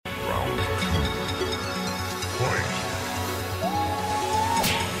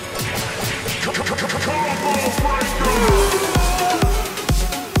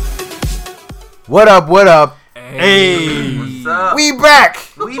What up? What up? Hey. What's up? We back.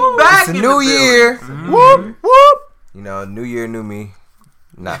 We back. It's a new year. Mm-hmm. Whoop whoop. You know, new year, new me.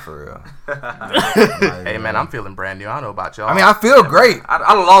 Not for real. Hey man, I'm feeling brand new. I don't know about y'all. I mean, I feel great.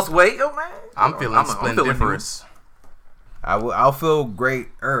 I lost weight, yo man. I'm feeling splendiferous. I'll feel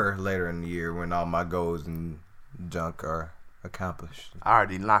greater later in the year when all my goals and junk are accomplished. I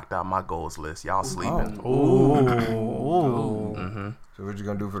already knocked out my goals list. Y'all sleeping? Ooh. So what you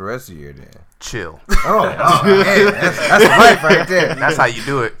gonna do for the rest of the year then? Chill. Yeah, that's life right there. That's how you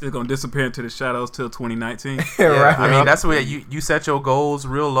do it. It's gonna disappear into the shadows till 2019. Right. I mean, that's where you set your goals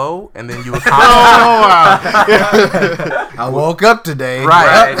real low, and then you accomplish. I woke up today.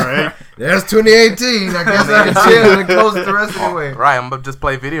 Right. There's 2018. I guess I can chill and close it the rest of the way. Right. I'm gonna just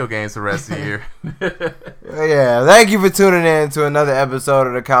play video games the rest of the year. Yeah. Thank you for tuning in to another episode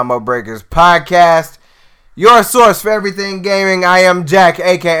of the Combo Breakers podcast. Your source for everything gaming. I am Jack,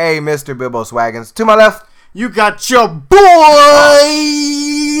 a.k.a. Mr. Bilbo Swaggins. To my left, you got your boy,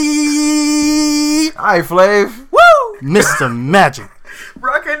 hi, Flav. Woo, Mr. Magic.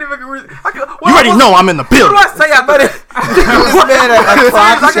 Bro, I can't even read. You already know I'm in the building. What do I say after that?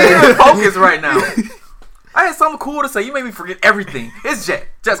 I can't even focus right now. I had something cool to say. You made me forget everything. It's Jack.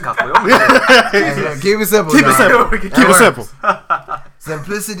 Jack's cosplay. Keep it simple. Keep it simple. Keep it simple.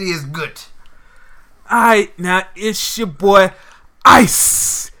 Simplicity is good. Alright, now it's your boy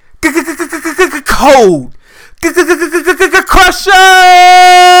Ice Cold Crusher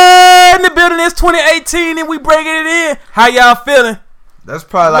in the building. It's 2018 and we bringing it in. How y'all feeling? That's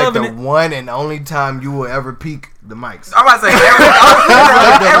probably like Loving the it. one and only time you will ever peak the mics. I'm about to say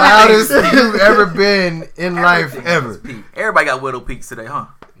The loudest you've ever been in life ever. Everybody got widow peaks today, huh?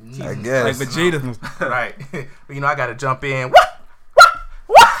 I Like guess. Vegeta. Right. You know, I gotta jump in.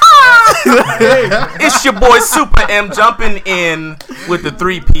 It's your boy Super M jumping in with the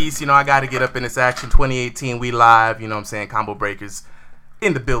 3-piece. You know, I gotta get up in this action. 2018, we live. You know what I'm saying? Combo Breakers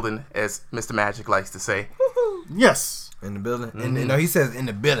in the building, as Mr. Magic likes to say. Yes. In the building. No, he says in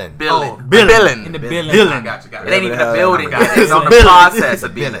the building. Billing. Billing. In the building. Building. I got you. It ain't even a building, Whatever guys. the It's on the Billing. process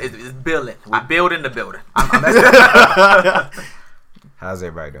of Billing. building. It's building. We're building the building. How's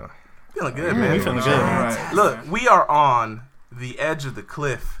everybody doing? Feeling good, man. We feeling good. Right. Look, we are on the edge of the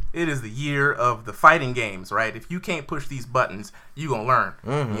cliff. It is the year of the fighting games, right? If you can't push these buttons, you gonna learn.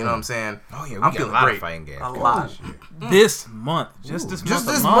 You know what I'm saying? Oh yeah, we I'm got feeling a lot great. of fighting games. A lot. This month. Just this Just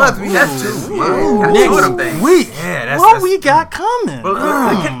month this alone. month, we have That's just two. got Next two of them things. Week. Yeah, that's What we got coming? But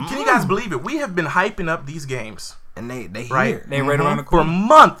can you guys believe it? We have been hyping up these games and they Right. here. They right around the for corner.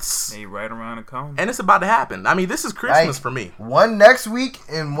 months, They right around the corner. and it's about to happen. I mean, this is Christmas Like, for me. One next week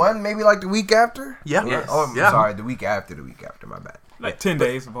and one maybe like the week after. Yeah. Yes. Oh, I'm Yeah. sorry, the week after. My bad. Like 10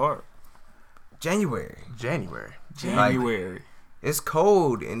 days apart. January. January. January. It's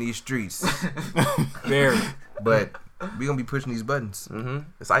cold in these streets, Very. but we gonna be pushing these buttons.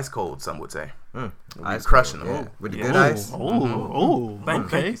 It's ice cold, some would say. Ice crushing cold, them. yeah. With the Yeah. good ice. Oh, Thank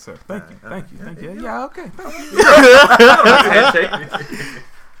okay. you, sir. Thank you. Yeah, okay.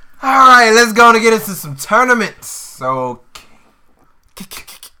 All right, let's go and get into some tournaments. So,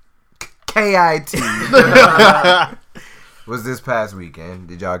 KIT was this past weekend.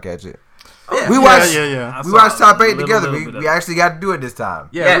 Did y'all catch it? Yeah. We watched. Yeah. We watched top 8 little together. bit We of actually got to do it this time.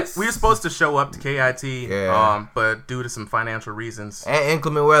 Yeah, Yes. we were supposed to show up to KIT, Yeah. but due to some financial reasons And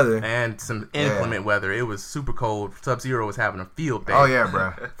inclement weather. and some inclement weather, it was super cold. Sub-Zero was having a field day. Oh yeah,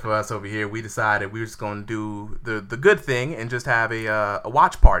 bro. For us over here, we decided we were just going to do the good thing and just have a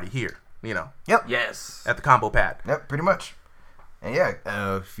watch party here, you know, Yes. at the combo pad. Yep, pretty much. And yeah,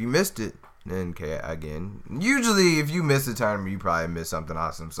 if you missed it, then again, usually if you miss the tournament, you probably missed something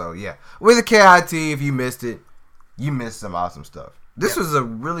awesome. So yeah, with the KIT, if you missed it, you missed some awesome stuff. This was a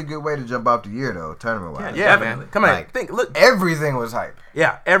really good way to jump off the year, though, tournament wise. Yeah, Definitely. man. Come on, Like, think. Look, everything was hype.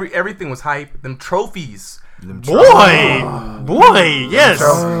 yeah, everything was hype. Them trophies. Boy, yes.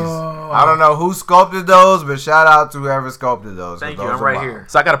 Trophies. I don't know who sculpted those, but shout out to whoever sculpted those. Thank 'cause you. those I'm are right mine. here.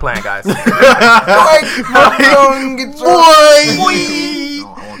 So I got a plan, guys. Boy.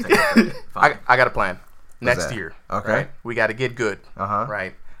 I got a plan. Next that? year, Okay. right? We got to get good, Uh-huh.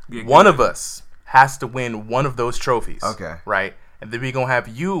 right? Get One good. of us has to win one of those trophies. Okay. Right? And then we're going to have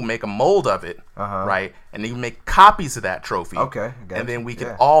you make a mold of it, Uh-huh. right? And then you make copies of that trophy. Okay, got And then you. we can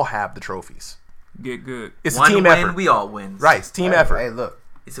Yeah. all have the trophies. Get good. It's One a team win, effort. we all win. Right, it's team Hey, effort. Hey, look.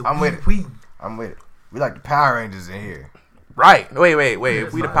 It's a I'm with it. we. I'm with it. We like the Power Rangers in here. Right. Wait.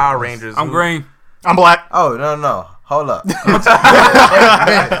 If we the Power Rangers. I'm who- green. I'm black. Oh, no. Hold up.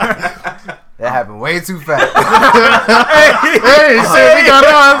 It happened way too fast. Hey, shit, we got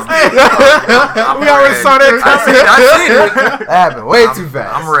us. We already saw that coming. I see it. That happened way too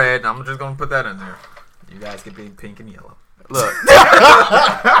fast. I'm red. I'm just gonna put that in there. You guys can be pink and yellow. Look,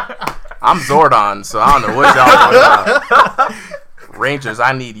 I'm Zordon, so I don't know what y'all talking about. Rangers,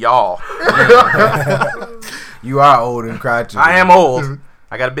 I need y'all. You are old and crotchety. I am old.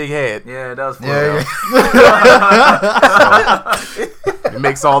 I got a big head. Yeah, it does. Yeah. It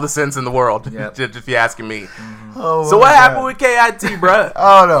makes all the sense in the world, Yep. just if you're asking me. Oh, So my what God. happened with KIT, bruh?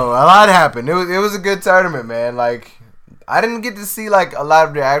 Oh no, a lot happened. It was a good tournament, man. Like I didn't get to see like a lot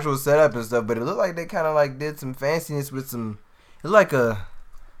of their actual setup and stuff, but it looked like they kind of like did some fanciness with some. It was like I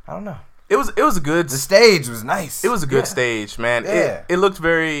don't know. It was a good. The stage was nice. It was a good stage, man. Yeah. It looked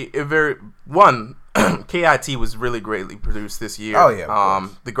very one. KIT was really greatly produced this year. Oh, yeah, of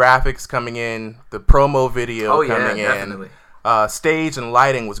course. The graphics coming in, the promo video Oh, yeah, coming definitely. in, stage and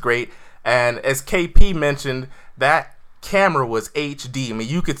lighting was great, and as KP mentioned, that camera was HD. I mean,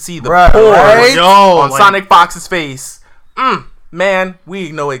 you could see the Right, pores right? Yo, on like- Sonic Fox's face. Man,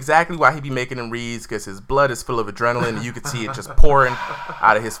 we know exactly why he be making them reads, because his blood is full of adrenaline, and you could see it just pouring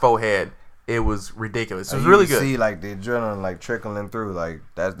out of his forehead. It was ridiculous. It was You really could good. See like the adrenaline like trickling through. Like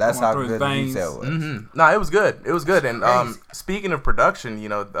that's Going how through his good the veins. detail was. No, it was good. It was good. And Crazy. speaking of production,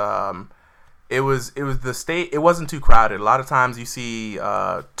 it was the stage. It wasn't too crowded. A lot of times you see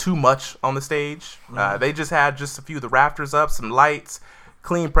too much on the stage. They just had just a few of the rafters up, some lights,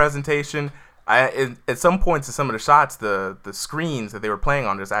 clean presentation. At some points in some of the shots, the screens that they were playing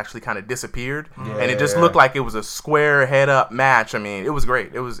on just actually kind of disappeared, and it just looked like it was a square head up match. I mean, it was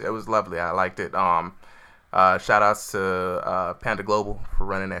great. It was lovely. I liked it. Shout outs to Panda Global for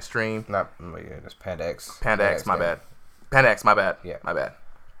running that stream. That's Panda X. Panda X, my bad. Panda X, my bad. Yeah. My bad.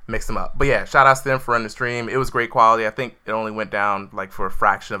 Mixed them up. But yeah, shout outs to them for running the stream. It was great quality. I think it only went down like for a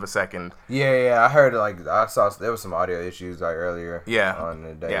fraction of a second. Yeah. I heard like I saw there was some audio issues like earlier. Yeah. On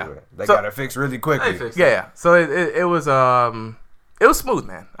the day. Yeah. Where they So- got it fixed really quickly. They fixed Yeah. So it was smooth,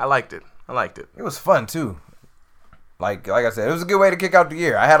 man. I liked it. It was fun too. Like I said, it was a good way to kick out the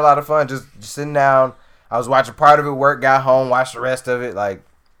year. I had a lot of fun just sitting down. I was watching part of it, work, got home, watched the rest of it, like,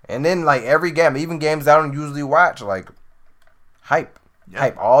 and then like every game, even games I don't usually watch, like, hype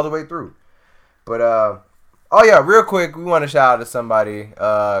all the way through. But oh yeah, real quick, we want to shout out to somebody,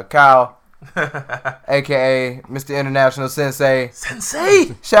 Kyle, aka Mr. International Sensei.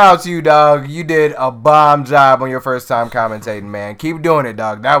 Shout out to you, dog. You did a bomb job on your first time commentating, man. Keep doing it,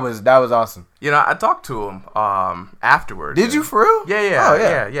 dog. That was awesome. You know, I talked to him afterwards. Did you for real? Yeah.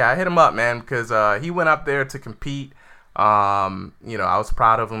 Oh, yeah. I hit him up, man, because he went up there to compete. I was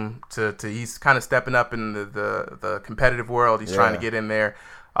proud of him. He's kind of stepping up in the competitive world. He's trying to get in there.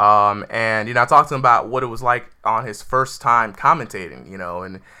 And I talked to him about what it was like on his first time commentating.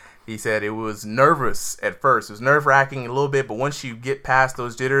 And he said it was nervous at first. It was nerve wracking a little bit, but once you get past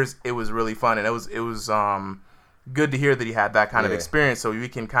those jitters, it was really fun, and it was good to hear that he had that kind of experience. So we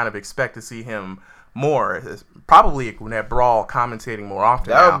can kind of expect to see him more, probably when at Brawl commentating more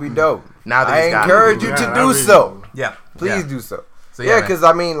often. That would be dope. Now that I he's got encourage you to that'd do be so. Yeah, Please do so. So Yeah, man. because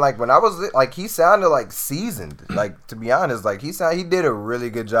I mean, like when I was like, he sounded like seasoned. Like to be honest, like he did a really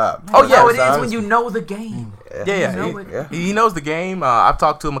good job. Oh yeah, First it is time. when you know the game. Yeah, know it. he knows the game. I've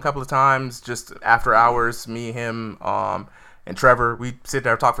talked to him a couple of times just after hours. Me, him, and Trevor. We sit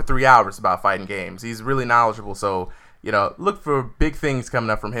there and talk for 3 hours about fighting games. He's really knowledgeable. So look for big things coming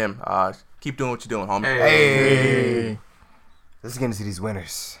up from him. Keep doing what you're doing, homie. Hey, let's get into these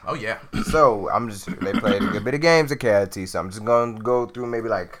winners. Oh yeah. So they played a good bit of games at KIT. So I'm just gonna go through maybe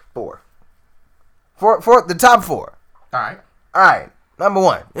like four, the top four. All All right, number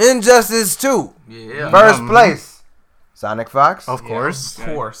 1, Injustice 2, Yeah. first place, Sonic Fox. Of course. Of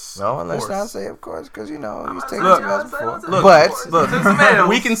course. No, unless course. I say of course, because he's taking Look, some guys before. Look, But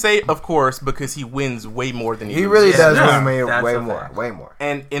we can say of course because he wins way more than he loses. really does Yeah. win That's way a more, fact. way more.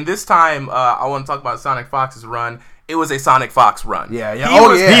 And in this time, I want to talk about Sonic Fox's run. It was a Sonic Fox run. Yeah. He Oh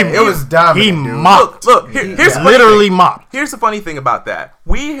was- yeah, it was dominant. He dude. mopped. Look, here's the funny Literally thing. mopped. Here's the funny thing about that.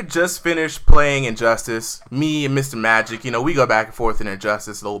 We had just finished playing Injustice. Me and Mr. Magic, we go back and forth in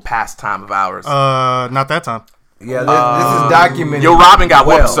Injustice, a little pastime of ours. Not that time. Yeah, this is documented. Yo, Robin got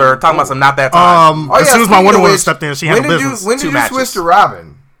well. whooped, sir. Talking about some not that time. Oh, yeah, As soon as my speaking Wonder of Woman which, stepped in, she when handled did business. When did Two you matches. switch to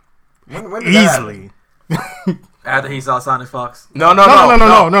Robin? When did that happen? Easily. After he saw Sonic Fox. No.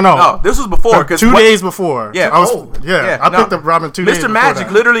 This was before. 'Cause 2 what- days before. Yeah. I was. Oh. Yeah. I no. picked up Robin 2 days. Mr. before Magic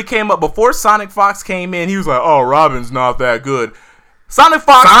that. literally came up before Sonic Fox came in. He was like, "Oh, Robin's not that good." Sonic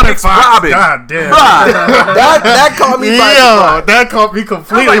Fox picks Robin. God damn. Bruh. that caught me by Yo, surprise. that caught me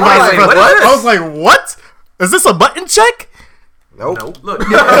completely I was by like, surprise. what is this? I was like, what? Is this a button check? Nope. Look,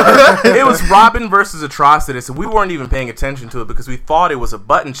 It was Robin versus Atrocitus, and we weren't even paying attention to it because we thought it was a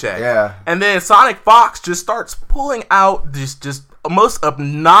button check. Yeah. And then Sonic Fox just starts pulling out just most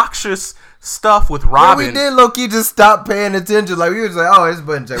obnoxious stuff with Yeah, Robin. we did low-key just stop paying attention. Like, we was like, oh, it's a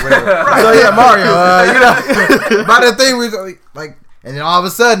button check, whatever. So, yeah, Mario, by the thing, we was like, and then all of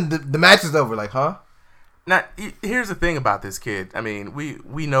a sudden, the match is over. Like, huh? Now, here's the thing about this kid. I mean,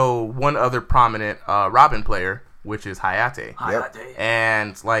 we know one other prominent Robin player, which is Hayate.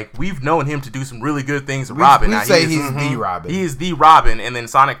 And, like, we've known him to do some really good things with Robin. We Now, say he's the Robin. He is the Robin, and then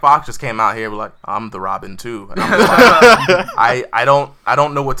Sonic Fox just came out here with like, I'm the Robin too. And I'm like, I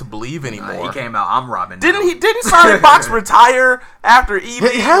don't know what to believe anymore. he came out. I'm Robin. Didn't Sonic Fox retire after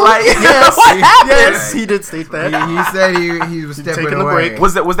Eevee? Hell, Like, yes. what happened? Yes, he did state that. He said he was stepping taking a away. break.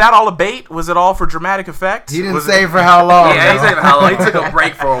 Was that all a bait? Was it all for dramatic effect? He didn't Was say it- for how long. Yeah, he though. said how long. He took a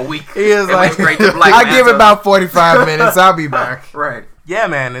break for a week. He is and like, went straight to Black I give it Manta. about 45 minutes. I'll be back. Right. Yeah,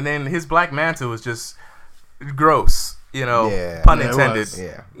 man. And then his Black Manta was just gross. You know, Yeah. pun Yeah, it intended. was.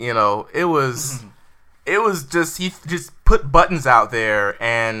 Yeah. You know, it was just he just put buttons out there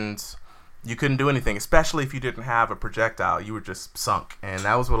and you couldn't do anything, especially if you didn't have a projectile. You were just sunk, and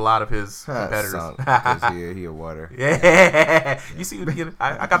that was what a lot of his competitors. Because he a water. Yeah, you see,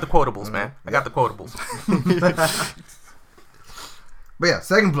 I got the quotables, man. I got the quotables. But yeah,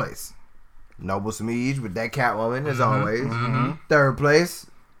 second place, Noble Smidge with that Catwoman as always. Third place,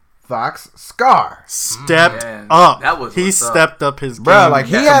 Fox Scar. Stepped Man, up. that was he what's up. stepped up his Bro, game like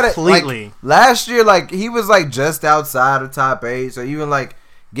he had it completely. like last year. Like he was like just outside of top 8, so even like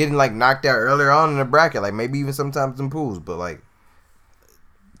getting like knocked out earlier on in the bracket, like maybe even sometimes in pools, but like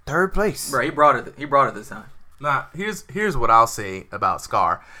third place. Bro, he brought it. He brought it this time. Now, here's what I'll say about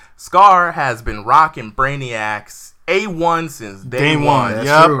Scar. Scar has been rocking Brainiac's A1 since day one. That's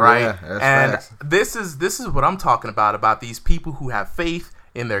Yep. true, Right, yeah, that's and facts. this is what I'm talking about these people who have faith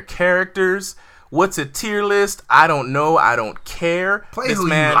in their characters. What's a tier list? I don't know. I don't care. Play this who you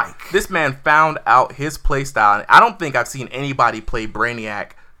man, like. This man found out his play style. I don't think I've seen anybody play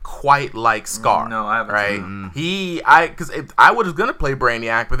Brainiac quite like Scar. No, I haven't Right? seen Because I was gonna play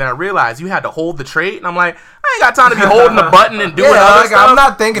Brainiac, but then I realized you had to hold the trait, and I'm like, I ain't got time to be holding the button and doing Yeah, other like, stuff. I'm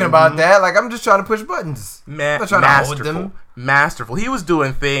not thinking about that. Like I'm just trying to push buttons. I'm not trying to hold Masterful. them. Masterful. He was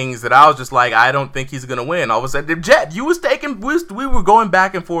doing things that I was just like, I don't think he's gonna win. All of a sudden, Jet, you was taking. We were going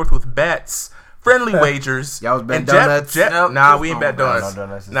back and forth with bets, friendly wagers. Y'all was betting And Jet- donuts? Jet, Nope. nah, we ain't bet no, donuts. no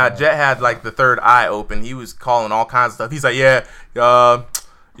donuts is Nah, fine. Jet had like the third eye open. He was calling all kinds of stuff. He's like,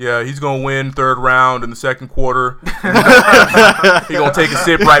 yeah, he's gonna win third round in the second quarter. He gonna take a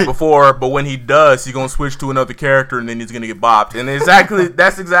sip right before, but when he does, he's gonna switch to another character, and then he's gonna get bopped. And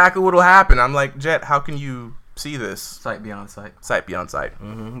that's exactly what'll happen. I'm like, Jet, how can you see this? sight beyond sight. Sight beyond sight.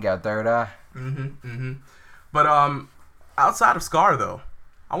 Got third eye. But outside of Scar though,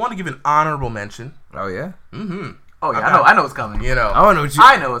 I want to give an honorable mention. Oh yeah. Oh yeah, I know what's coming. You know, I want to know what you.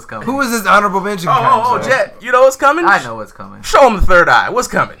 I know what's coming. Who is this honorable mention? oh, from, Jet, you know what's coming? I know what's coming. Show him the third eye. What's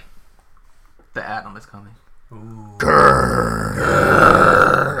coming? The Atom is coming.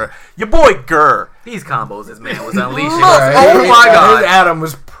 Your boy Gurr. These combos this man was unleashing. Right. Oh my His god. Adam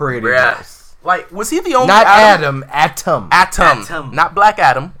was pretty. Yeah. nice. Like, was he the only Not Adam? Atom. Atom. Not Black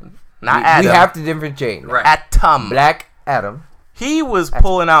Adam. Not We Adam. have to differentiate. Right. Atom. Black Adam. He was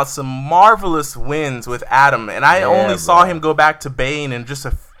pulling out some marvelous wins with Adam, and I only saw him go back to Bane in just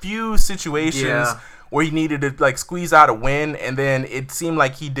a few situations Yeah. where he needed to like squeeze out a win, and then it seemed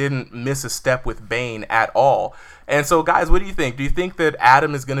like he didn't miss a step with Bane at all. And so, guys, what do you think? Do you think that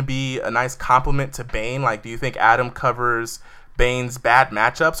Adam is going to be a nice complement to Bane? Like, do you think Adam covers Bane's bad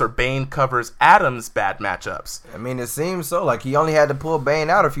matchups, or Bane covers Adam's bad matchups? I mean, it seems so. Like he only had to pull Bane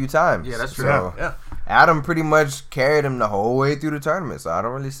out a few times. Yeah, that's true. So, Yeah. Adam pretty much carried him the whole way through the tournament. So I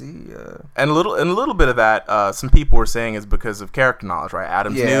don't really see. And a little bit of that, some people were saying is because of character knowledge, right?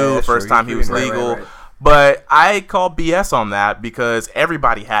 Adam's Yeah, new, that's first true. time he was Right, legal. right. But I call BS on that because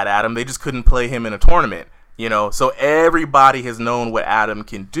everybody had Adam. They just couldn't play him in a tournament, you know? So everybody has known what Adam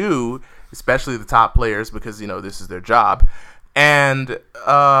can do, especially the top players, because, you know, this is their job. And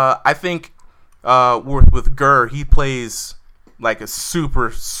I think with Gurr, he plays like a super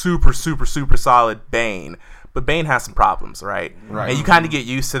solid Bane. But Bane has some problems, right? Right. And you kind of get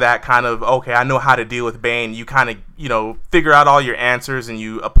used to that kind of, okay, I know how to deal with Bane. You kind of, you know, figure out all your answers and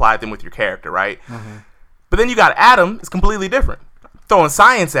you apply them with your character, right? But then you got Adam. It's completely different. Throwing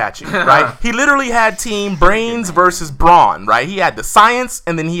science at you, right? He literally had team brains versus brawn, right? He had the science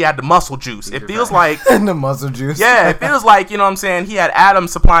and then he had the muscle juice. It feels like, and the muscle juice. yeah, it feels like, you know what I'm saying, he had Adam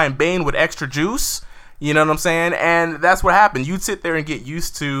supplying Bane with extra juice. You know what I'm saying? And that's what happened. You'd sit there and get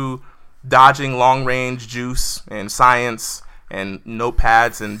used to dodging long range juice and science, and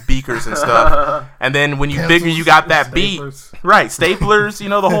notepads and beakers and stuff. And then when you figure you got that beat, right, staplers,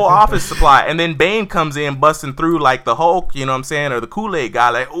 the whole office supply. And then Bane comes in busting through like the Hulk, you know what I'm saying, or the Kool-Aid guy,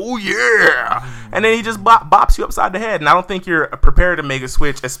 like, oh yeah. And then he just bops you upside the head. And I don't think you're prepared to make a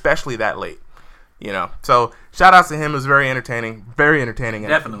switch, especially that late. So shout outs to him. It was very entertaining. Very entertaining.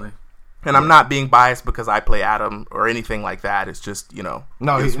 Definitely. And I'm not being biased because I play Adam or anything like that. It's just, No,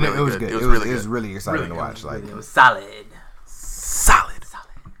 it was it was good. good. It was really good. It was really exciting to watch. Like, It was solid. Solid.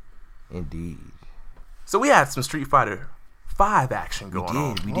 Indeed. So we had some Street Fighter 5 action going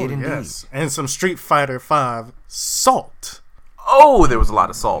on. We did indeed. Yes. And some Street Fighter 5 Salt. Oh, there was a lot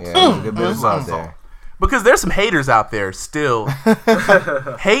of salt. Yeah, there was a good bit of salt there. Because there's some haters out there still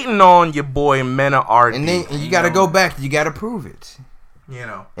hating on your boy Mena RD. And then you got to go back. You got to prove it.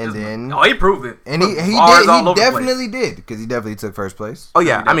 And Just, then he proved it. And he definitely did because he definitely took first place. Oh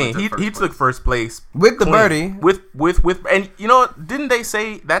yeah, I mean he took first place with the clean. birdie with and didn't they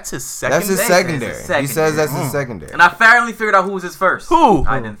say that's his second? That's his secondary. He says that's his secondary. And I finally figured out who was his first. Who?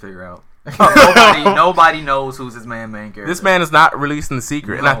 I didn't figure out. Nobody knows who's his main character. This man is not releasing the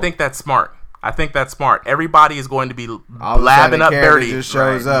secret, and I think that's smart. Everybody is going to be blabbing up birdie. Just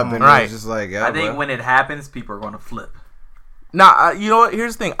shows up and it's just like I think when it happens, people are going to flip. Now, you know what?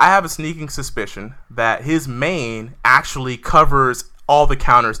 Here's the thing. I have a sneaking suspicion that his main actually covers all the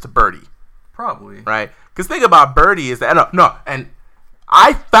counters to Birdie. Probably. Right? Because think about Birdie is that... No. And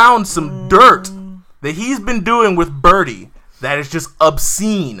I found some dirt that he's been doing with Birdie that is just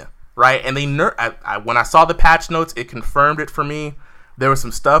obscene. Right? And when I saw the patch notes, it confirmed it for me. There was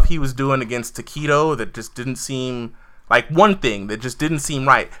some stuff he was doing against Taquito that just didn't seem... Like, one thing that just didn't seem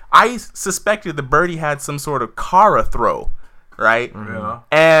right. I suspected that Birdie had some sort of Kara throw. Right? Yeah.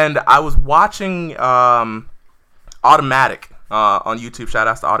 And I was watching Automatic on YouTube. Shout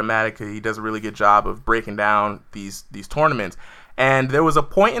outs to Automatic. He does a really good job of breaking down these tournaments. And there was a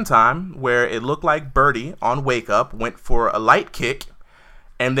point in time where it looked like Birdie on Wake Up went for a light kick,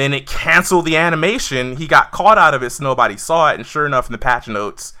 and then it canceled the animation. He got caught out of it so nobody saw it. And sure enough, in the patch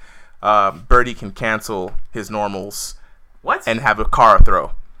notes, Birdie can cancel his normals and have a Kara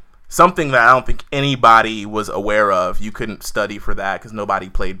throw. Something that I don't think anybody was aware of. You couldn't study for that because nobody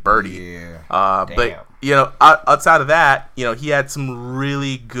played Birdie. Yeah. But, outside of that, he had some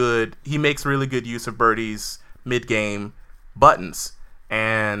really good... He makes really good use of Birdie's mid-game buttons.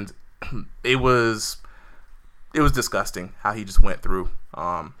 And it was disgusting how he just went through.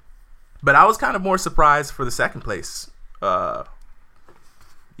 But I was kind of more surprised for the second place. Your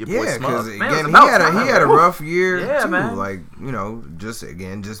boy because Smug. again, he had a rough year too. Man. Like,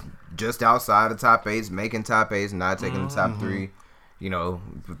 just outside of top 8s, making top 8s, not taking the top 3.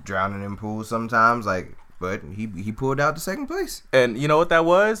 Drowning in pools sometimes. Like, but he pulled out the second place. And you know what that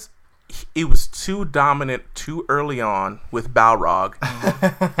was? It was too dominant too early on with Balrog,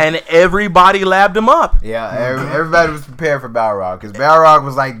 and everybody labbed him up. Yeah, everybody was prepared for Balrog because Balrog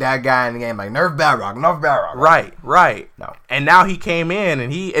was like that guy in the game, like nerf Balrog. Right. No, and now he came in,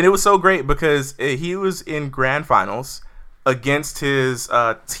 and it was so great because he was in grand finals against his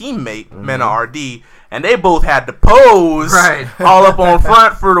teammate Mena RD, and they both had to pose all up on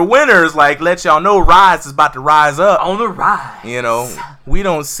front for the winners, like let y'all know Rise is about to rise up on the rise. We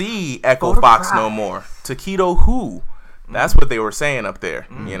don't see Echo Fox no more. Taquito who? That's what they were saying up there.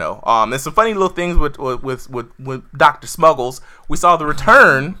 There's some funny little things with Dr. Smuggles. We saw the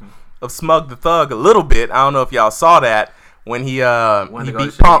return of Smug the Thug a little bit. I don't know if y'all saw that. When he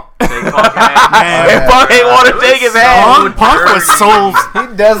beat Punk. Punk ain't want to shake his hand. Punk was so...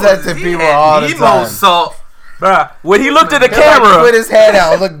 He does that to people all the time. Salt. Bruh, when he looked at the camera. Put his head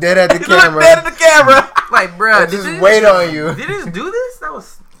out and look dead at the camera. Like, bruh, did just wait on you. Did he just do this? That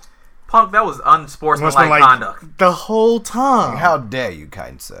was... Punk, that was unsportsmanlike conduct. The whole time. How dare you,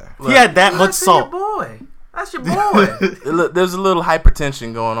 kind sir. He had that much salt. That's your boy. There's a little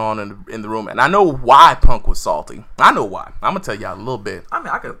hypertension going on in the room, and I know why Punk was salty. I know why. I'm gonna tell y'all a little bit. I mean,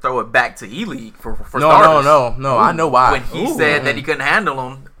 I could throw it back to E-League for no, starters. No. I know why. When he said that he couldn't handle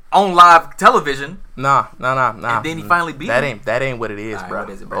him on live television. Nah. And then he finally beat him. That ain't what it is, bro. What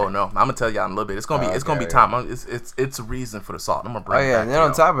is it, bro? Oh no, I'm gonna tell y'all in a little bit. It's gonna be time. It's a reason for the salt. I'm gonna bring. And then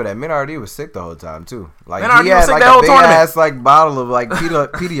on top of that, Mena RD was sick the whole time too. Like Mena RD he had was sick like the a whole big tournament. ass like bottle of like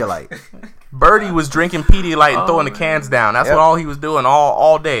Pedialyte. Birdie was drinking Pedialyte and throwing the cans down. That's what all he was doing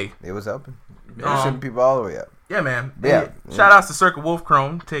all day. It was helping. Shipping people all the way up. Yeah, man. Yeah. Shout outs to Circle Wolf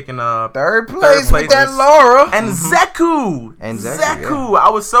Chrome taking third place with that Laura and Zeku. Zeku. I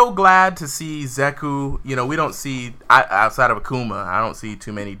was so glad to see Zeku. We don't see outside of Akuma. I don't see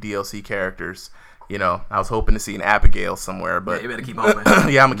too many DLC characters. I was hoping to see an Abigail somewhere, but you better keep hoping.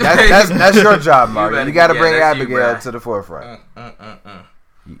 yeah, I'm That's your job, Mario. You got to bring that's you, Abigail bruh. to the forefront.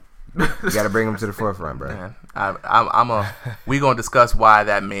 You got to bring him to the forefront, bro. Man, we gonna discuss why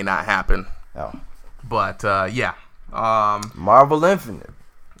that may not happen. Oh. But yeah. Marvel Infinite.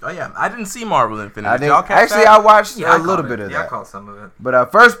 Oh yeah, I didn't see Marvel Infinite. I Did y'all catch actually that? I watched Yeah, a little bit of I that. caught some of it.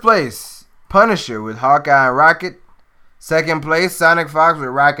 But first place, Punisher with Hawkeye and Rocket. Second place, Sonic Fox with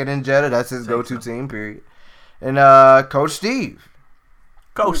Rocket and Jetta. That's his go-to team, period. And Coach Steve.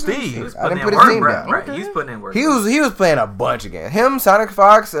 Coach He Steve. was I putting didn't in put his work, team bro. down. Right, he was putting in work. He was playing a bunch of games. Him, Sonic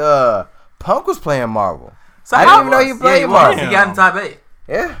Fox, Punk was playing Marvel. So I how- didn't even know he played he was. Marvel. He got in top 8.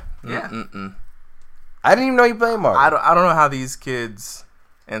 Yeah, Yeah. I didn't even know he played Marvel. I don't know how these kids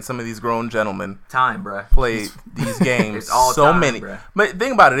and some of these grown gentlemen Time, bro. play these games. It's all so time, many. bruh. But the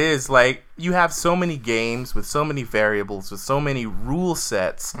thing about it is, like, you have so many games with so many variables, with so many rule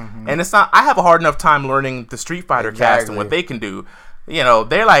sets, and it's not. I have a hard enough time learning the Street Fighter cast and what they can do.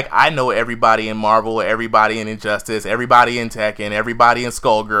 They're like, I know everybody in Marvel, everybody in Injustice, everybody in Tekken, everybody in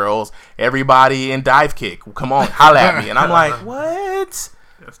Skullgirls, everybody in Dive Kick. Come on, holla at me. And I'm like, what?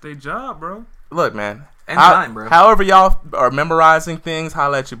 That's their job, bro. Look, man. And time, bro. However y'all are memorizing things,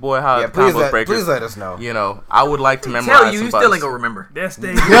 holla at your boy. Holla at the Combo Breakers. please let us know. I would like to memorize Tell you, some you still buttons. ain't gonna remember. That's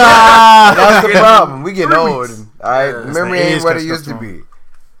their That's the problem. We getting old. All right, Yeah, memory the ain't age what it catch used to up to be.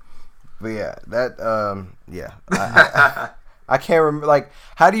 But yeah, I can't remember. Like,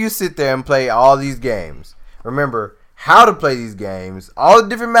 how do you sit there and play all these games? Remember how to play these games, all the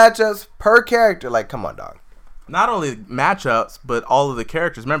different matchups per character. Like, come on, dog. Not only matchups, but all of the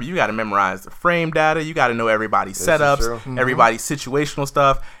characters. Remember, you got to memorize the frame data. You got to know everybody's This is setups, true. everybody's situational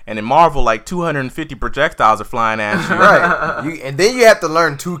stuff. And in Marvel, like 250 projectiles are flying at you. Right. And then you have to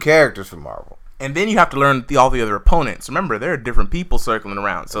learn 2 characters from Marvel. And then you have to learn all the other opponents. Remember, there are different people circling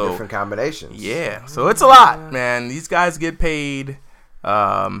around. So Different combinations. yeah, so it's a lot, man. These guys get paid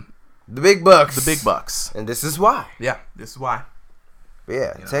The big bucks. the big bucks. And this is why. Yeah, this is why. But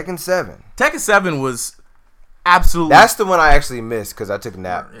yeah, Tekken 7. Tekken 7 was absolutely. That's the one I actually missed because I took a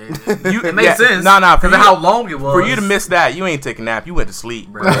nap. It made sense. No, for because you of how long it was. For you to miss that, you ain't taking a nap. You went to sleep.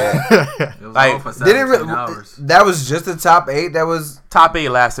 bro. Yeah. It was Like, on for Did it 17 hours. that was just the top 8? That was Top 8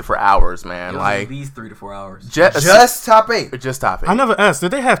 lasted for hours, It man. was Like at least 3 to 4 hours. just top 8. just top 8. I never asked.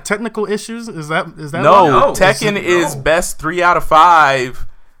 Did they have technical issues? Is that No, why? No. Tekken is best 3 out of 5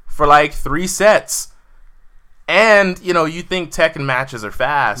 for like 3 sets. And you think Tekken matches are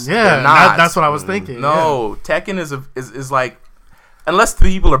fast? Yeah, They're not. that's what I was thinking. No, Tekken is like, unless the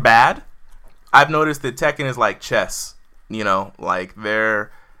people are bad, I've noticed that Tekken is like chess. Like they're,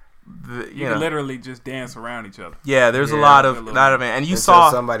 You can literally just dance around each other. yeah. There's a Yeah, lot of and you Until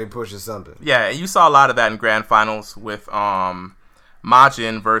saw somebody pushes something. yeah, you saw a lot of that in grand finals with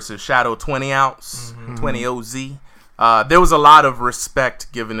Majin versus Shadow 20 outs, 20 OZ. There was a lot of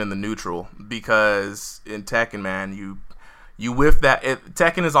respect given in the neutral because in Tekken, man, you whiff that.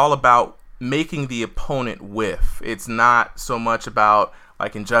 Tekken is all about making the opponent whiff. It's not so much about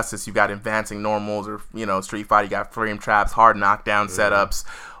like Injustice. You got advancing normals, or Street Fighter. You got frame traps, hard knockdown setups,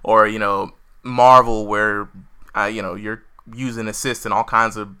 or Marvel where you're using assist and all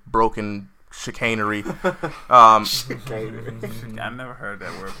kinds of broken chicanery. I never heard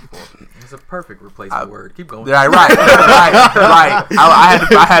that word before. It's a perfect replacement word. Keep going. Right. I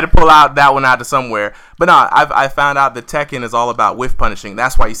had to pull out that one out of somewhere. But no, I found out that Tekken is all about whiff punishing.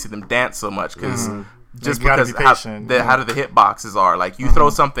 That's why you see them dance so much, because just You gotta because be patient, how do the hitboxes are. Like you throw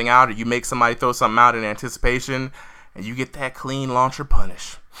something out, or you make somebody throw something out in anticipation, and you get that clean launcher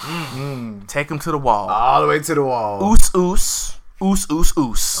punish. Take them to the wall. All the way to the wall. Oos, oos. Oos, oos,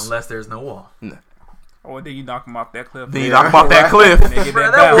 oos. Unless there's no wall. Or then you knock him off that cliff. Then you knock them off that cliff. And they get Bro,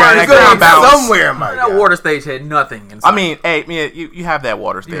 that that bounce. water that is gonna ground be bounce. Somewhere, my That guy. water stage had nothing inside. I mean, hey, you have that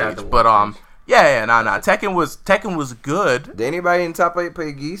water stage, have the but water stage. nah. Tekken was good. Did anybody in top 8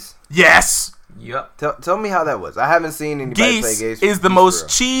 play Geese? Yes, Yep. Tell me how that was. I haven't seen anybody play Geese Geese. is the Geese most for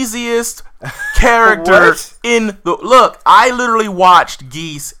cheesiest character What? in the look. I literally watched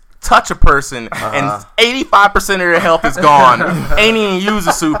Geese touch a person, and 85% of their health is gone. Ain't even use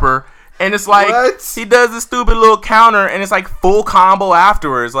a super. And it's like What? he does this stupid little counter, and it's like full combo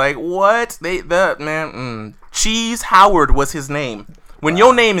afterwards. Like what? Cheese Howard was his name. When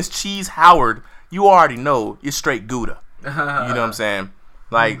your name is Cheese Howard, you already know you're straight Gouda. You know what I'm saying?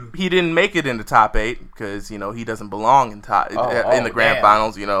 Like he didn't make it in the top 8 because he doesn't belong in in the grand damn.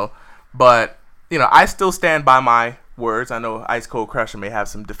 finals. But I still stand by my words. I know Ice Cold Crusher may have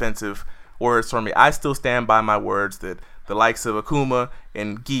some defensive words for me. I still stand by my words that the likes of Akuma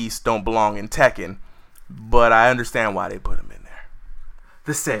and Geese don't belong in Tekken, but I understand why they put them in there.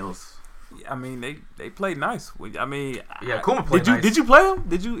 The sales. I mean, they played nice. I mean, Yeah, Akuma played nice. Did you play him?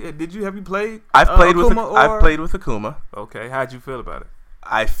 Have you played? I've played Akuma, I've played with Akuma. Okay, how'd you feel about it?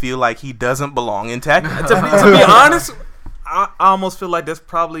 I feel like he doesn't belong in Tekken. To be honest, I almost feel like that's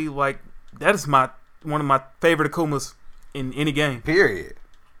probably like that is one of my favorite Akumas in any game. Period.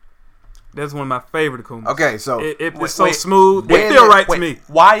 That's one of my favorite Akumas. Okay, so it's so smooth. wait, It feel right to me.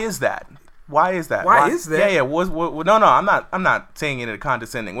 Why is that? Why is that? Why is that? Yeah, yeah. No, I'm not saying it in a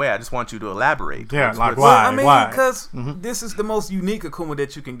condescending way. I just want you to elaborate. Yeah, like Well, why? I mean, Why? because this is the most unique Akuma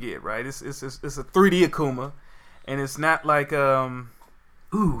that you can get, right? It's a 3D Akuma, and it's not like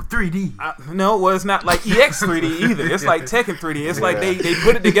Ooh, 3D. it's not like EX 3D either. It's like Tekken 3D. It's like they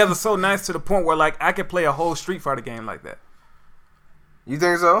put it together so nice to the point where like I could play a whole Street Fighter game like that. you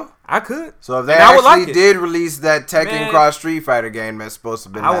think so? I could. So if they And I would actually like it. did release that Tekken Man, Cross Street Fighter game that's supposed to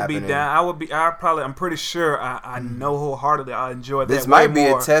be I would be happening, down. I'm pretty sure I know wholeheartedly I enjoy that. this way might be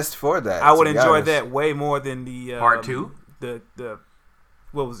more. a test for that. I would to be enjoy honest. that way more than the Part 2? The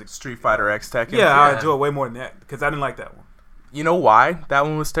what was it? Street Fighter X Tekken. Yeah, I Yeah. enjoy it way more than that because I didn't like that one. You know why that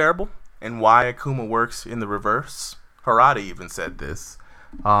one was terrible? And why Akuma works in the reverse? Harada even said this.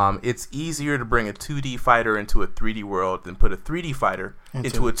 It's easier to bring a 2D fighter into a 3D world than put a 3D fighter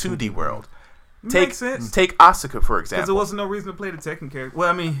into a 2D world. Makes sense. Take Asuka, for Because there example. wasn't no reason to play the Tekken character. Well,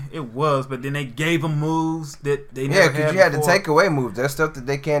 I mean, it was, but then they gave them moves that they Yeah, never because had you had to before. take away moves. There's stuff that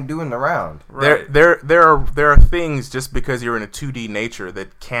they can't do in the round. Right. There are things just because you're in a 2D nature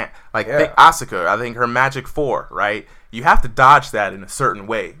that can't, like, Yeah. think Asuka, I think her Magic 4, right? You have to dodge that in a certain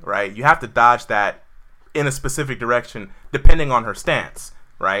way, right? You have to dodge that in a specific direction depending on her stance,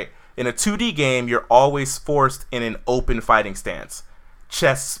 right? In a 2D game, you're always forced in an open fighting stance,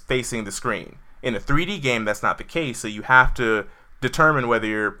 chest facing the screen. In a 3D game, that's not the case, so you have to determine whether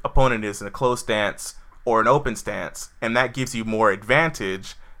your opponent is in a closed stance or an open stance, and that gives you more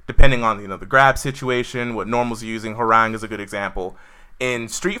advantage depending on the grab situation, what normals are using. Harang is a good example. In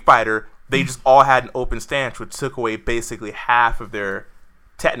Street Fighter, they just all had an open stance, which took away basically half of their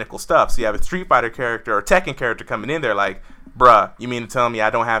technical stuff. So you have a Street Fighter character or Tekken character coming in there like, bruh, you mean to tell me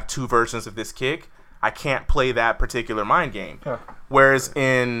I don't have two versions of this kick? I can't play that particular mind game. Whereas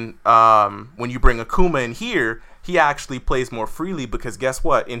in when you bring Akuma in here, he actually plays more freely because guess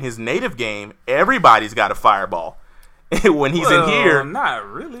what? In his native game, everybody's got a fireball. When he's in here, not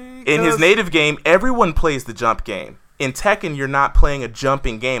really. in his 'cause- native game, everyone plays the jump game. In Tekken, you're not playing a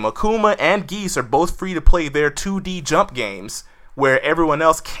jumping game. Akuma and Geese are both free to play their 2D jump games where everyone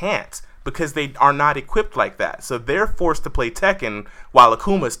else can't because they are not equipped like that. So they're forced to play Tekken while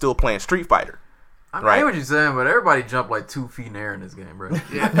Akuma is still playing Street Fighter. I Right. hear what you're saying, but everybody jumped like 2 feet in the air in this game, bro.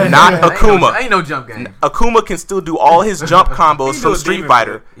 Not Akuma. Ain't no jump game. Akuma can still do all his jump combos He from do a Street demon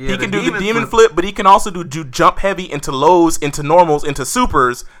Fighter. flip. Yeah, He the can do the demon demon flip. flip, but he can also do jump heavy into lows, into normals, into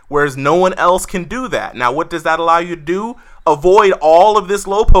supers, whereas no one else can do that. Now, what does that allow you to do? Avoid all of this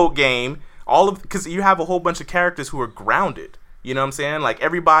low poke game, because you have a whole bunch of characters who are grounded. You know what I'm saying? Like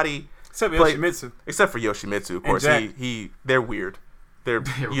everybody except play- Yoshimitsu. except for Yoshimitsu, of course. Jack. They're weird. They're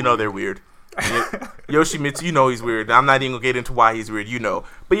they're weird. Yoshimitsu, he's weird. I'm not even gonna get into why he's weird,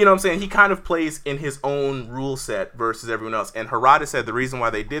 But you know what I'm saying? He kind of plays in his own rule set versus everyone else. And Harada said the reason why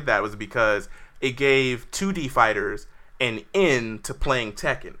they did that was because it gave 2D fighters an in to playing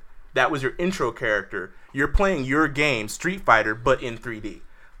Tekken. That was your intro character. You're playing your game, Street Fighter, but in 3D.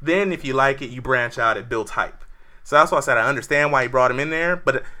 Then if you like it, you branch out, it builds hype. So that's why I said I understand why he brought him in there.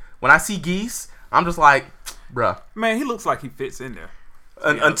 But when I see Geese, I'm just like, bruh. Man, he looks like he fits in there.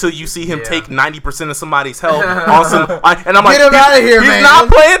 Until you see him Yeah. take 90% of somebody's health on some, and I'm like, Get him he's- outta here, he's man. not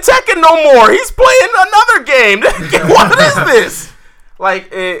playing Tekken no more. He's playing another game. What is this?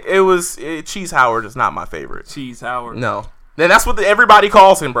 Like Cheese Howard is not my favorite. Cheese Howard. No, and that's what everybody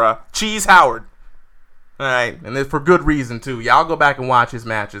calls him, bruh. Cheese Howard. All right, and it's for good reason too. Y'all go back and watch his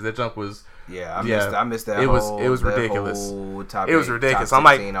matches. That jump was. Yeah, I Yeah. missed that. It was that ridiculous. whole top It was 8, ridiculous. top I'm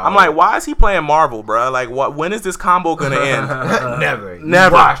like, 16, why is he playing Marvel, bruh? Like, what? When is this combo gonna end? Never. You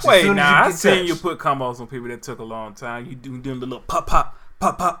Never. watch as Wait, soon as nah, I you get seen touched. you put combos on people that took a long time. You doing the little pop, pop,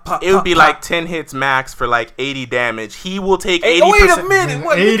 pop, pop, pop. It would be pop, like 10 hits max for like 80 damage. He will take Hey, 80%. wait a minute!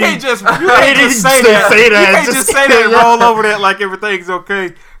 What, you 80. can't just say that. Just say You that. can't Just just say say that and that. roll over that like everything's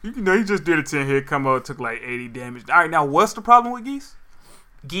okay. You know, he just did a 10-hit combo, took like 80 damage. All right, now what's the problem with Geese?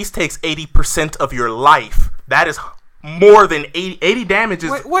 Geese takes 80% of your life. That is more than 80 damage is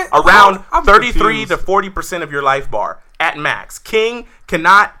Wait, around I'm 33 confused. to 40% of your life bar at max. King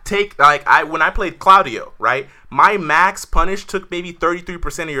cannot take, when I played Claudio, right? My max punish took maybe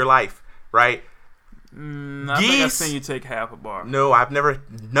 33% of your life, right? I think I've Geese. seen you take half a bar. No, I've never.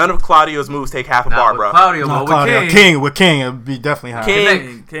 None of Claudio's moves take half a bar, bro. Claudio, No, but Claudio. with King. With King, it'd be definitely high.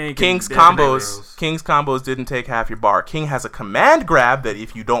 King's definitely combos. King's combos didn't take half your bar. King has a command grab that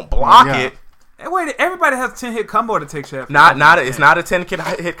if you don't block Yeah. it, Hey, wait, everybody has a 10-hit combo that takes half. it's not a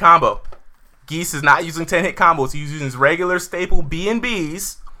 10-hit combo. Geese is not using 10-hit combos. He's using his regular staple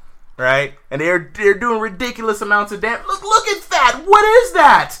B&Bs, right? And they're doing ridiculous amounts of damage. Look at that. What is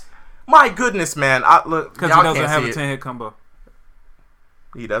that? My goodness, man. Look, Because y'all he doesn't can't have see a it. 10-hit combo.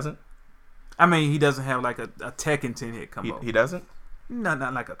 He doesn't. I mean, he doesn't have like a Tekken 10-hit combo. He doesn't. No,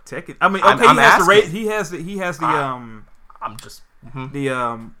 not like a Tekken. I mean, I'm he has asking. the rate. He has the I'm just.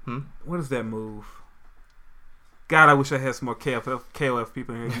 what is that move? God, I wish I had some more KOF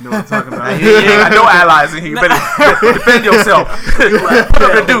people here. You know what I'm talking about? You ain't got no allies in here. You better defend yourself. Put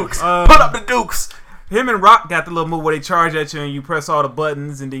up the dukes. Put up the dukes. Him and Rock got the little move where they charge at you and you press all the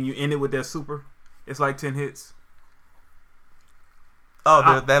buttons and then you end it with their super. It's like 10 hits.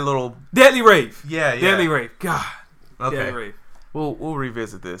 Oh, that little. Deadly Rave. Yeah. Deadly Rave. God. Okay. Deadly Rave. We'll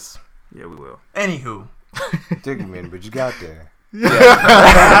revisit this. Yeah, we will. Anywho. Took a minute, but you got there.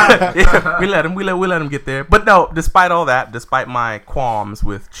 Yeah, we let him get there. But no, despite all that, despite my qualms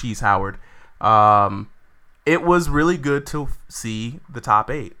with Cheese Howard, it was really good to see the top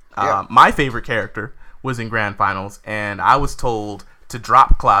 8. Yeah. My favorite character was in Grand Finals, and I was told to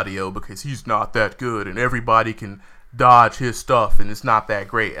drop Claudio because he's not that good, and everybody can dodge his stuff, and it's not that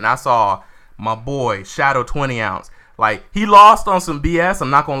great. And I saw my boy Shadow 20 Ounce. Like, he lost on some BS. I'm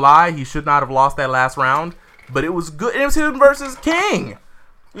not gonna lie, he should not have lost that last round. But it was good. It was him versus King.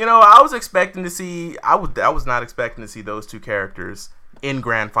 You know, I was expecting to see. I was not expecting to see those two characters in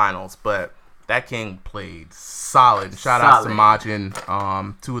Grand Finals. But that King played solid. Shout out to Majin,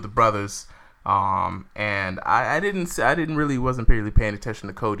 two of the brothers. And I wasn't really paying attention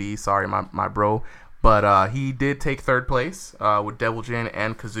to Cody. Sorry, my bro. But he did take third place with Devil Jin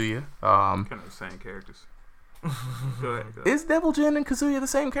and Kazuya. Kind of the same characters. Go ahead. Is Devil Jin and Kazuya the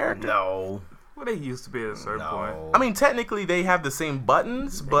same character? No. Well, they used to be at a certain point. I mean, technically they have the same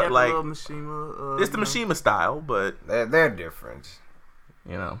buttons, They but got like the little Mishima, it's the Mishima style. But They're different.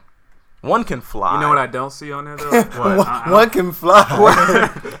 you know, one can fly. You know what I don't see on there though? One can fly.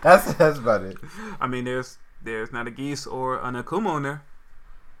 that's about it. I mean, there's not a Geese or an Akuma on there.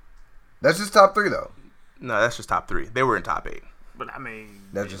 That's just top 3 though. No, that's just top 3. They were in top 8. But I mean,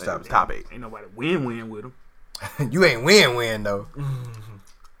 That's just top 8. Ain't nobody win with them. You ain't win though.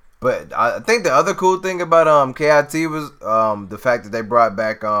 But I think the other cool thing about KIT was the fact that they brought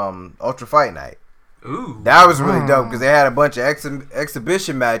back Ultra Fight Night. Ooh. That was really dope because they had a bunch of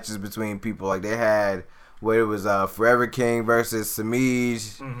exhibition matches between people. Like they had where it was Forever King versus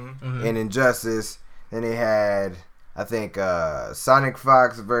Samij in Injustice. Then they had I think Sonic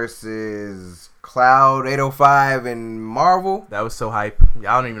Fox versus Cloud 805 in Marvel. That was so hype. I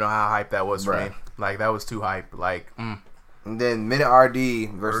don't even know how hype that was for me. Like that was too hype. Like. And then Minute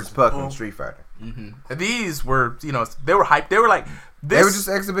RD versus Puck in Street Fighter. These were, they were hyped. They were like, They were just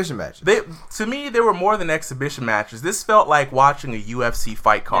exhibition matches. To me, they were more than exhibition matches. This felt like watching a UFC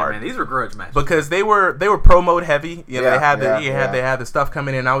fight card. Yeah, man, these were grudge matches. Because they were pro mode heavy. You know, Yeah, they had the stuff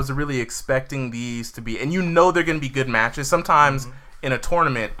coming in. I was really expecting these to be, and they're going to be good matches. Sometimes in a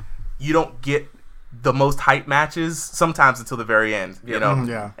tournament, you don't get the most hype matches sometimes until the very end, you know.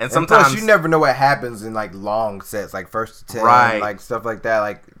 Yeah. And sometimes plus, you never know what happens in like long sets, like first to 10, Right. like stuff like that.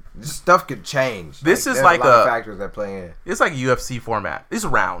 Like just stuff could change. This is there's like a lot of a- factors that play in. it's like a UFC format. It's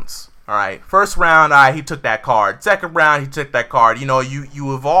rounds. All right. First round, he took that card. Second round, he took that card. You know,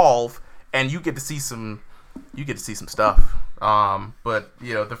 you evolve and you get to see some stuff. But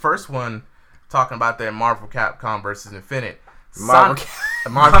the first one talking about that Marvel Capcom versus Infinite. Marvel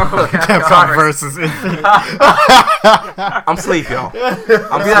Capcom versus Infinite. I'm sleep, y'all.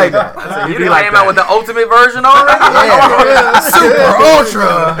 I'm like that. You came out with the ultimate version already? Super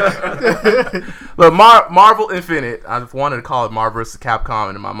Ultra. Look, Marvel Infinite. I just wanted to call it Marvel vs.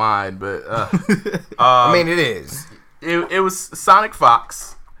 Capcom in my mind, but I mean, it is. it was Sonic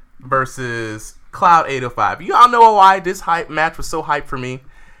Fox versus Cloud 805. You all know why this hype match was so hype for me.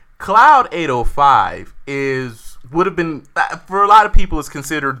 Cloud 805 would have been, for a lot of people, is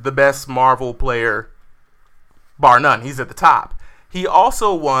considered the best Marvel player, bar none. He's at the top. He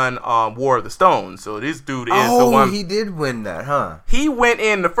also won War of the Stones, so this dude is the one. He did win that, huh? He went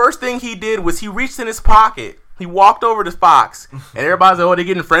in. The first thing he did was he reached in his pocket. He walked over to Fox, and everybody's like, "Oh, they're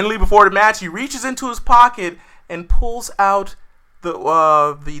getting friendly before the match." He reaches into his pocket and pulls out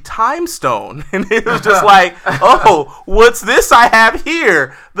the time stone, and it was just like, oh, what's this I have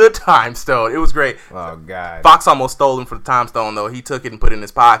here? The time stone. It was great. Oh God. Fox almost stole him for the time stone though. He took it and put it in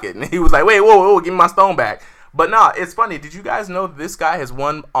his pocket, and he was like, wait, whoa, give me my stone back. But no, it's funny. Did you guys know this guy has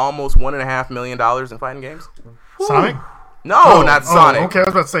won almost $1.5 million in fighting games? Sonic? No, not Sonic. Okay, I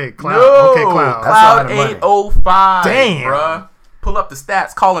was about to say Cloud. No, Okay, Cloud. Cloud 805. Damn. Bruh. Pull up the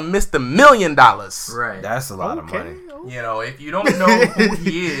stats. Call him Mr. $1 Million. Right. That's a lot of money. You know, if you don't know who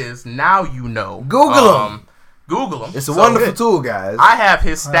he is, now you know. Google him. Google him. It's a wonderful tool, guys. I have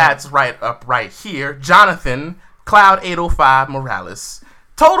his stats right here. Jonathan, Cloud 805 Morales.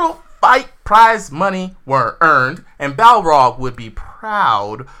 Total fight prize money were earned, and Balrog would be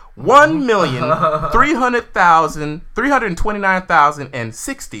proud.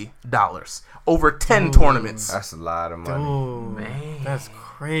 $1,329,060 over 10 tournaments. That's a lot of money. Oh, man. That's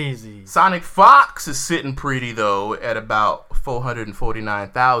crazy. Sonic Fox is sitting pretty though at about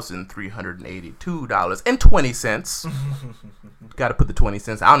 $449,382.20. Got to put the 20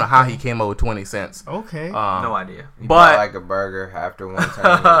 cents. I don't know how he came up with 20 cents. Okay. No idea. You But bought like a burger after one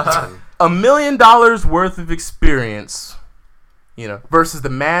time. $1 million worth of experience, you know, versus the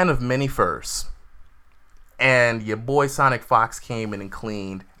man of many furs. And your boy Sonic Fox came in and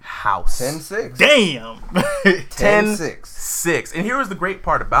cleaned house. 10-6. Damn. 10-6. And here was the great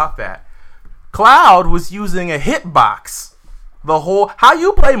part about that. Cloud was using a hitbox. How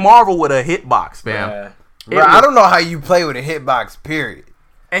you play Marvel with a hitbox, fam? Yeah. Bro, I don't know how you play with a hitbox, period.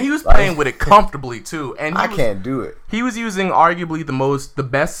 And he was playing with it comfortably too. And I can't do it. He was using arguably the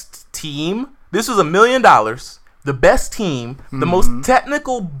best team. This was $1 million. The best team, the most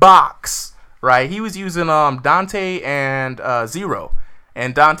technical box, right? He was using Dante and Zero.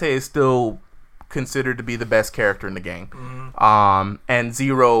 And Dante is still considered to be the best character in the game. And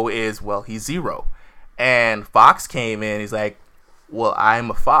Zero is, well, he's Zero. And Fox came in, he's like, well, I'm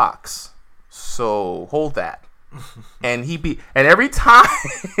a fox, so hold that. And every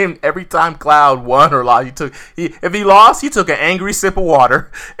time Cloud won or lost, if he lost, he took an angry sip of water,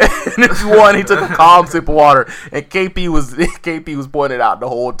 and if he won, he took a calm sip of water. And KP was pointed out the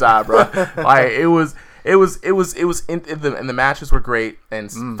whole time, bro. Like it was, and the matches were great,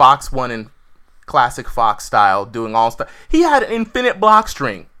 and Fox won in classic Fox style, doing all stuff. He had an infinite block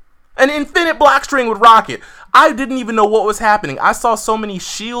string with Rocket. I didn't even know what was happening. I saw so many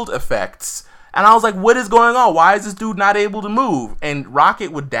shield effects. And I was like, what is going on? Why is this dude not able to move? And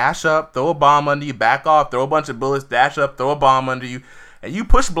Rocket would dash up, throw a bomb under you, back off, throw a bunch of bullets, dash up, throw a bomb under you. And you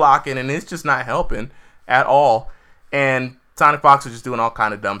push blocking, and it's just not helping at all. And Sonic Fox was just doing all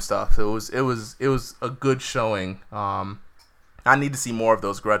kind of dumb stuff. So it was a good showing. I need to see more of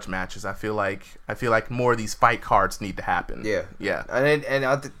those grudge matches. I feel like more of these fight cards need to happen. Yeah. And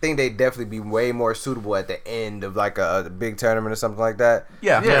I think they'd definitely be way more suitable at the end of like a big tournament or something like that.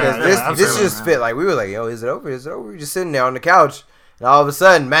 Yeah. Because this just fit. Like we were like, yo, is it over? Is it over? We're just sitting there on the couch, and all of a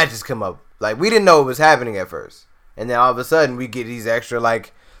sudden matches come up. Like we didn't know what was happening at first, and then all of a sudden we get these extra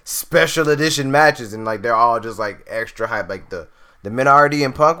like special edition matches, and like they're all just like extra hype. Like the Minority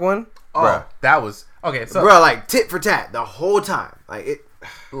and Punk one. Oh, bruh. that was okay. So, bro, like tit for tat the whole time. Like it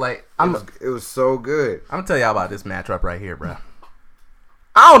was so good. I'm gonna tell y'all about this matchup right here, bro.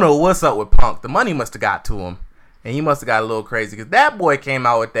 I don't know what's up with Punk. The money must have got to him, and he must have got a little crazy because that boy came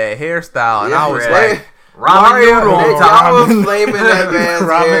out with that hairstyle, and I was like, y'all was flaming that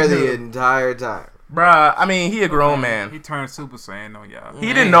man's hair the entire time. Bruh, I mean, he a grown man. He turned Super Saiyan on y'all. He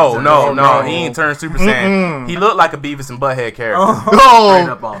didn't know. No. He ain't turned Super Saiyan. He looked like a Beavis and Butthead character. Straight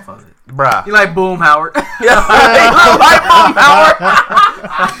up off of it. Bruh. You like Boom Howard? Yeah, he looked like Boom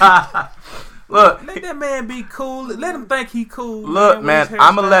Howard. Look. Let that man be cool. Let him think he cool. Look, man,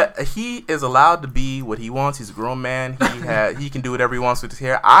 he is allowed to be what he wants. He's a grown man. He can do whatever he wants with his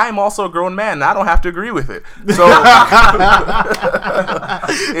hair. I'm also a grown man, and I don't have to agree with it. So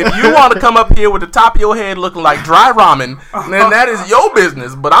if you want to come up here with the top of your head looking like dry ramen, then that is your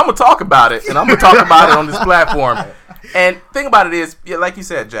business. But I'm gonna talk about it, and I'm gonna talk about it on this platform. And thing about it is, yeah, like you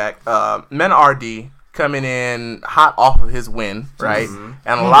said, Jack, Men RD coming in hot off of his win, right?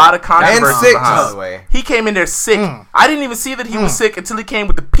 And a lot of controversy behind him. He came in there sick. I didn't even see that he was sick until he came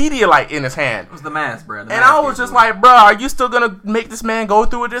with the Pedialyte in his hand. It was the mask, bro. And I was just like, bro, are you still going to make this man go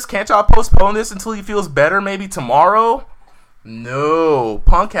through with this? Can't y'all postpone this until he feels better maybe tomorrow? No.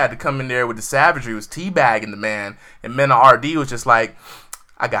 Punk had to come in there with the savagery. He was teabagging the man. And Mena RD was just like,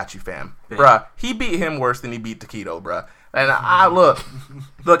 I got you, fam. Bruh, he beat him worse than he beat Taquito, bruh. And I look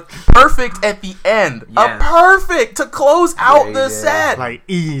perfect at the end. Yes. A perfect to close out the set. Like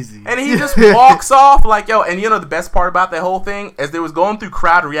easy. And he just walks off like, yo. And you know the best part about that whole thing? As they was going through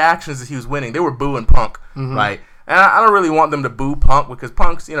crowd reactions as he was winning, they were booing Punk, right? And I don't really want them to boo Punk because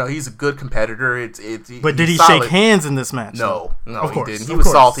Punk's, he's a good competitor. But did he solid. shake hands in this match? No, of course, he didn't. He of was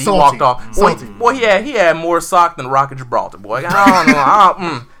course. salty. He walked off. Salty. Boy, he had more sock than Rocket Gibraltar, boy. I don't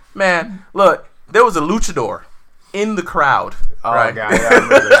know. Man, look, there was a luchador in the crowd. Oh, right? God, yeah, I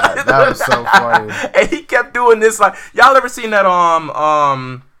remember that. That was so funny. And he kept doing this. Like, y'all ever seen that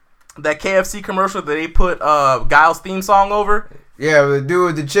that KFC commercial that they put Guile's theme song over? Yeah, the dude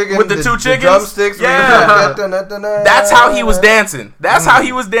with the chicken. With the two chickens? Drumsticks. Yeah. That's how he was dancing. That's how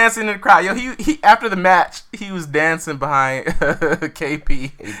he was dancing in the crowd. Yo, he after the match, he was dancing behind KP.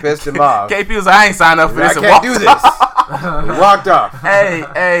 He pissed him off. KP was like, I ain't signed up for this. I can't do this. He walked off.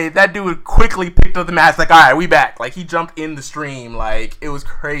 Hey, that dude quickly picked up the match. Like, all right, we back. Like, he jumped in the stream. Like, it was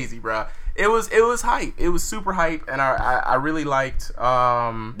crazy, bro. It was hype. It was super hype, and I really liked.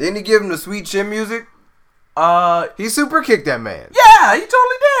 Didn't he give him the sweet chin music? He super kicked that man. Yeah, he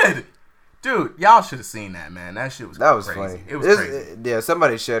totally did. Dude, y'all should have seen that, man. That shit was crazy. Funny. It was crazy. Yeah,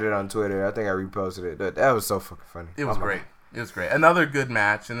 somebody shared it on Twitter. I think I reposted it. That was so fucking funny. It was great. It was great. Another good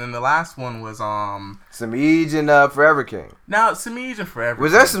match, and then the last one was Samij and Forever King. Now Samij and Forever.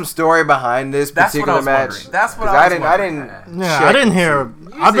 Was there some story behind this particular match? Wondering. That's what I was wondering. I didn't hear.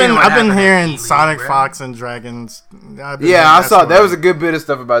 I've been hearing Sonic Fox and Dragons. I saw there was a good bit of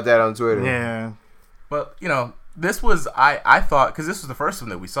stuff about that on Twitter. Yeah, but this was I thought because this was the first one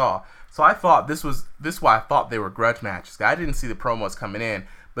that we saw, so I thought this was why I thought they were grudge matches. I didn't see the promos coming in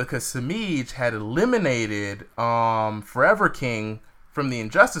because Samij had eliminated Forever King from the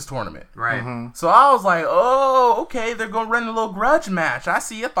Injustice tournament. Right. Mm-hmm. So I was like, oh, okay, they're gonna run a little grudge match. I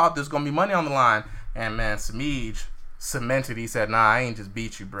thought there's gonna be money on the line, and man, Samij cemented. He said, "Nah, I ain't just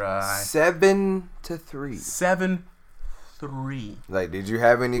beat you, bruh." 7-3. 7-3. Like, did you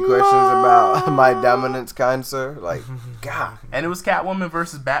have any questions about my dominance, kind sir? Like, God. And it was Catwoman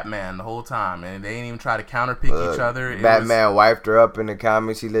versus Batman the whole time, and they didn't even try to counterpick each other. Batman wiped her up in the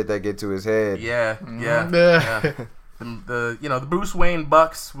comics. He let that get to his head. Yeah. The Bruce Wayne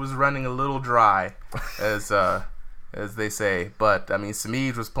Bucks was running a little dry, as they say. But I mean,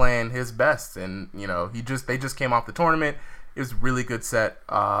 Samij was playing his best, and they just came off the tournament. It was a really good set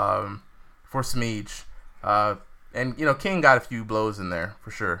for Samij. And King got a few blows in there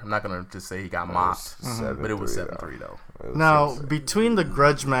for sure. I'm not gonna just say he got mopped, but it was 7-3 though. Now between the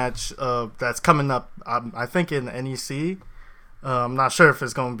grudge match that's coming up, I think in NEC, I'm not sure if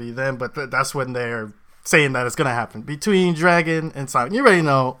it's gonna be then, but that's when they're saying that it's gonna happen between Dragon and Sonic. You already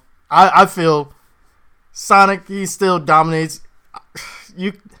know. I feel Sonic, he still dominates.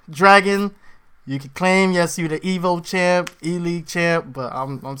 Dragon, you can claim yes you're the Evo champ, E-League champ, but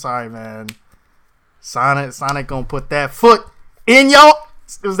I'm sorry, man. Sonic gonna put that foot in your.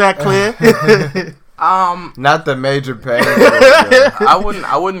 Is that clear? Not the major pain.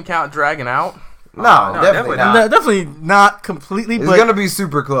 I wouldn't count Dragon out. No, definitely not. Definitely not completely. It's but gonna be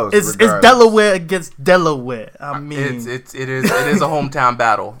super close. It's Delaware against Delaware. I mean, it is a hometown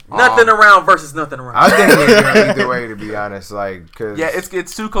battle. Nothing around versus nothing around. I think it's going either way, to be honest. Cause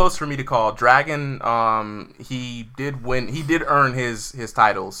it's too close for me to call. Dragon, he did win. He did earn his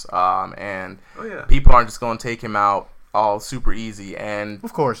titles. And people aren't just gonna take him out all super easy. And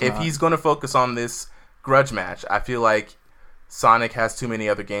of course, if he's gonna focus on this grudge match, I feel like Sonic has too many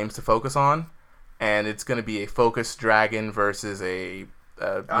other games to focus on. And it's going to be a focused Dragon versus I'm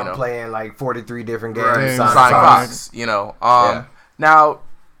playing like 43 different games. Right. Sonic Fox. Now,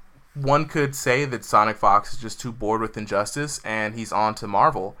 one could say that Sonic Fox is just too bored with Injustice, and he's on to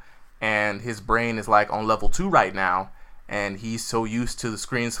Marvel, and his brain is like on level 2 right now, and he's so used to the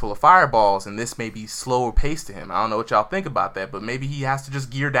screens full of fireballs, and this may be slower paced to him. I don't know what y'all think about that, but maybe he has to just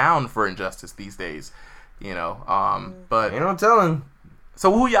gear down for Injustice these days. But ain't no telling. So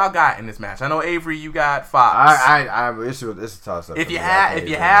who y'all got in this match? I know Avery, you got Fox. It's a toss up. If you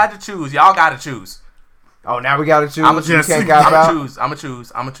had to choose, y'all got to choose. Oh, now we got to choose. I'm gonna choose. I'm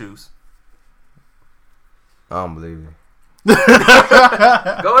gonna choose. I don't believe it.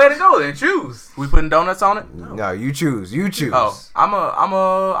 Go ahead and go then. Choose. We putting donuts on it? No, you choose. You choose. Oh, I'm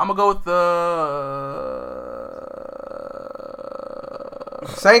a go with the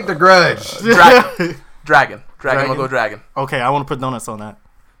Saint the Grudge. Dragon. I'm gonna go Dragon. Okay, I want to put donuts on that.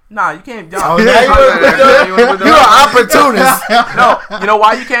 Nah, you can't. Oh, you're an opportunist. No, you know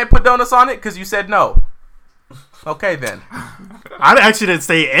why you can't put donuts on it? Because you said no. Okay, then. I actually didn't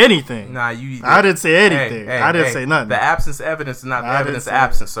say anything. Nah, you. I didn't say anything. Hey, I didn't say nothing. The absence of evidence is not the evidence of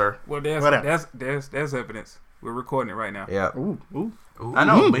absence, sir. Well, there's evidence. We're recording it right now. Yeah. Ooh. I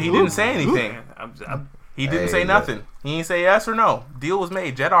know, but he didn't say anything. He didn't say nothing. Look. He didn't say yes or no. Deal was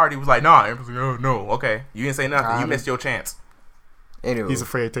made. Jet already was like, nah. Like, oh, no. Okay. You didn't say nothing. You missed your chance. Anyway, he's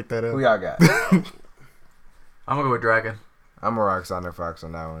afraid to take that up. who y'all got? I'm gonna go with Dragon. I'm gonna rock Sonic Fox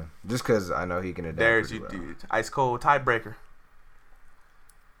on that one, just because I know he can adapt. There's pretty you, well. dude. Ice cold tiebreaker.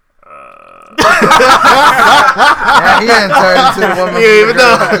 Yeah, he ain't turned into the woman. Yeah, even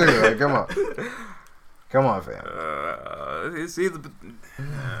Like, come on, fam. It's either.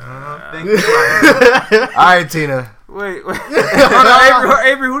 All right, Tina. Wait. Hold on,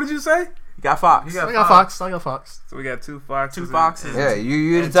 Avery, who did you say? You got Fox. I got Fox. So we got two Foxes. Two Foxes. Yeah,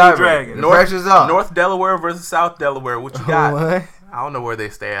 you the And two tiebreaker. dragons. The pressure's off. North Delaware versus South Delaware. What you got? What? I don't know where they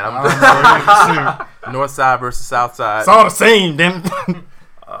stay at. I'm just North side versus South side. It's all the same, then.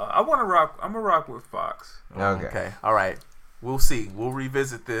 I'm gonna rock with Fox. Okay. All right. We'll see. We'll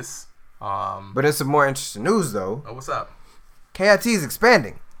revisit this. But it's some more interesting news, though. Oh, what's up? KIT is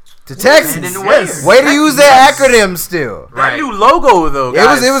expanding to Texas. Yes. Way to use that acronym still. That new logo though,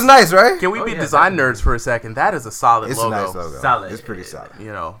 guys. It was nice, right? Can we be design nerds for a second? That is a solid It's logo. a nice logo. Solid. It's pretty solid.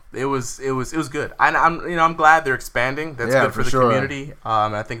 You know, it was good. I'm glad they're expanding. That's Yeah, good for for the sure. community.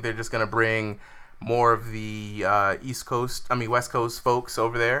 I think they're just gonna bring more of the West Coast folks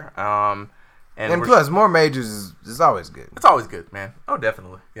over there. And plus, more majors is always good. it's always good, man. Oh,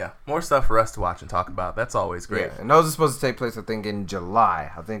 definitely. Yeah, more stuff for us to watch and talk about. That's always great. Yeah, and those are supposed to take place, I think, in July.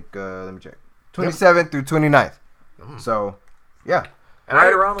 I think, let me check. 27th through 29th. So, yeah. And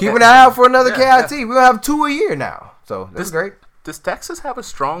Right around Keep that. an eye out for another Yeah, KIT. We'll have 2 a year now. So, that's This- great. Does Texas have a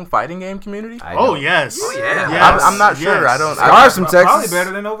strong fighting game community? I Oh, know. yes. Oh, yeah. Yes. I'm not sure. I don't. Scars from Probably Texas.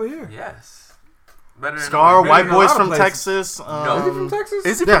 better than over here. Yes. Better than Scar, Better White than a Boys lot of from places. Texas. No. Is he from Texas?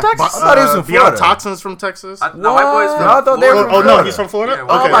 Is he Yeah, from Texas? I thought he was from Beyond Florida. Toxins from Texas. No, White Boys from No, I thought they were Florida. from Oh no, Florida. he's from Florida. Yeah, Okay,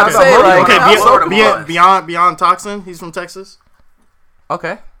 well, I'm about okay. to say, like, Okay, how Florida beyond Toxin, he's from Texas.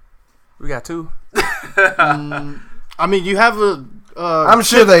 Okay, we got 2. I mean, you have a. I'm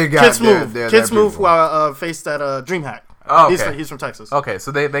sure they got Kids their- Move. their Kids Move people. faced that DreamHack. Oh, okay. He's from Texas. Okay,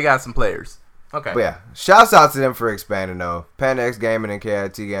 so they got some players. Okay. But yeah, shouts out to them for expanding though. Panda X Gaming and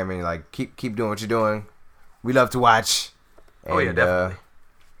KIT Gaming, like keep doing what you're doing. We love to watch. And, Oh, yeah, definitely.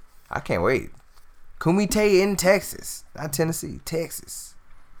 I can't wait. Kumite in Texas, not Tennessee, Texas.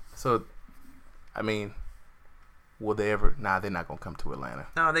 So, I mean, will they ever? Nah, they're not gonna come to Atlanta.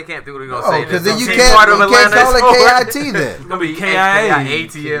 No, they can't do what they're going to Oh, say. because then you Team can't part of call Atlanta is forward. it KIT then, It's going to be KIA.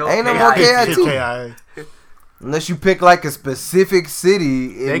 ATL. Ain't no more KIA. KIT. KIA. unless you pick like a specific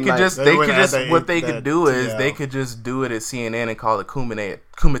city. They in, could like, just, they they could wouldn't just, have that- what they that could do is TL. they could just do it at CNN and call it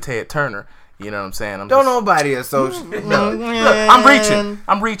Kumite at Turner. You know what I'm saying? don't nobody associate. No. Look,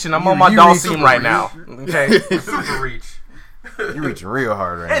 I'm reaching. I'm on my you Dawson reach- right now. Okay. Super reach. You're reaching real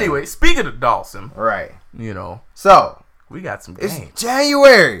hard right Anyway, speaking of Dawson, now. Right. you know, So we got some it's games.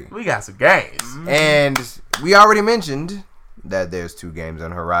 January. We got some games. And we already mentioned that there's 2 games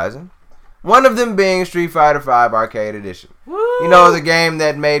on the horizon. One of them being Street Fighter V Arcade Edition. You know, the game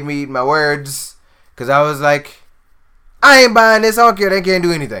that made me eat my words. Because I was like, I ain't buying this. I don't care. They can't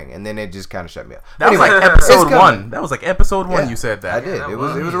do anything. And then it just kind of shut me up. That was like it's episode coming. 1. That was like episode 1 Yeah, you said that. I did. That It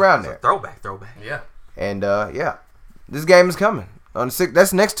was around there. Throwback. Yeah. And yeah, this game is coming on the 6th.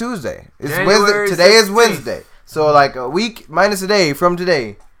 That's next Tuesday. It's January Wednesday. Today is 16th. Wednesday. So like a week minus a day from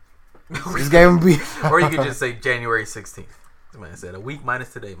today, this game will be Or you could just say January 16th. Man said a week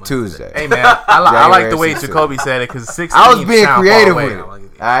minus today. Minus Tuesday. Hey man, I like the way January 16th. Jacoby said it because 16. I was being sound creative far with away.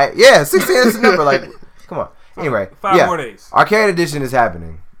 it. All right, yeah, 16 is the number. Like, come on. Anyway, 5 yeah, more days. Arcade Edition is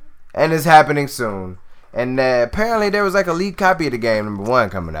happening, and it's happening soon. And apparently there was like a leaked copy of the game number 1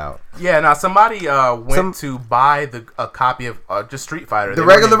 coming out. Yeah, now somebody went to buy a copy of just Street Fighter. The They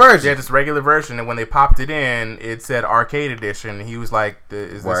regular went in- version. Yeah, just regular version. And when they popped it in, it said Arcade Edition. And he was like,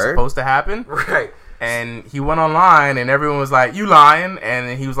 "Is this Word? supposed to happen?" Right. And he went online, and everyone was like, "You lying?" And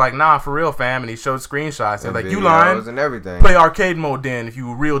then he was like, "Nah, for real, fam." And he showed screenshots. They're And like, "You videos lying? and everything. Play arcade mode then if you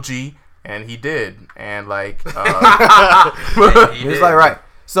were real G." And he did. And like, He It's did. like right.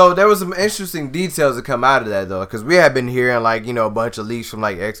 So there was some interesting details that come out of that though, because we have been hearing like a bunch of leaks from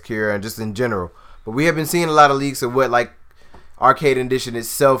like Xcure and just in general, but we have been seeing a lot of leaks of what like Arcade Edition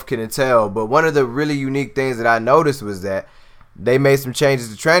itself can entail. But one of the really unique things that I noticed was that they made some changes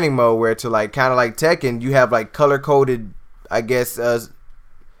to training mode where to like kind of like Tekken, you have like color coded, I guess.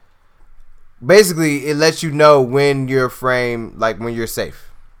 Basically, it lets you know when you're frame, like when you're safe.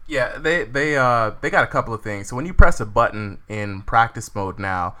 yeah, they got a couple of things. So when you press a button in practice mode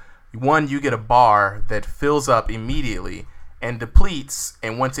now, one, you get a bar that fills up immediately and depletes,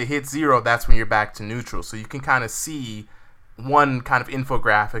 and once it hits 0, that's when you're back to neutral. So you can kind of see one kind of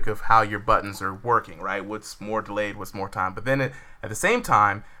infographic of how your buttons are working, right? What's more delayed, what's more time. But then at the same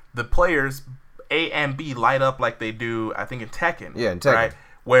time, the players A and B light up like they do, I think, in Tekken. Yeah, in Tekken. Right?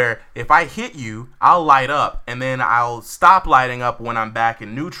 Where if I hit you, I'll light up, and then I'll stop lighting up when I'm back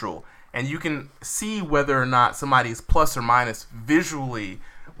in neutral. and you can see whether or not somebody's plus or minus visually,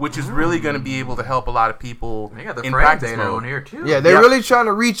 which is really going to be able to help a lot of people They got the in frame practice data mode. on here too. Yeah, they're Yep. really trying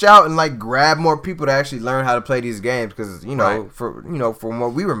to reach out and like grab more people to actually learn how to play these games because Right. from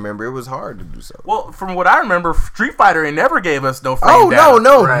what we remember, it was hard to do so. Well, from what I remember, Street Fighter ain't never gave us no frame Oh data.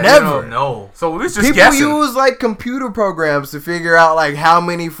 no, Right. never. No. So we was just People guessing. use like computer programs to figure out like how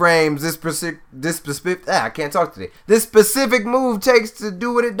many frames this specific move takes to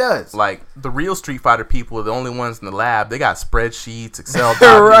do what it does. Like the real Street Fighter people are the only ones in the lab. They got spreadsheets, Excel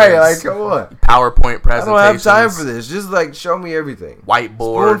documents, Right, like come on. PowerPoint I presentations. don't have time for this. Just like show me everything. Spoon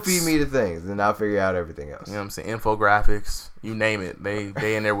Whiteboards. feed me the things, and I'll figure out everything else. You know what I'm saying? Infographics, you name it.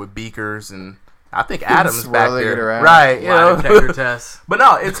 They in there with beakers, and I think Adam's back Swirling it there. around. Right, you Lie know. detector tests. But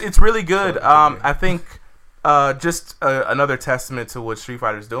no, it's really good. I think just another testament to what Street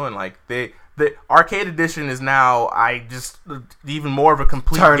Fighter's doing. Like the arcade edition is now even more of a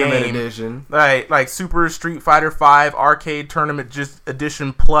complete Tournament game. edition. Right, like Super Street Fighter 5 Arcade Tournament just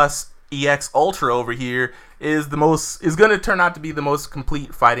edition plus EX Ultra over here is going to turn out to be the most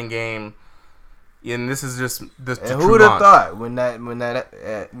complete fighting game. And this is just the And true who would have launch. thought when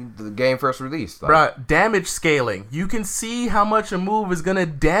the game first released? Like, Bruh, damage scaling. You can see how much a move is going to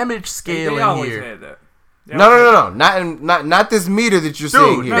damage scale They in always here. had that. no, not this meter that you're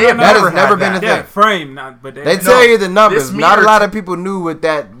seeing here. they have That never has never had been a that. Yeah, thing. frame, not but They tell you the numbers. this Not a meter lot of people knew what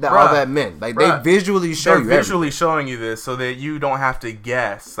all Bruh. that meant. Like Bruh. they visually show They're you visually showing you this so that you don't have to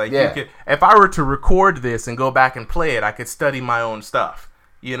guess. Like Yeah. you could, if I were to record this and go back and play it, I could study my own stuff.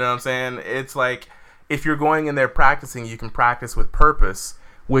 You know what I'm saying? It's like if you're going in there practicing, you can practice with purpose,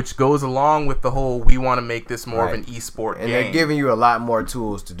 which goes along with the whole we want to make this more of Right. an esport and game. they're giving you a lot more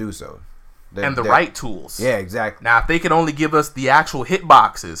tools to do so. and the right tools. Yeah, exactly. Now, if they could only give us the actual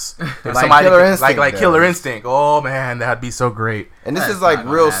hitboxes, if Like somebody Killer could- Instinct like does. Killer Instinct, oh man, that'd be so great. And this That's is like not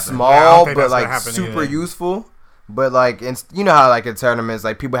gonna real happen. Yeah, I don't small, think but that's gonna like happen super either. useful. But like, you know how like in tournaments,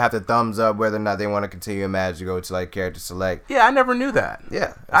 like people have to thumbs up whether or not they want to continue a match to go to like character select. Yeah, I never knew that.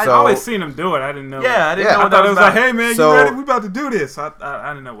 Yeah, I so, always seen them do it. I didn't know. Yeah, I didn't Yeah. know I what that thought it was was like, about. hey man, So- you ready? We about to do this. I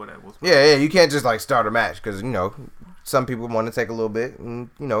didn't know what that was. yeah, you can't just like start a match because some people want to take a little bit and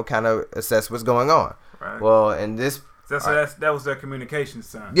kind of assess what's going on. Right. Well, in this, That was their communication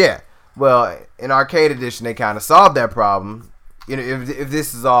sign. yeah, well, in Arcade Edition they kind of solved that problem. If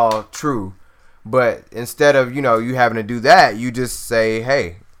this is all true, but instead of you having to do that, you just say,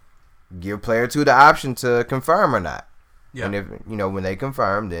 hey, give player 2 the option to confirm or not. Yeah. And if when they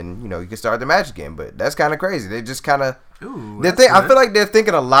confirm, then you can start the match again. But that's kind of crazy. They just kind of I feel like they're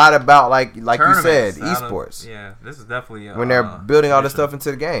thinking a lot about like you said, esports Yeah, this is definitely when they're building all this stuff into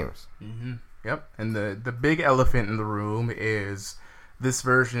the games. Mm-hmm. Yep. And the big elephant in the room is this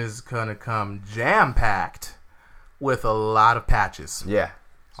version is gonna come jam packed with a lot of patches. Yeah,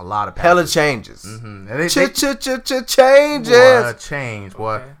 A lot of patches. hella changes. Mm-hmm. And Changes. What change,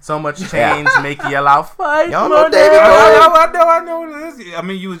 boy. Okay. So much change make you allow fight. Y'all know money. David Bowie? I know what it is. I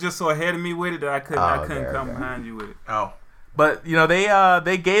mean, you was just so ahead of me with it that I couldn't there come we go. behind you with it. Oh, but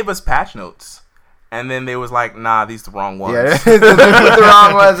they gave us patch notes, and then they was like, nah, these the wrong ones. Yeah, they put the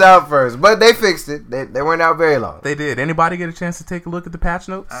wrong ones out first, but they fixed it. They weren't out very long. They did. Anybody get a chance to take a look at the patch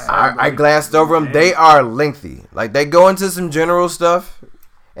notes? I glanced over them. They are lengthy. Like they go into some general stuff,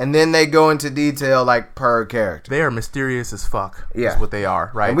 and then they go into detail like per character. They are mysterious as fuck. Yeah. Is what they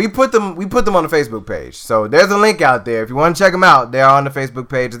are, right? And we put them on the Facebook page. So there's a link out there if you want to check them out. They're on the Facebook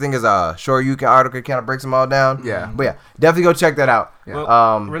page. I think it's a Sure You Can article kind of breaks them all down. Yeah. But yeah, definitely go check that out. Yeah.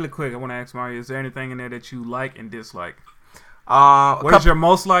 Well, really quick, I want to ask Mario: is there anything in there that you like and dislike? a What is couple- your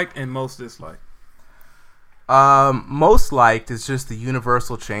most liked and most disliked? Most liked is just the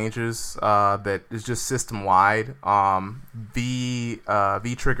universal changes that is just system wide. V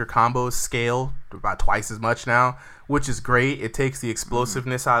trigger combos scale about twice as much now, which is great. It takes the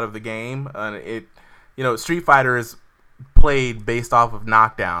explosiveness out of the game, and Street Fighter is played based off of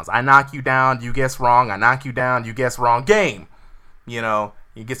knockdowns. I knock you down, you guess wrong. I knock you down, you guess wrong. Game.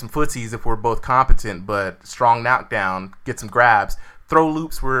 You get some footsies if we're both competent, but strong knockdown, get some grabs. Throw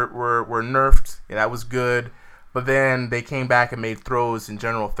loops were nerfed. Yeah, that was good. But then they came back and made throws in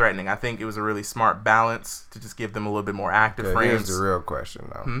general threatening. I think it was a really smart balance to just give them a little bit more active Okay, frames. here's the real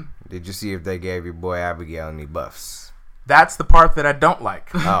question though. Did you see if they gave your boy Abigail any buffs? That's the part that I don't like.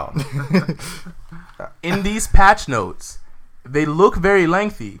 Oh. In these patch notes, they look very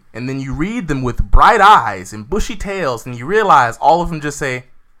lengthy, and then you read them with bright eyes and bushy tails, and you realize all of them just say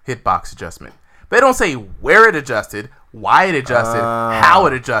hitbox adjustment. They don't say where it adjusted, why it adjusted, how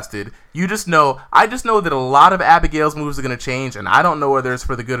it adjusted. You just know. I just know that a lot of Abigail's moves are going to change, and I don't know whether it's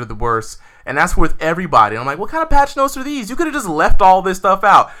for the good or the worse. And that's with everybody. I'm like, what kind of patch notes are these? You could have just left all this stuff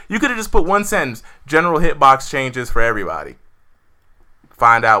out. You could have just put one sentence: general hitbox changes for everybody.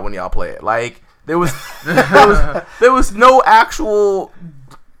 Find out when y'all play it. Like there was no actual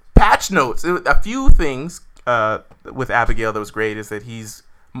patch notes. A few things with Abigail that was great is that he's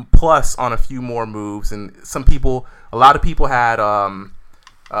plus on a few more moves, and a lot of people had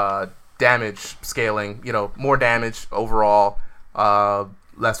damage scaling, more damage overall,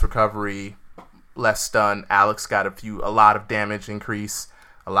 less recovery, less stun. Alex got a lot of damage increase,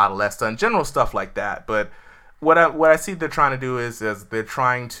 a lot of less stun, general stuff like that. But what I see they're trying to do is they're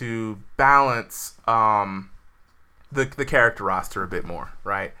trying to balance the character roster a bit more,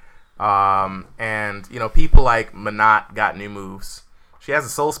 right? And people like Manat got new moves. She has a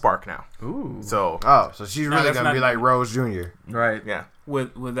Soul Spark now. Ooh. So she's really gonna be like Rose Jr. Right. Yeah.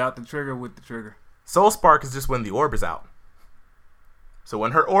 Without the trigger, with the trigger. Soul Spark is just when the orb is out. So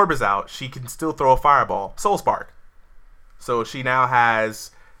when her orb is out, she can still throw a fireball. Soul Spark. So she now has,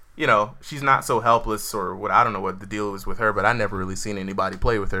 she's not so helpless or what. I don't know what the deal is with her, but I never really seen anybody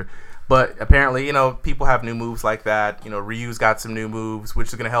play with her. But apparently, people have new moves like that. Ryu's got some new moves, which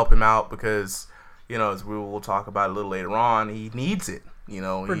is going to help him out because, as we'll talk about a little later on, he needs it.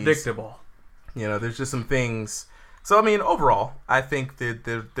 Predictable. There's just some things. So, I mean, overall, I think that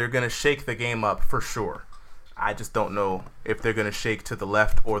they're going to shake the game up for sure. I just don't know if they're going to shake to the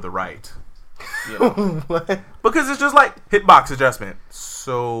left or the right. What? Because it's just like hitbox adjustment.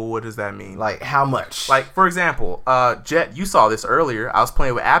 So what does that mean? Like how much? Like, for example, Jet, you saw this earlier. I was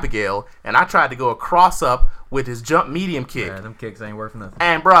playing with Abigail, and I tried to go a cross-up with his jump medium kick. Yeah, them kicks ain't worth nothing.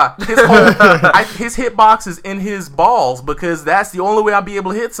 And, bruh, his hitbox is in his balls because that's the only way I'll be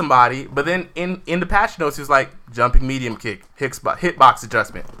able to hit somebody. But then in the patch notes, it's like jumping medium kick, hitbox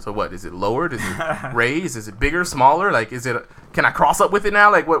adjustment. So what? Is it lowered? Is it raised? Is it bigger, smaller? Like, can I cross up with it now?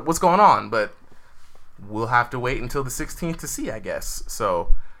 Like, what's going on? But we'll have to wait until the 16th to see, I guess.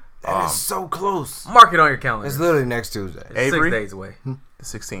 So that is so close. Mark it on your calendar. It's literally next Tuesday. It's Avery? 6 days away. The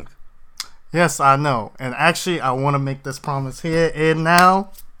 16th. Yes, I know. And actually, I want to make this promise here and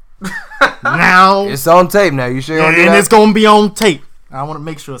now. Now. It's on tape now. You sure you want to do And that? it's going to be on tape. I want to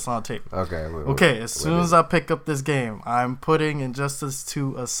make sure it's on tape. Okay. Okay, as soon as I pick up this game, I'm putting Injustice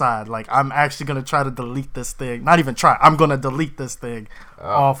 2 aside. Like, I'm actually going to try to delete this thing. Not even try. I'm going to delete this thing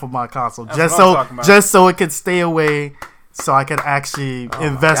off of my console. That's what I'm talking about. Just so it can stay away, so I can actually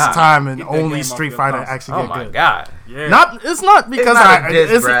invest time in Get that only game Street off your Fighter console. actually Oh get my good. god. Yeah. It's not because not a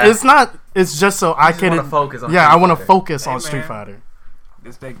diss, bruh. it's not. It's just so I can wanna focus on Yeah, Street I want to Fighter. focus Hey, on Street man. Fighter.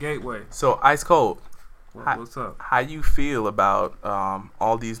 It's that gateway. So, Ice Cold, What's up? how you feel about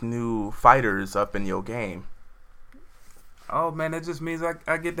all these new fighters up in your game? Oh man, that just means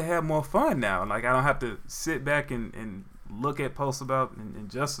I get to have more fun now. Like I don't have to sit back and look at posts about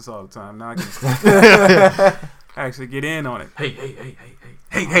injustice all the time. Now I can actually get in on it. Hey.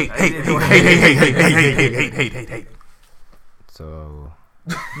 So,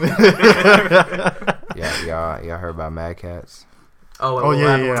 y'all heard about Mad Cats? Oh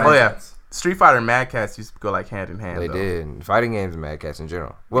yeah, yeah. Oh, yeah. Street Fighter and Mad Cats used to go like hand in hand. They though. did. Fighting games and Mad Cats in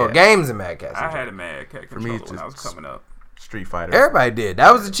general. Well, Yeah. games and Mad Cats. In I general. had a Mad Cat me, controller it's when I was just- coming up. Street Fighter. Everybody did.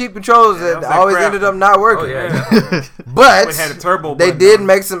 That was the cheap controllers Yeah, that that was that always crap. ended up not working. Oh yeah. But It had a turbo they button did on it.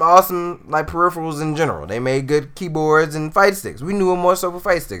 make some awesome like peripherals in general. They made good keyboards and fight sticks. We knew them more so for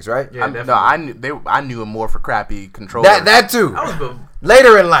fight sticks, right? Yeah, I knew him more for crappy controllers. That too. I was the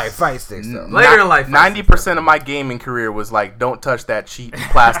Later in life, fight sticks though. later in life. 90% of my gaming career was like, don't touch that cheap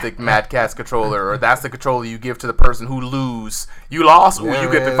plastic Mad Catz controller, or that's the controller you give to the person who lose. You lost, Yeah,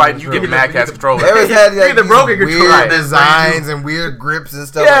 you get the yeah, fight, that's you true. get the Mad Catz controller. They always had You're like, the these broken controller weird that's designs and weird grips and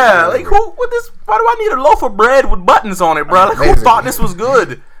stuff. Yeah, like like who? What this? Why do I need a loaf of bread with buttons on it, bro? Like who Basically. thought this was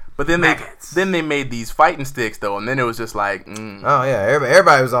good? But then Maggots. they made these fighting sticks though, and then it was just like, Oh yeah,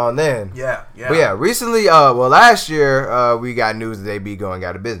 everybody was on then. yeah. But yeah, recently, last year, we got news that they'd be going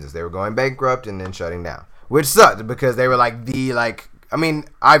out of business. They were going bankrupt and then shutting down, which sucked because they were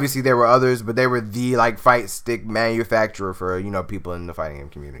obviously there were others, but they were the fight stick manufacturer for people in the fighting game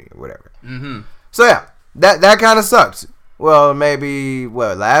community or whatever. Mm-hmm. So yeah, that kind of sucked. Well, maybe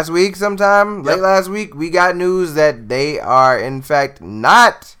last week sometime, late last week, we got news that they are in fact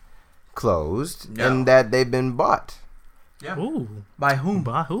not closed and that they've been bought. Yeah. Ooh, By whom?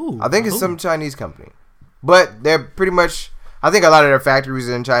 by who? I think it's some Chinese company, but they're pretty much. I think a lot of their factories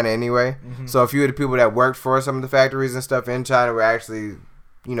are in China anyway. Mm-hmm. So a few of the people that worked for some of the factories and stuff in China were actually,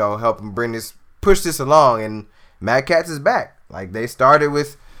 helping push this along. And Mad Catz is back. Like they started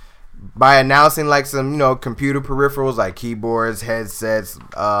with by announcing like some, computer peripherals like keyboards, headsets,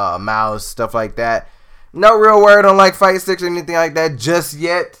 mouse, stuff like that. No real word on like fight sticks or anything like that just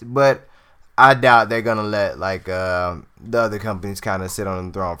yet, but I doubt they're gonna let like the other companies kind of sit on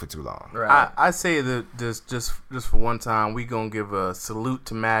the throne for too long. Right. I say that just for one time, we gonna give a salute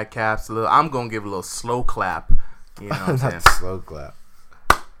to Mad Caps. I'm gonna give a little slow clap. You know what I'm saying? Not the slow clap.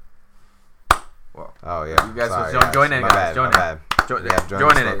 Well, Oh yeah. you guys Sorry, will join in, My guys. bad, Join my in. bad. Join the in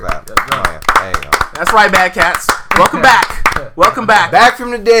slow it. clap. Yeah, join Oh, yeah. There you go. That's right, Mad Cats. Welcome back. Welcome back. Back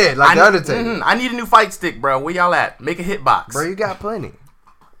from the dead, like the Undertaker. I need a new fight stick, bro. Where y'all at? Make a hitbox. Bro, you got plenty.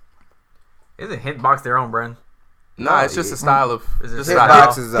 Isn't Hitbox their own brand? Nah, it's just a style of. Is it just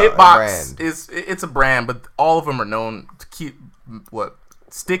Hitbox style. is a Hitbox brand. it's a brand, but all of them are known to keep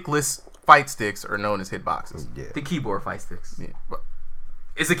stickless fight sticks are known as hitboxes. Yeah. The keyboard fight sticks. Yeah. But-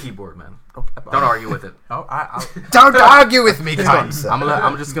 It's a keyboard, man. okay. Don't argue with it. Oh, Don't argue with me, I'm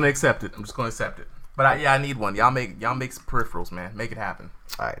Tom. just gonna accept it. I'm just gonna accept it. But I need one. Y'all make some peripherals, man. Make it happen.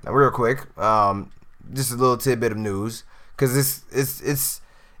 All right, now real quick, just a little tidbit of news because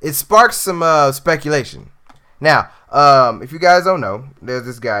it sparks some speculation. Now, if you guys don't know, there's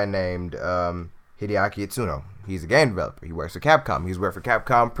this guy named Hideaki Itsuno. He's a game developer. He works for Capcom. He's worked for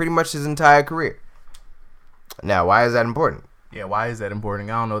Capcom pretty much his entire career. Now, why is that important? Yeah, why is that important?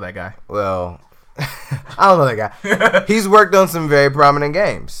 I don't know that guy. Well, I don't know that guy. He's worked on some very prominent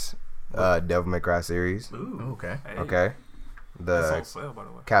games. Devil May Cry series. Ooh, okay. Okay. The That's on sale, by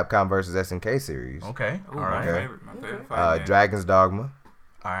the way. Capcom vs. SNK series. Okay. Ooh, All right. Okay. My favorite fight game. Dragon's Dogma.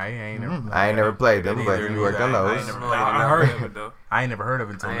 All right. I ain't never played them, but either. you worked on I those. ain't never I heard of it though. I ain't never heard of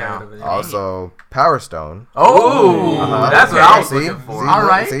it until now. Also, Power Stone. Oh, that's what I was looking for. All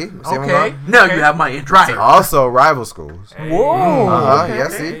right. See what I'm Okay. going? Now you have my interest. Right. Also, Rival Schools. Whoa. Uh-huh, yeah,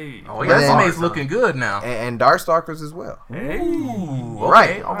 see? Hey. Oh, Yeah. yeah. Resume's looking good now. And Darkstalkers as well. Ooh. Okay.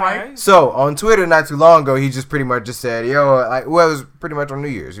 Right. All right. So, on Twitter not too long ago, he just pretty much just said, yo, it was pretty much on New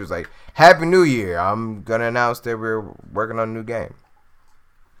Year's. He was like, Happy New Year. I'm going to announce that we're working on a new game.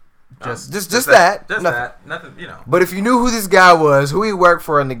 Just that. Just Nothing. that. Nothing, But if you knew who this guy was, who he worked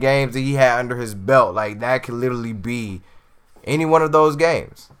for in the games that he had under his belt, like that could literally be any one of those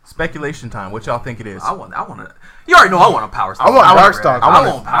games. Speculation time. What y'all think it is? I want to. You already know I want a Power Stone. I want Darkstalker. I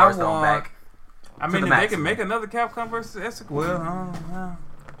want Power Stone want- back. I To mean, the if they maximum. can make another Capcom versus SNK, well,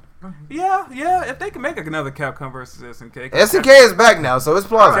 yeah. If they can make another Capcom versus SNK, SNK is back now, so it's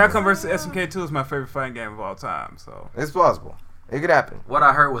plausible. Capcom versus SNK 2 is my favorite fighting game of all time. So It's plausible. It could happen. What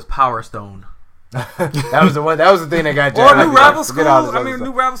I heard was Power Stone. That was the one. That was the thing that got. or Jack. new rival schools. Forget all this I other mean, stuff.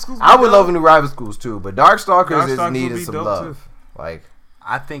 new rival schools. I would love a new rival schools too, but Darkstalkers is Darkstalkers needed would be some dope, love. too. Like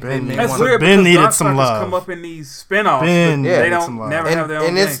I think they Ben may needs That's want some- weird Ben because needed some Darkstalkers love. come up in these spin-offs. Ben but needed they don't some love. never have their own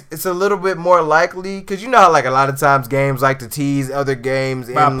and game. it's a little bit more likely because you know how like a lot of times games like to tease other games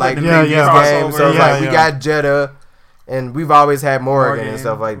By in like putting them in previous crossover. games. So it's Yeah, like we yeah. got Jeddah, and we've always had Morgan and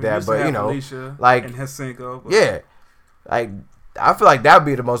stuff like We that. used to But have you know, Alicia like and Hesenko. But yeah, like I feel like that would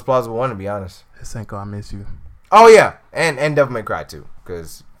be the most plausible one to be honest. Senko, I miss you. Oh yeah, and Devil May Cry too,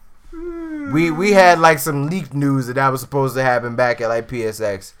 because we had like some leaked news that was supposed to happen back at like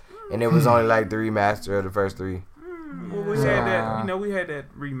PSX, and it was only like the remaster of the first three. well, we had that. We had that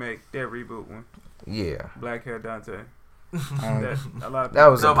remake, that reboot one. Yeah, Black Hair Dante. That a lot of that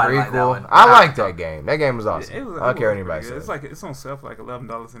was a Nobody liked that prequel. one. I liked that game. That game was awesome. It was, I don't care what it was anybody pretty good. says. It's like it's on sale for like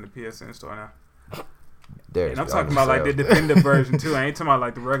 $11 in the PSN store now. There's And I'm on talking about like the sale. definitive version too. I ain't talking about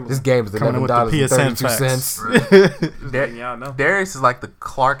like the regular. This game is Coming in with the $11.32. Just letting y'all know. Darius is like the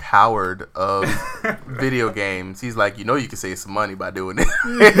Clark Howard of video games. He's like, you can save some money by doing it.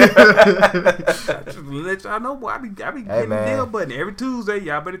 Just to let y'all know, boy, I be getting man. the deal button every Tuesday.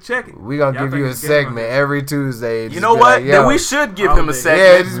 Y'all better check it. We gonna Y'all give you think a this game segment on every Tuesday. You Just know be what? like, Then yo. we should give him a Yeah, segment.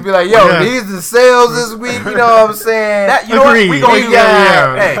 Yeah, just be like, yo, Yeah. these the sales this week. You know what I'm saying? That, you know what? We Agreed. gonna do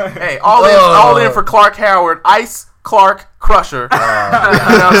Yeah. that. Hey, all in for Clark Howard. Ice Clark Crusher. You know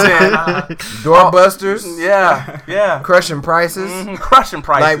what I'm saying? Doorbusters, Yeah. crushing prices. Crushing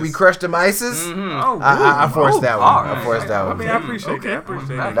prices. Like we crushed them ices. Oh, I forced ooh. that all one. right. I forced that I one. mean, I appreciate that. I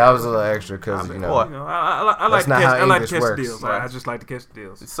appreciate that. That was a little extra because you know. boy. I like That's to not catch. how I like to English catch works. deals. I just like to catch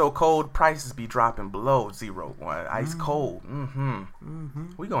deals. It's so cold, prices be dropping below 0. Ice cold.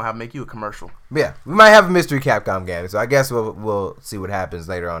 We gonna make you a commercial. Yeah, we might have a mystery Capcom game, so I guess we'll see what happens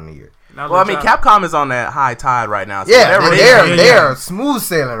later on in the year. Well, I mean, Capcom is on that high tide right now. So Yeah, whatever they are smooth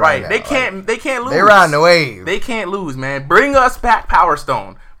sailing right now. They can't lose. They riding the wave. They can't lose, man. Bring us back Power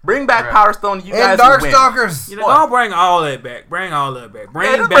Stone. Bring back Power Stone. You And guys will win. Darkstalkers. You know, don't bring all that back. Bring all that back.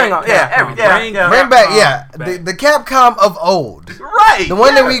 Bring just back. bring all- yeah, Capcom. every- yeah. Bring back, Capcom the Capcom of old. Right. The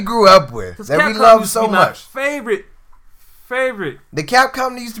one that we grew up with, 'Cause that we Capcom love used to so be my much. favorite Favorite. The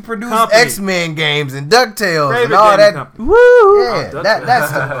Capcom used to produce Company. X-Men games and DuckTales Favorite and all gaming that. company. Woo! Yeah, DuckTales.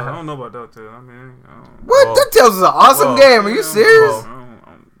 that's I don't know about DuckTales. I mean, what Whoa. DuckTales is an awesome Whoa. game. Are you serious? Whoa.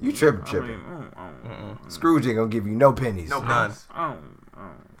 You tripping. Scrooge ain't gonna give you no pennies. No None. none.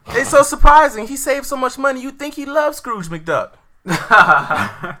 It's so surprising. He saved so much money. You'd think he loves Scrooge McDuck.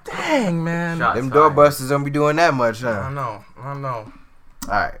 Dang, man. Shots Them fired. doorbusters don't be doing that much, I huh? know. All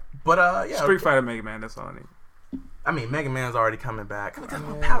right. But yeah. Street Fighter Mega Man. That's all I need. I mean, Mega Man's already coming back.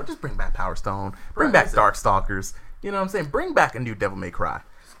 Power, just bring back Power Stone. Bring back Darkstalkers. You know what I'm saying? Bring back a new Devil May Cry.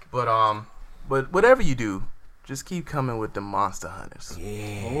 But whatever you do, just keep coming with the Monster Hunters.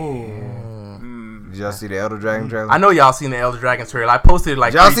 Did y'all see the Elder Dragon trailer? I know y'all seen the Elder Dragon trailer. I posted it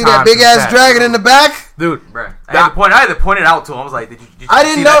like Did y'all 3 see that times big in ass chat. dragon in the back? Dude. Bruh. I had to point it out to him. I was like, did you I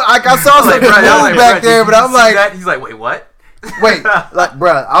didn't see know. that? Like I saw something Bruh, I was move like, back bruh, there, did but you I'm see like, that? He's like, wait, what? wait, like,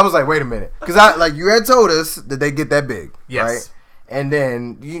 bruh, I was like, wait a minute, because you had told us that they get that big, Yes. right? And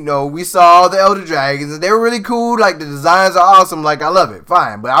then we saw the Elder Dragons, and they were really cool. Like the designs are awesome. Like I love it,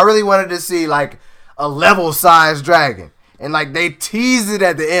 fine. But I really wanted to see like a level sized dragon, and like they teased it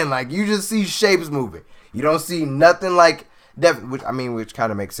at the end. Like you just see shapes moving. You don't see nothing like which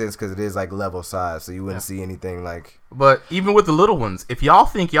kind of makes sense because it is like level size, so you wouldn't see anything like. But even with the little ones, if y'all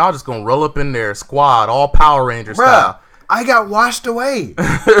think y'all just gonna roll up in their squad, all Power Ranger Bruh, style. I got washed away.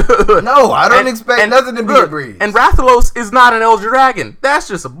 No, I don't expect nothing to be a breeze. And Rathalos is not an Elder Dragon. That's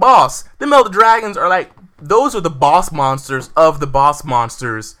just a boss. Them Elder Dragons are like, those are the boss monsters of the boss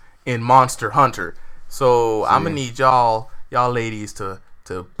monsters in Monster Hunter. So I'm gonna need y'all ladies to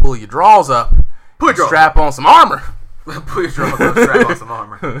pull your draws up, strap on some armor. Put your drawers up, strap on some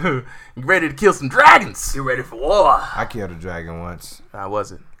armor. You ready to kill some dragons? You ready for war? I killed a dragon once. I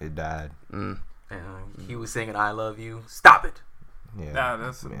wasn't. It died. And he was singing "I love you." Stop it. Yeah. Nah,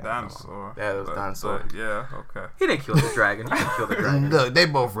 that's a dinosaur. Yeah, that was a dinosaur. But yeah, okay. He didn't kill the dragon. He didn't kill the dragon. Look, they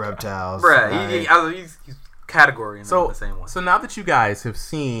both reptiles. Bruh, he's category in So the same one. So now that you guys have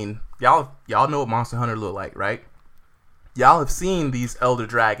seen, y'all know what Monster Hunter look like, right? Y'all have seen these Elder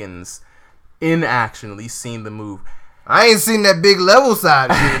Dragons in action, at least seen the move. I ain't seen that big level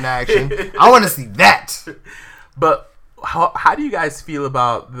side shit in action. I want to see that. But how do you guys feel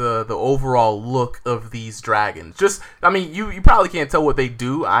about the overall look of these dragons? Just, I mean, you probably can't tell what they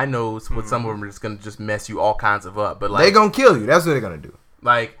do. I know what some of them are just gonna just mess you all kinds of up. But like, They gonna kill you. That's what they're gonna do.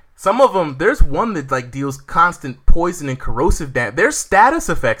 like some of them, there's one that like deals constant poison and corrosive damage. There's status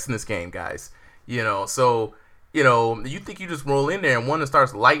effects in this game, guys. So you think you just roll in there and one that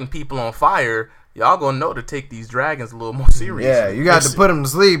starts lighting people on fire. Y'all gonna know to take these dragons a little more seriously. Yeah, you got to put them to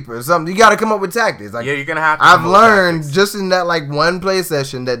sleep or something. You got to come up with tactics. Like, Yeah, you're gonna have to. I've come up with learned tactics. just in that like one play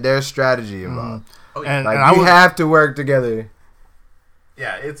session that there's strategy involved. And Like I you would, have to work together.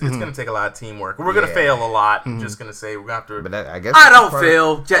 Yeah, it's gonna take a lot of teamwork. We're gonna fail a lot. I'm just gonna say we're gonna have to. But I guess I that's don't part-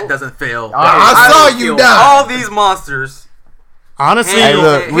 fail. Jet doesn't fail. I saw will you kill die. all these monsters. honestly, Hey,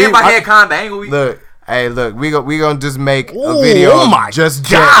 look, Hand by hand combat. Ain't gonna Look, we gonna just make a Ooh, video oh of my just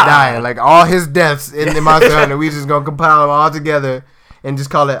Jet God. dying, like all his deaths in the Monster Hunter. We just gonna compile them all together and just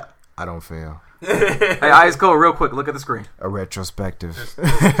call it "I Don't Fail," Hey, Ice Cold, real quick. Look at the screen. a retrospective.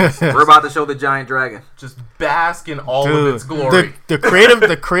 We're about to show the giant dragon. just bask in all of dude, its glory. the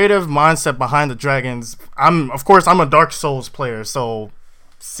creative mindset behind the dragons. I'm a Dark Souls player, so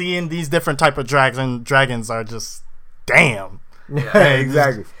seeing these different type of dragons are just damn. Yeah,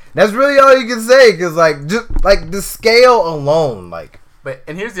 exactly. That's really all you can say, cause like just like the scale alone, like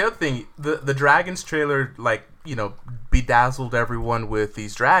And here's the other thing: the dragons trailer, bedazzled everyone with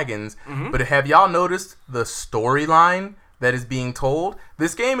these dragons. But have y'all noticed the storyline that is being told?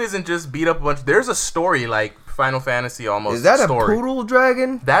 This game isn't just beat up a bunch. There's a story like Final Fantasy almost. is that story. a poodle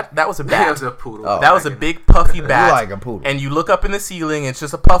dragon? That was a That bat. was a poodle. Oh. That was a big puffy bat. like a poodle. And you look up in the ceiling, it's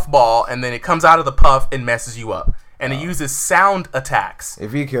just a puff ball, and then it comes out of the puff and messes you up. And it uses sound attacks.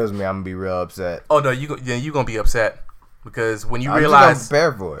 If he kills me, I'm gonna be real upset. Oh no, you gonna be upset because when you I'm realize just gonna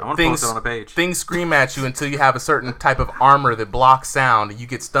prepare for I it. want to post it on a page. things scream at you until you have a certain type of armor that blocks sound, and you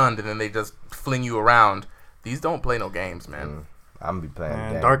get stunned, and then they just fling you around. These don't play no games, man. I'm gonna be playing. Man,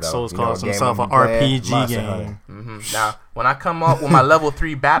 the game, Dark though. Souls You know calls what game himself I'm an gonna be playing? RPG Monster game. Hunter. Now, when I come up with my level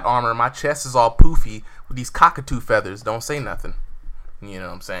 3 bat armor, my chest is all poofy with these cockatoo feathers. Don't say nothing. You know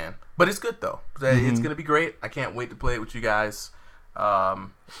what I'm saying? But it's good though. It's gonna be great. I can't wait to play it with you guys.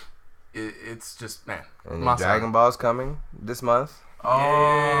 It's just man. And the Monster Dragon Hunter. Ball's coming this month.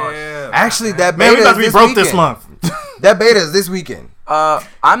 Oh, Yeah. Actually, that Man, beta we about is to be this broke weekend. this month. That beta is this weekend.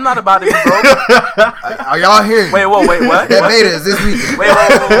 I'm not about to be broke. Are y'all hearing? Wait, what? That beta is this weekend. Wait,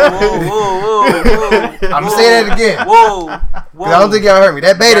 whoa. I'm saying that again. Whoa. 'Cause I don't think y'all heard me.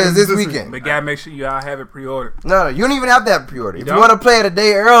 That beta is this weekend. But gotta make sure y'all have it pre-ordered. No, you don't even have to have pre-order. If you don't? want to play it a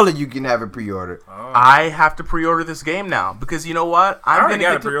day early, you can have it pre-ordered. I have to pre-order this game now because you know what? I already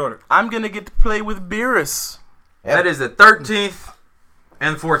got it pre-ordered. I'm gonna get to play with Beerus. Yeah. That is the 13th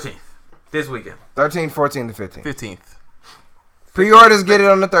and 14th this weekend. 13th, 14th, and 15th. 15th. Pre-orders get it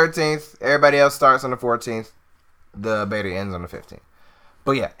on the 13th. Everybody else starts on the 14th. The beta ends on the 15th.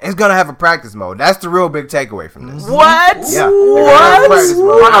 But yeah, it's gonna have a practice mode. That's the real big takeaway from this. What? Yeah, they're gonna have a practice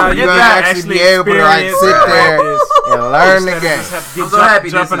mode. Wow, You're you gonna gotta actually be able to like experience sit there practice. and learn the Instead of game. just have to I'm get so happy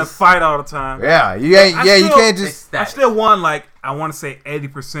jump this in a is- fight all the time. Yeah, you ain't. I Yeah, you still- can't It's just. I static. still won like I want to say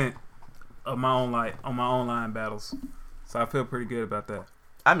 80% of my own on my online battles, so I feel pretty good about that.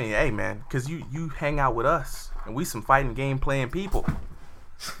 I mean, hey man, because you hang out with us and we some fighting game playing people,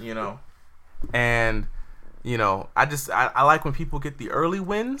 you know, and you know I like when people get the early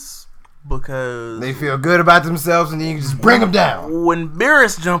wins because They feel good about themselves, and then you can just bring them down. when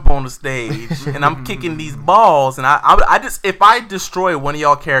Beerus jump on the stage and I'm kicking these balls and I just if I destroy one of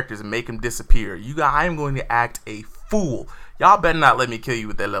y'all characters and make him disappear, I am going to act a fool. Y'all better not let me kill you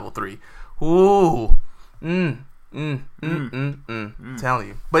with that level 3. Ooh. Telling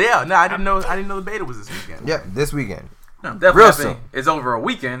you. But yeah, no, I didn't know the beta was this weekend. Yep, this weekend. No, definitely Real happy soon. it's over a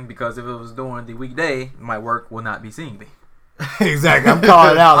weekend because if it was during the weekday, my work will not be seeing me. Exactly. I'm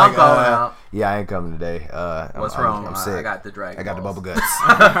calling out. I'm Like, calling out. Yeah, I ain't coming today. What's I'm, wrong? I'm sick. I got the Dragon I got the Balls. bubble guts.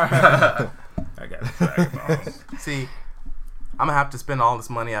 I got it. Dragon Balls. See, I'm gonna have to spend all this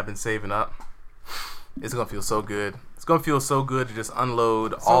money I've been saving up. It's gonna feel so good. It's gonna feel so good to just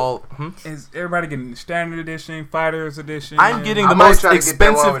unload all. Is everybody getting standard edition, fighters edition? I'm getting I the might most try to get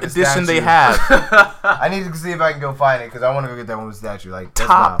that one expensive with the edition they statue. have. I need to see if I can go find it because I want to go get that one with statue. Like that's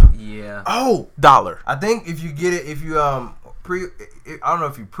Top. wild. Yeah. Oh, $1. I think if you get it, if you I don't know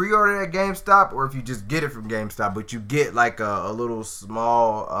if you pre-order at GameStop or if you just get it from GameStop, but you get like a little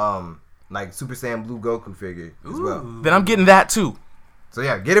small like Super Saiyan Blue Goku figure as well. Then I'm getting that too. So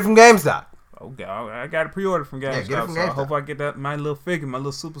yeah, get it from GameStop. Okay, I got it pre-ordered from GameStop. get it from so I GameStop. hope I get that my little figure, my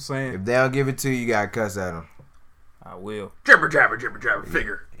little Super Saiyan. If they don't give it to you, you gotta cuss at them. I will. Jibber jabber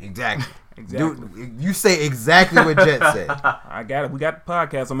figure. Exactly. Exactly. Dude, you say exactly what Jet said. I got it. We got the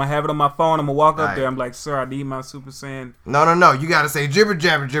podcast. I'm gonna have it on my phone. I'm gonna walk up Alright. there. I'm like, sir, I need my Super Saiyan. No. You gotta say jibber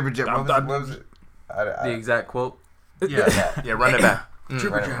jabber jibber jabber. I'm What was it? The exact quote. Yeah, run it back.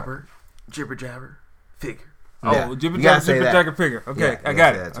 Jibber jabber figure. Oh, Yeah, jibber you gotta jabber say jibber that. jabber figure. Okay, Yeah, I you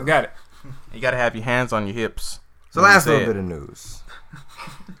got gotta say it. that I too. got it. You gotta have your hands on your hips. So when you last say little it. bit of news.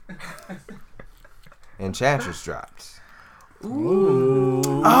 Enchantress dropped. Ooh.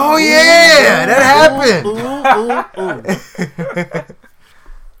 Oh yeah, that happened.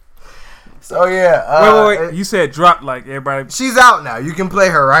 So yeah, Wait. You said drop like everybody. she's out now. You can play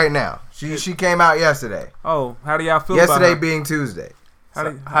her right now. She came out yesterday. Oh, how do y'all feel Yesterday about her? being Tuesday. How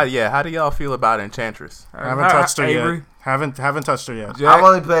do, How do y'all feel about Enchantress? Haven't touched her Avery? yet. Haven't touched her yet. Jack? I've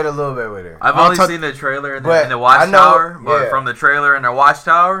only played a little bit with her. I've I'll only tou- seen the trailer in But the I know- watchtower, but yeah. from the trailer in the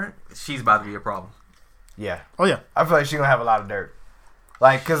watchtower, she's about to be a problem. Yeah, Oh yeah. I feel like she's gonna have a lot of dirt.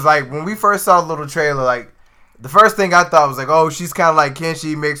 Like, cause like when we first saw the little trailer, like the first thing I thought was like, oh, she's kind of like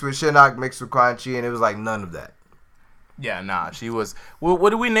Kenshi mixed with Shinnok mixed with Quan Chi, and it was like none of that. Yeah, nah, she was.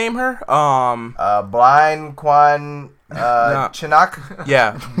 What did we name her? Blind Quan Shinnok.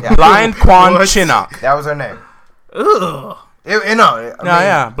 Yeah, Yeah. Blind Quan What? Shinnok. That was her name. Ugh.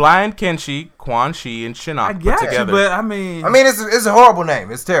 Yeah, Blind Kenshi, Quan Chi, and Shinnok I put got you, together. but I mean, it's a horrible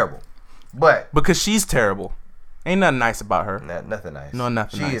name. It's terrible, but Because she's terrible. Ain't nothing nice about her. nothing nice. No,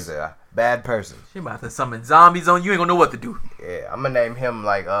 nothing She nice. is a bad person. She about to summon zombies on you. Ain't gonna know what to do. Yeah, I'm gonna name him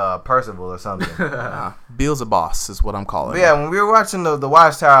like Percival or something. Bill's a boss is what I'm calling But her. yeah, when we were watching the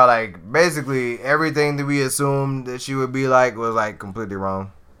Watchtower, like basically everything that we assumed that she would be like was like completely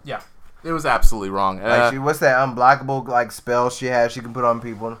wrong. Yeah, it was absolutely wrong. Like what's that unblockable like spell she has? She can put on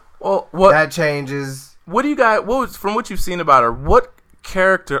people. Well, what That changes. what do you guys? From what you've seen about her? What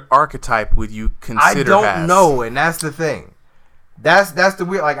character archetype would you consider? I don't as? know, and that's the thing. That's the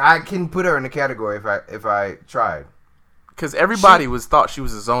weird. Like I can put her in the category if I tried. Because everybody thought she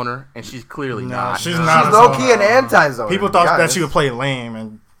was a zoner, and she's clearly No, not. she's not. She's low key an anti-zone. People thought that she would play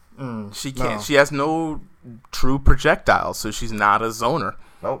lame, and She can't. No. She has no true projectiles, so she's not a zoner.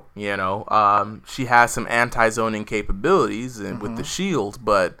 Nope. You know, she has some anti-zoning capabilities and with the shield,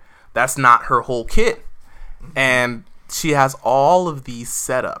 but that's not her whole kit. And she has all of these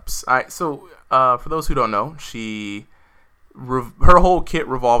setups. All right, so for those who don't know, she her whole kit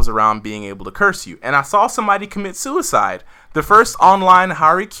revolves around being able to curse you. And I saw somebody commit suicide. The first online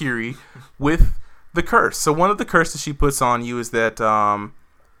harikiri with the curse. So one of the curses she puts on you is that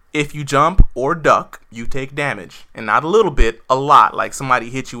if you jump or duck, you take damage. And not a little bit, a lot. Like somebody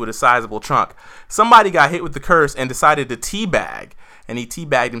hit you with a sizable chunk. Somebody got hit with the curse and decided to teabag. And he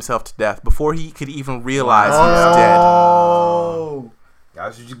teabagged himself to death before he could even realize he's dead. Oh,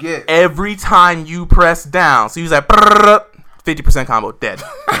 that's what you get. Every time you press down. So he was like, 50% combo, dead.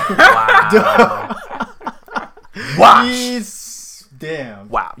 Wow. Jeez. Damn.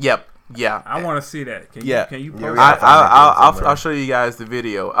 Wow. Yep. Yeah. I want to see that. Can Yeah. you post Yeah, we that? gotta I'll show you guys the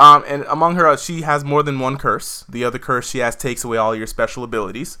video. And among her, she has more than one curse. The other curse she has takes away all your special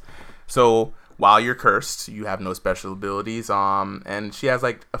abilities. So while you're cursed, you have no special abilities. And she has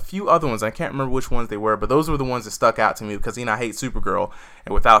like a few other ones. I can't remember which ones they were, but those were the ones that stuck out to me because I hate Supergirl,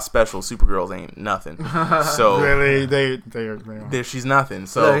 and without special, Supergirls ain't nothing. So Really, they are. she's nothing.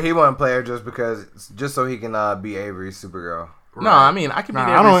 So So he won't play her just so he can be Avery's Supergirl. no, I mean I can be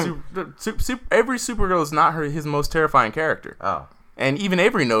Nah, every Supergirl is not his most terrifying character. Oh. And even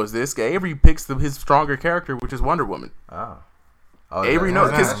Avery knows this. Avery picks his stronger character, which is Wonder Woman. Oh, Avery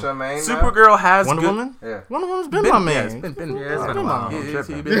knows because that's your main now? Supergirl has Wonder good. Woman? Yeah. Wonder Woman's been my man. Yeah, it's been a while. He's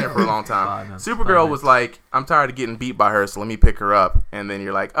been there for a long time. no, Supergirl was like, I'm tired of getting beat by her, so let me pick her up. And then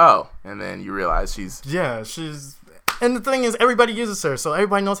you're like, oh, and then you realize she's. Yeah, she's. And the thing is, everybody uses her, so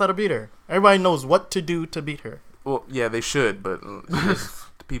everybody knows how to beat her. Everybody knows what to do to beat her. Well, yeah, they should, but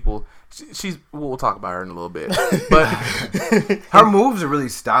people. She's. We'll talk about her in a little bit, but Her moves are really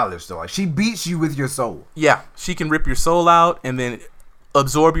stylish though. Like she beats you with your soul. yeah, she can rip your soul out and then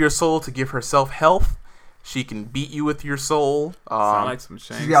absorb your soul to give herself health. She can beat you with your soul. Sound like some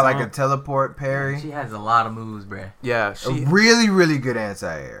Shang She's got like Tsung. a teleport parry. She has a lot of moves, bruh. Yeah, A she really, really good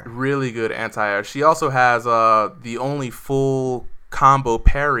anti-air. really good anti-air. She also has the only full combo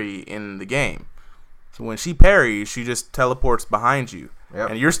parry in the game. So when she parries, she just teleports behind you,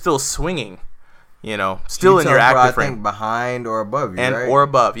 Yep. and you're still swinging. Still She in your tells, active I frame. think behind or above you, And right? or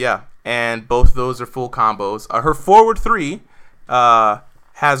above, yeah. And both of those are full combos. Her forward 3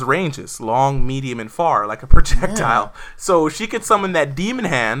 has ranges, long, medium, and far, like a projectile. So she could summon that demon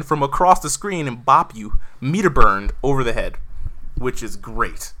hand from across the screen and bop you, meter burned, over the head, which is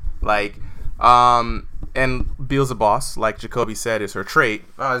great. Like, and Beelzebub, like Jacoby said, is her trait.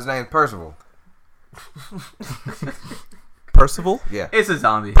 Oh, his name's Percival. Percival? Yeah. It's a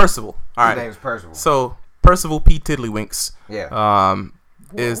zombie. Percival. All His right. name's Percival. So Percival P. Tiddlywinks Yeah.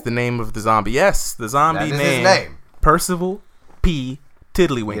 is the name of the zombie. Yes, the zombie That is name. his name. Percival P.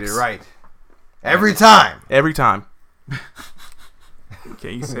 Tiddlywinks. Get it right. Every time. Every time.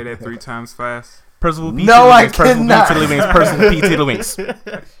 Can you say that 3 times fast? Percival P. No, I Tiddlywinks, Percival P. cannot. Tiddlywinks, Percival P.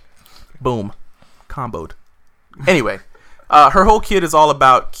 Tiddlywinks. Boom. Comboed. Anyway, her whole kit is all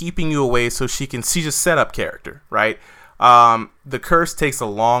about keeping you away so she's a setup character, right? The curse takes a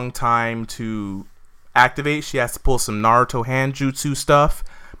long time to activate. She has to pull some Naruto hand jutsu stuff.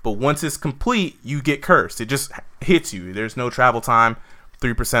 But once it's complete, you get cursed. It just hits you. There's no travel time,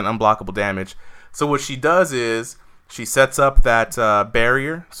 3% unblockable damage. So what she does is she sets up that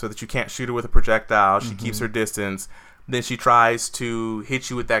barrier so that you can't shoot her with a projectile. She keeps her distance. Then she tries to hit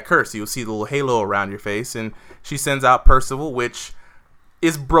you with that curse. You'll see the little halo around your face. And she sends out Percival, which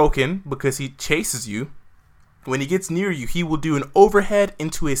is broken because he chases you. When he gets near you, he will do an overhead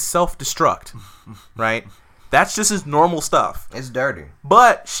into a self-destruct, right? That's just his normal stuff. It's dirty.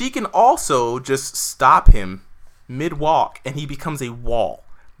 But she can also just stop him mid-walk, and he becomes a wall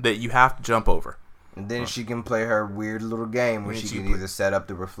that you have to jump over. And then she can play her weird little game where And she she can put- either set up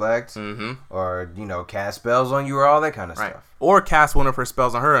the reflect Mm-hmm. or, cast spells on you or all that kind of Right. stuff. Or cast one of her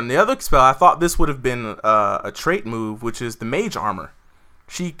spells on her. And the other spell, I thought this would have been a trait move, which is the mage armor.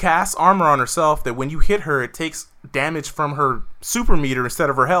 She casts armor on herself that when you hit her, it takes damage from her super meter instead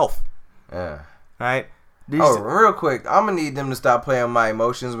of her health. Yeah. Right? Oh, real quick, I'm gonna need them to stop playing on my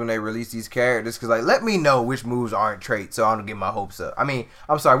emotions when they release these characters, cause let me know which moves aren't traits, so I don't get my hopes up. I mean,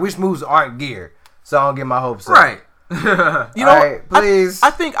 I'm sorry, which moves aren't gear, so I don't get my hopes up. Right. You know, Alright, please.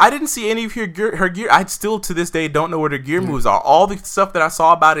 I think I didn't see any of her gear. I still to this day don't know what her gear moves are. All the stuff that I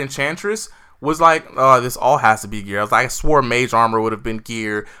saw about Enchantress was like, oh, this all has to be gear. I was like, I swore mage armor would have been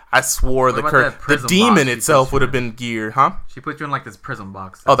gear. I swore What about that the prism demon box she itself puts would you have in? been gear, huh? She put you in like this prism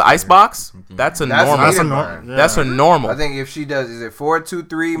box. Oh, the ice box? That's a That's normal. meter a nor- burn. yeah. That's a normal. I think if she does, is it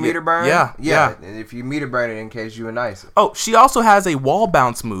 4-2-3 meter burn? yeah. And if you meter burn it in case you an ice. Oh, she also has a wall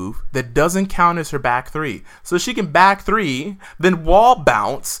bounce move that doesn't count as her back 3. So she can back 3, then wall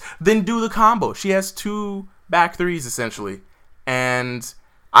bounce, then do the combo. She has 2 back 3s essentially. And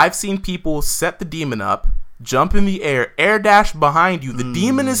I've seen people set the demon up, jump in the air dash behind you. The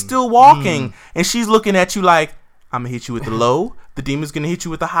demon is still walking, and she's looking at you like, I'm going to hit you with the low. The demon's going to hit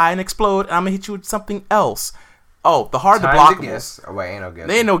you with the high and explode, and I'm going to hit you with something else. Oh, the hard to block. Oh, wait, ain't no guessing.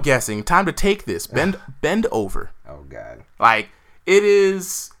 There ain't no guessing. Time to take this. Bend over. Oh, God. Like, it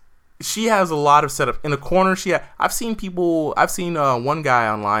is... She has a lot of setup. In the corner, I've seen one guy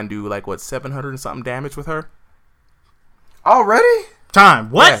online do, 700 and something damage with her. Already? Time.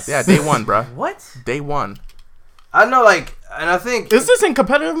 What? Yeah, day one, bro. What? Day one. I know, and I think... Is this in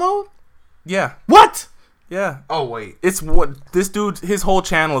competitive mode? Yeah. What? Yeah. Oh, wait. It's what this dude, his whole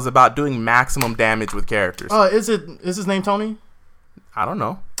channel is about doing maximum damage with characters. Is his name Tony? I don't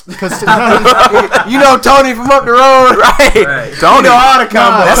know. Because You know Tony from up the road. Right. Tony. You know how to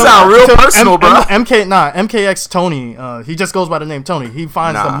combo. That sounds real personal, bro. MKX Tony. He just goes by the name Tony. He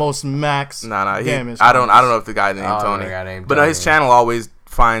finds the most max damage. I don't know if the guy named Oh, Tony. the guy named But Tony. his channel always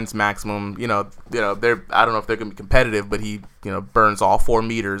finds maximum. I don't know if they're gonna be competitive, but he burns all 4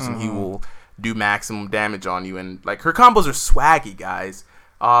 meters and he will do maximum damage on you. And her combos are swaggy, guys.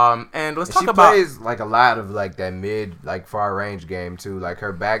 And let's talk about. She plays a lot of that mid far range game too.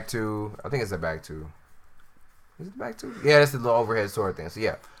 Her back two. I think it's a back two. Is it back two? Yeah, that's the little overhead sword thing. So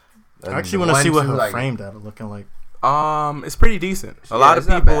yeah. I actually want to see what her framed at looking like. It's pretty decent. A lot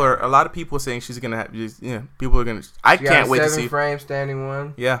of people are saying she's gonna have. People are gonna. I can't wait to see. 7 frame standing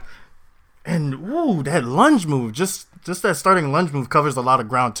one. Yeah. And that lunge move, just that starting lunge move covers a lot of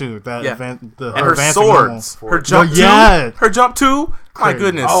ground too. That and her swords, her jump her jump 2. My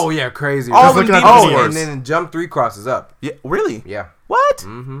goodness. Oh yeah, crazy. All the and then jump 3 crosses up. Yeah, really? Yeah. What?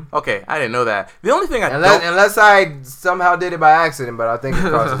 Mm-hmm. Okay, I didn't know that. The only thing unless I somehow did it by accident, but I think it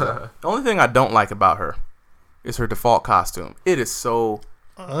crosses up. The only thing I don't like about her is her default costume. It is so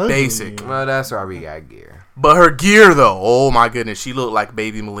basic. Well, that's why we got gear. But her gear, though, oh my goodness, she looked like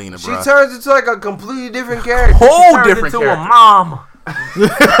Baby Melina, bro. She turns into a completely different character. Whole different into character. a mom. She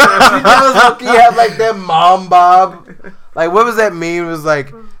does look. You have that mom bob. What was that meme? It was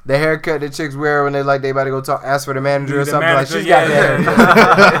the haircut that chicks wear when they about to go ask for the manager or something. She's got that haircut.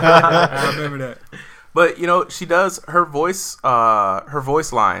 I remember that. But she does her voice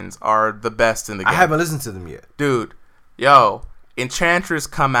lines are the best in the game. I haven't listened to them yet. Dude, Enchantress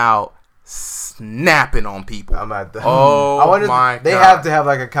come out snapping on people. I'm at the. My They God. have to have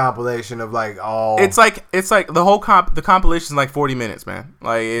a compilation of all. It's like the whole the compilation is 40 minutes, man.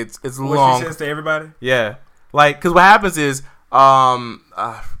 It's What long. she says to everybody? Yeah, because what happens is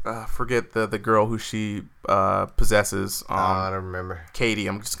forget the girl who she possesses. I don't remember. Katie.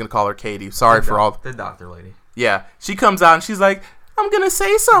 I'm just gonna call her Katie. Sorry for all. The doctor lady. Yeah, she comes out and she's like, I'm gonna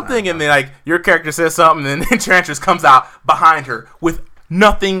say something, and then your character says something, and then Enchantress comes out behind her with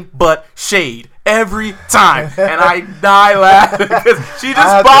nothing but shade every time, and I die laughing because she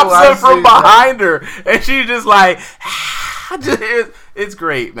just pops up from behind her, and she just it's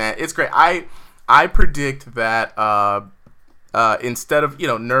great, man. It's great. I predict that instead of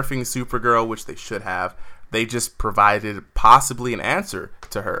nerfing Supergirl, which they should have, they just provided possibly an answer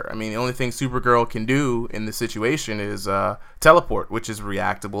to her. I mean, the only thing Supergirl can do in this situation is teleport, which is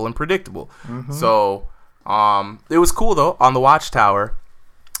reactable and predictable. Mm-hmm. So it was cool though. On the Watchtower,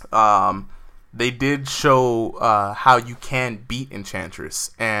 they did show how you can beat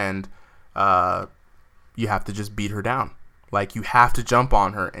Enchantress, and you have to just beat her down. You have to jump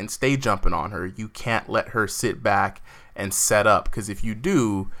on her and stay jumping on her. You can't let her sit back and set up, because if you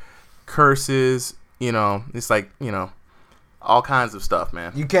do, curses, it's all kinds of stuff,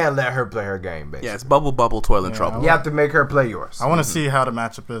 man. You can't let her play her game, basically. Yeah, it's bubble, toil, and trouble. You have to make her play yours. I want to see how the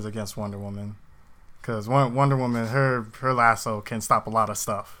matchup is against Wonder Woman, because Wonder Woman, her lasso can stop a lot of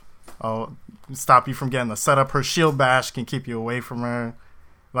stuff. Stop you from getting the setup. Her shield bash can keep you away from her.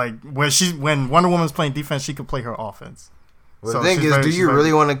 When Wonder Woman's playing defense, she can play her offense. Well, the thing is, do you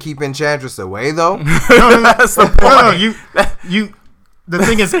really want to keep Enchantress away, though? That's the point. No, the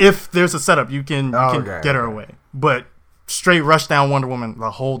thing is, if there's a setup, you can get her away. But straight rush down Wonder Woman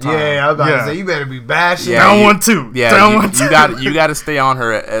the whole time. Yeah, I was about to say, you better be bashing. Down 1-2. Yeah, down 1-2. you got to stay on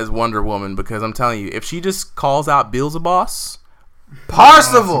her as Wonder Woman, because I'm telling you, if she just calls out Beelzebub,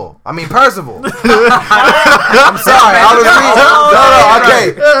 Percival. I'm sorry. I was reading. No,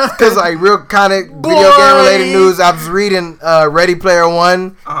 okay. Because real kind of video game related news. I was reading Ready Player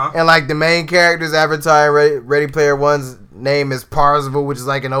One, and the main character's avatar, Ready Player One's name is Parzival, which is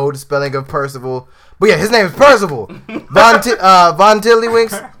an old spelling of Percival. But yeah, his name is Percival. Von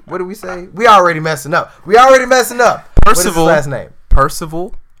Tiddlywinks. What do we say? We already messing up. Percival. What is his last name?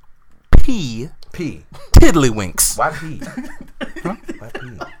 Percival P. Tiddlywinks. Why P? Why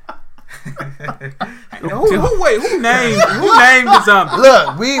P? Who named the zombie?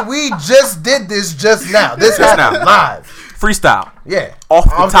 Look, we just did this just now. This happened live. Freestyle. Yeah. Off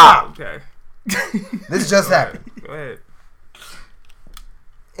the top. Okay. This just happened. Go ahead.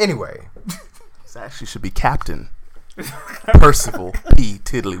 Anyway. This actually should be Captain Percival P.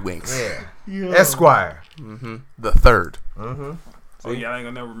 Tiddlywinks. Yeah. Esquire. The third. Oh yeah, I ain't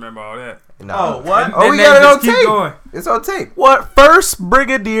gonna never remember all that. No. Oh what? Oh, we That got it name on just keep tape. going. It's on tape. What? First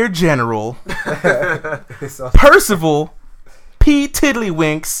Brigadier General It's on Percival P.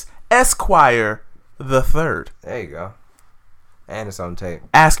 Tiddlywinks, Esquire the third. There you go. And it's on tape.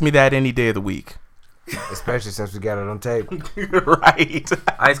 Ask me that any day of the week. Especially since we got it on tape. Right.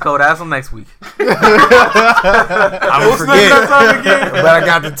 Ice cold ass on next week. I will forget. But I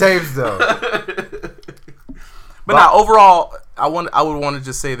got the tapes though. But now, overall, I would want to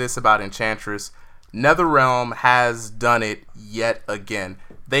just say this about Enchantress. NetherRealm has done it yet again.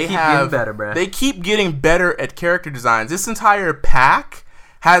 They Keep have getting better, bruh. They keep getting better at character designs. This entire pack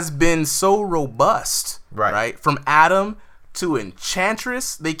has been so robust. Right. From Adam to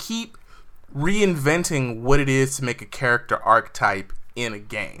Enchantress, they keep reinventing what it is to make a character archetype in a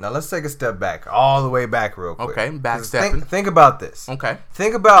game. Now let's take a step back, all the way back real quick. Okay, backstepping. Think about this. Okay.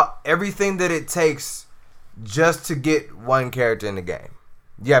 Think about everything that it takes just to get one character in the game.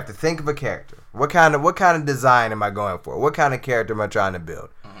 You have to think of a character. What kind of design am I going for? What kind of character am I trying to build?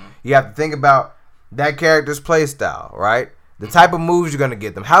 You have to think about that character's play style, right? The type of moves you're gonna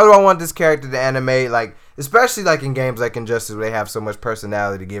get them. How do I want this character to animate? Like, especially like in games like Injustice, where they have so much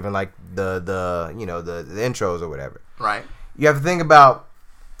personality given, like the intros or whatever. Right. You have to think about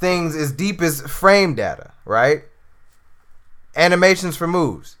things as deep as frame data, right? Animations for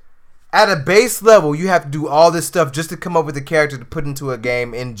moves. At a base level, you have to do all this stuff just to come up with a character to put into a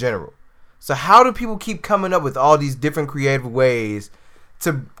game in general. So how do people keep coming up with all these different creative ways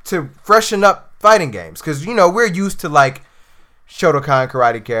to freshen up fighting games? Because, we're used to, like, Shotokan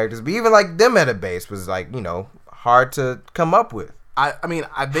karate characters, but even, like, them at a base was, like, hard to come up with. I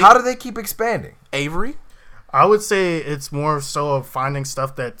How do they keep expanding? Avery? I would say it's more so of finding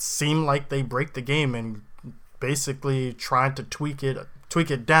stuff that seem like they break the game and basically trying to tweak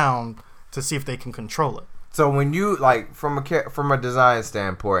it down to see if they can control it. So when you, like, from a design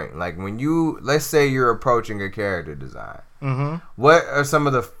standpoint, like when let's say you're approaching a character design, what are some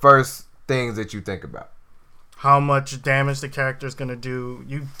of the first things that you think about? How much damage the character is gonna do.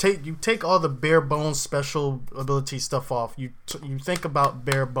 You take all the bare bones special ability stuff off. You think about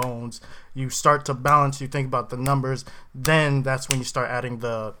bare bones. You start to balance. You think about the numbers. Then that's when you start adding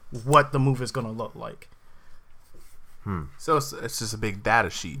what the move is gonna look like. So it's just a big data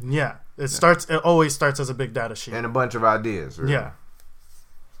sheet. Yeah, it always starts as a big data sheet. And a bunch of ideas, really. Yeah.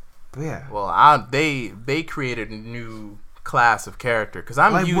 But yeah. Well, they created a new class of character because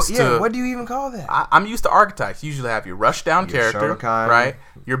I'm used to. What do you even call that? I'm used to archetypes. You usually have your rush down Your character, Shotokan. right?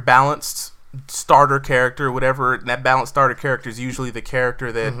 Your balanced starter character, whatever. And that balanced starter character is usually the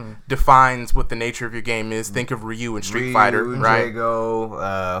character that defines what the nature of your game is. Think of Ryu in Street Fighter, right?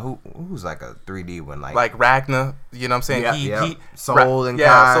 Jago, who's like a 3D one, like Ragna. You know what I'm saying? Yeah, Soul and yeah.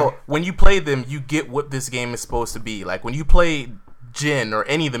 Kai. So when you play them, you get what this game is supposed to be. Like when you play Jin or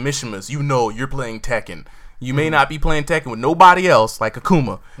any of the Mishimas, you're playing Tekken. You may not be playing Tekken with nobody else, like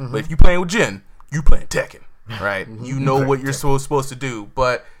Akuma, but if you're playing with Jin, you playing Tekken, right? You know what you're supposed to do.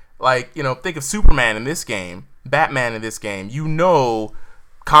 But, think of Superman in this game, Batman in this game.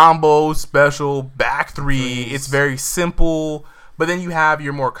 Combo, special, back three. It's very simple. But then you have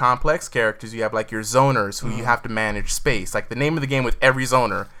your more complex characters. You have, like, your zoners, who you have to manage space. Like, the name of the game with every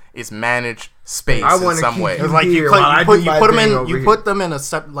zoner is manage space in some way. It's like you put them in a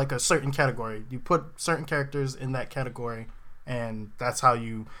certain category. You put certain characters in that category, and that's how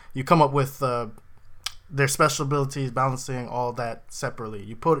you come up with their special abilities, balancing all that separately.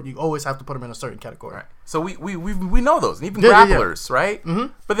 You always have to put them in a certain category. Right. So we know those, and even grapplers, right?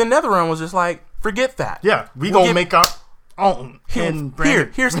 Mm-hmm. But then NetherRealm was just like, forget that. Yeah, we're gonna make our own.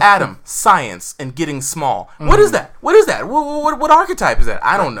 Here's Adam, science, and getting small. What is that? What archetype is that?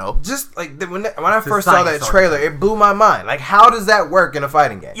 I don't know. Just like when I first saw that trailer, it blew my mind. Like, how does that work in a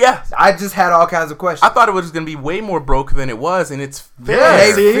fighting game? Yeah, I just had all kinds of questions. I thought it was going to be way more broke than it was, and it's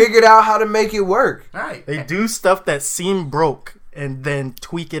they figured out how to make it work. Right. They do stuff that seem broke and then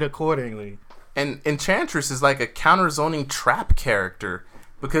tweak it accordingly. And Enchantress is like a counter zoning trap character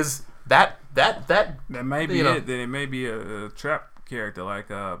because that may be it. Then it may be a trap character like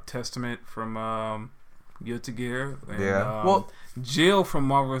Testament from Guilty Gear. And, Jill from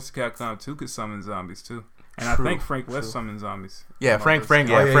Marvel vs. Capcom 2 could summon zombies too. And I think Frank West summoned zombies. Yeah, Frank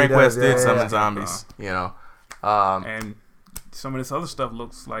West did summon zombies. And some of this other stuff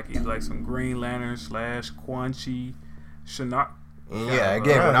looks like either like some Green Lantern / Quan Chi, Shinnok. Yeah,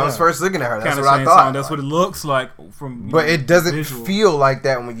 again, when I was first looking at her, that's Kinda what I same thought. song. That's what it looks like from. But it doesn't visual. feel like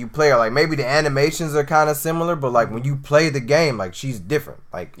that when you play her. Like maybe the animations are kind of similar, but like when you play the game, like she's different.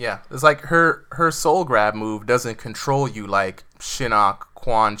 Like Yeah, it's like her soul grab move doesn't control you like Shinnok,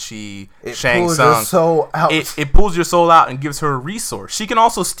 Quan Chi, it Shang pulls your Tsung. soul out. It pulls your soul out and gives her a resource. She can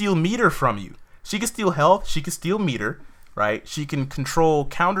also steal meter from you. She can steal health. She can steal meter, right? She can control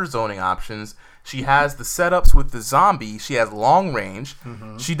counter zoning options. She has the setups with the zombie. She has long range.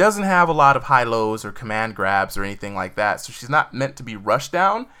 Mm-hmm. She doesn't have a lot of high lows or command grabs or anything like that. So she's not meant to be rushed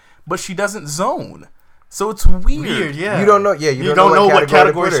down, but she doesn't zone. So it's weird. Yeah. You don't know. Yeah, you don't know what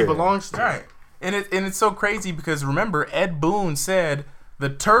category to put she her in. belongs to. Right. And it's so crazy because remember, Ed Boon said the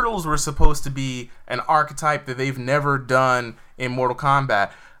turtles were supposed to be an archetype that they've never done in Mortal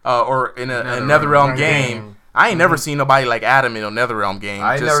Kombat or in a NetherRealm game. I ain't never seen nobody like Adam in a NetherRealm game.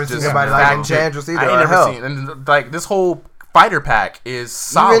 I ain't never seen nobody like Enchantress either. I ain't never seen. And like this whole fighter pack is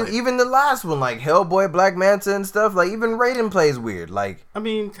solid. Even the last one, like Hellboy, Black Manta, and stuff. Like even Raiden plays weird. Like I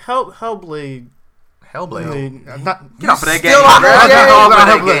mean, Hellblade. Hellblade. Get off of that game. Still on that Get game. off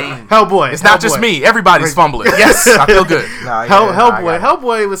of that game. Hellboy. It's not just me. Everybody's fumbling. Yes, I feel good. nah,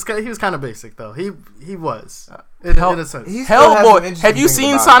 Hellboy was kind of basic though. He was. In a sense. Hellboy. Have you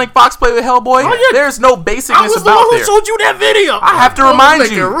seen Sonic Fox play with Hellboy? Oh, yeah. There's no I basicness was the about one who there. showed you that video. I have to remind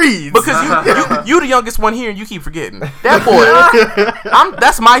make you it read. because you the youngest one here and you keep forgetting. That boy,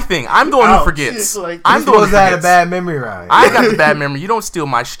 that's my thing. I'm the one who Ouch. forgets. It's like- I'm the one who supposed to have a forgets. bad memory, right? I ain't got the bad memory. You don't steal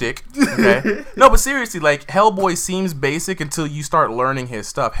my shtick. Okay? No, but seriously, like Hellboy seems basic until you start learning his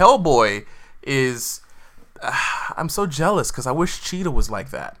stuff. Hellboy is. I'm so jealous because I wish Cheetah was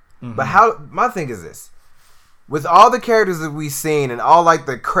like that. But my thing is this. With all the characters that we've seen and all like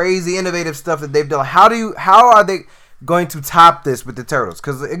the crazy innovative stuff that they've done, how are they going to top this with the Turtles?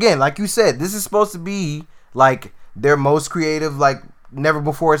 Because again, like you said, this is supposed to be like their most creative, like never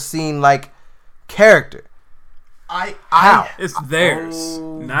before seen like character. How? It's theirs,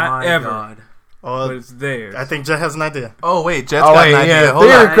 not ever, God. but it's theirs. I think Jet has an idea. Oh wait, Jet's got an idea. Hold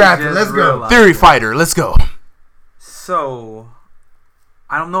Theory on. crafting, let's go. Theory fighter, let's go. So,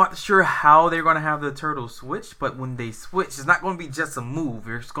 I'm not sure how they're going to have the turtles switch, but when they switch, it's not going to be just a move.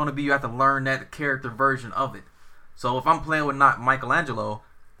 It's going to be you have to learn that character version of it. So if I'm playing with not Michelangelo,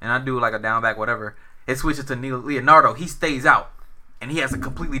 and I do like a down back whatever, it switches to Leonardo. He stays out, and he has a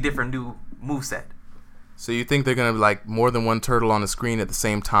completely different new moveset. So you think they're gonna be like more than one turtle on the screen at the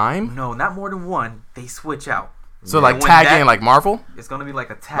same time? No, not more than one. They switch out. So Yeah, like when tag that- in like Marvel? It's going to be like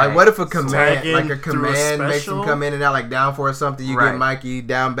a tag. Like what if a command, Tag in like a through a command makes special? them come in and out, like down for something you Right. get Mikey,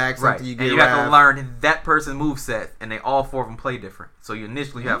 down back Right, something you and get you have to Raph. learn that person's moveset, and they all four of them play different. So you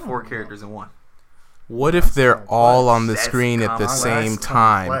initially have 4 characters in one. What if they're all on the That's screen at the complex. same That's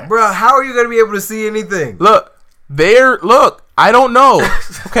time? complex. Bro, how are you gonna be able to see anything? Look, I don't know.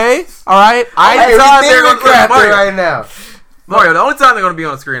 Okay? Alright? Hey, time we they're theory gonna play crafting Mario. right now. Mario, the only time they're going to be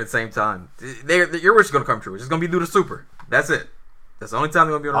on the screen at the same time, your wish is going to come true. It's just going to be through the super. That's it. That's the only time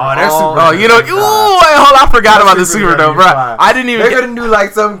they're going to be on the they're super. Oh, you know, ooh, wait, hold on, I forgot about the super though, bro. I didn't even They're get gonna do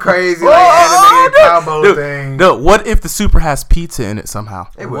like some crazy like animated combo thing. no, what if the super has pizza in it somehow?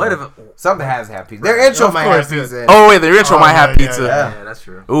 It will. What if Something has to have pizza. Their intro Of might course, have pizza. Oh wait, their intro Oh, might have yeah, pizza. yeah. Yeah, that's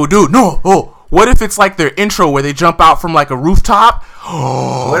true. Oh, dude, no. Oh, what if it's like their intro where they jump out from like a rooftop?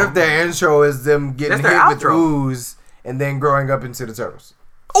 Oh, What if their intro is them getting That's hit their with outro. ooze and then growing up into the Turtles?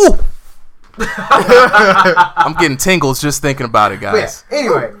 ooh. I'm getting tingles just thinking about it, But yeah, guys.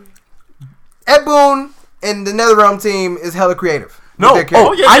 anyway, Ed Boon and the NetherRealm team is hella creative. No, with their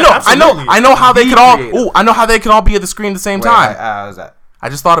characters. yeah, I absolutely. know how they Be could all. creative. Ooh, I know how they can all be at the screen at the same Wait, time. how's that? I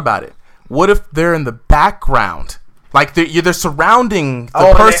just thought about it. What if they're in the background, like they're surrounding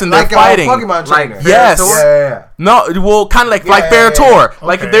the person they're like fighting? Pokemon trainer. Like Yes. Yeah. No, well, kind of like Yeah, Ferrotor. yeah.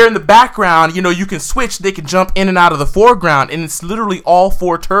 Like if Okay. they're in the background, you know, you can switch. They can jump in and out of the foreground, and it's literally all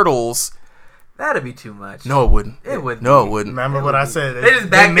 4 turtles. That'd be too much. No, it wouldn't. It wouldn't. No, it wouldn't. Remember what I said? They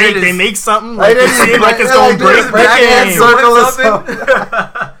just back there they just- make something Like, like they it just seems like it's break- gonna like, break just the backhand game. circle or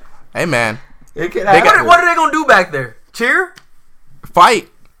something. Hey, man, It can They got- happen. What are they gonna do back there? Cheer? fight!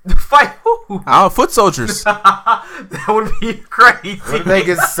 Fight? Who? I don't know, foot soldiers. That would be crazy. What if they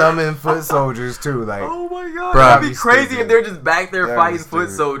can summon foot soldiers too? Like, Oh my god, Bruh. that'd be That'd be crazy stupid. if they're just back there That'd fighting be foot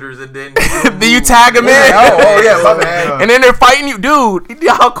stupid. soldiers and then Then you tag them in, oh yeah, my bad. and then they're fighting you, dude. You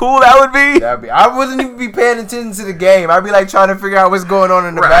know how cool that would be? That'd be, I wouldn't even be paying attention to the game. I'd be like trying to figure out what's going on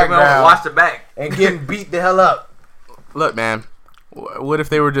in the Right, background watch the back. and getting beat the hell up. Look, man, What if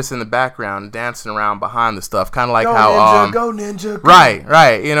they were just in the background dancing around behind the stuff, kind of like Go how ninja, go ninja. Go.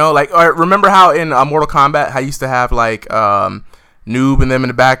 right, you know, like or remember how in Mortal Kombat, I used to have like Noob and them in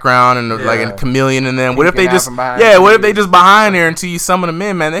the background and like a Chameleon and them. What if they just what if they just behind there until you summon them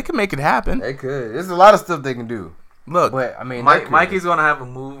in, man? They could make it happen. They could. There's a lot of stuff they can do. Look, But I mean, Mikey's gonna have a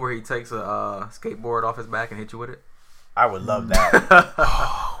move where he takes a skateboard off his back and hit you with it. I would love that.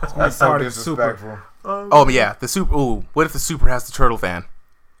 That's so part of Super. disrespectful. oh yeah, the super. Ooh, what if the super has the turtle fan?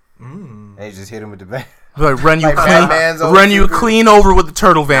 And you just hit him with the van. Like run you Like Batman's old run you super. clean over with the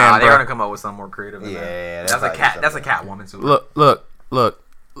turtle van. Nah, they're bro. gonna come up with something more creative. Than Yeah, that. That's a probably cat. That's a something. Catwoman too. Look.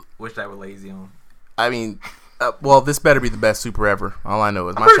 Wish that were lazy on. I mean, well, this better be the best super ever. All I know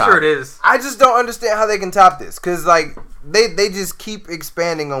is I'm my pretty child. sure it is. I just don't understand how they can top this, cause like they just keep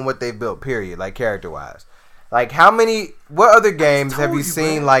expanding on what they built. Period. Like character wise, like what other games have you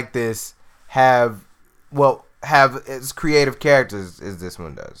seen like this have as creative characters as this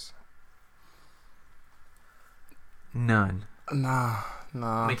one does? None. Nah.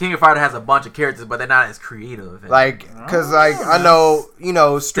 I mean, King of Fighter has a bunch of characters, but they're not as creative. Like, cause like I know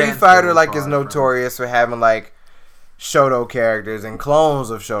Street Stands Fighter for like is far, notorious for having like Shoto characters and clones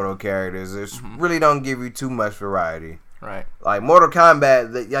of Shoto characters. It really don't give you too much variety. Right. Like Mortal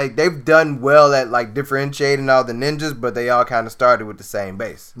Kombat, they've done well at like differentiating all the ninjas, but they all kind of started with the same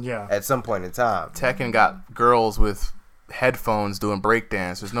base. Yeah. At some point in time. Tekken got girls with headphones doing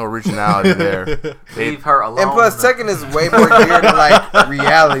breakdance. There's no originality there. Leave her alone. And plus, Tekken is way more geared to like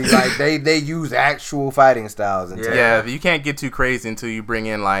reality. Like they use actual fighting styles. In Tekken. Yeah, you can't get too crazy until you bring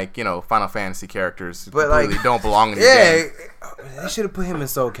in like Final Fantasy characters, But, but like, don't belong in the Yeah, game. they should have put him in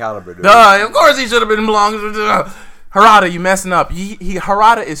Soul Calibur. Dude. Duh, of course he should have been belonging. Harada, you messing up.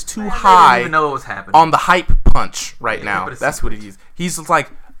 Harada is too I high didn't even know what was happening. on the hype punch right Yeah, now. but it's That's what it is. He's just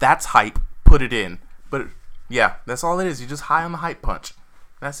like, that's hype. Put it in. But yeah, that's all it is. You're just high on the hype punch.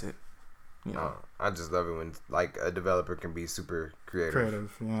 That's it. You know. I just love it when like a developer can be super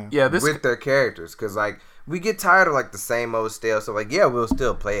creative. Yeah, this with their characters, because like we get tired of like the same old stale. So like we'll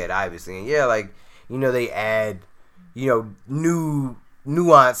still play it obviously, and like they add new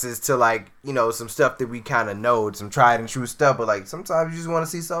nuances to like some stuff that we kind of know, some tried and true stuff. But like sometimes you just want to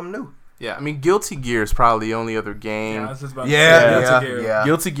see something new. Yeah, I mean, Guilty Gear is probably the only other game. Yeah, I was just about to Yeah, say yeah, Guilty Gear. yeah.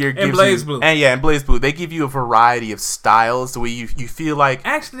 Guilty Gear gives And Blaze you, Blue. and Blaze Blue. They give you a variety of styles. The way you feel like.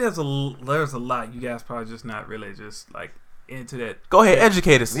 Actually, there's a lot. You guys probably just not really just like into that. Go ahead,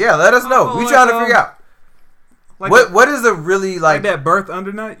 educate us. Yeah, let us know. Oh, We like, trying to figure out Like what is the really like like. that Birth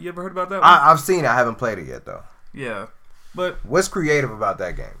Under Night. You ever heard about that one? I've seen it. I haven't played it yet though. Yeah, but What's creative about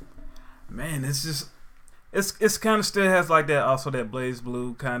that game? man, it's just it's kind of still has like that also that Blaze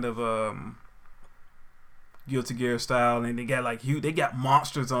Blue kind of Guilty Gear style, and they got like they got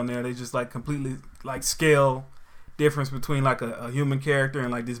monsters on there. They just like completely like scale difference between like a human character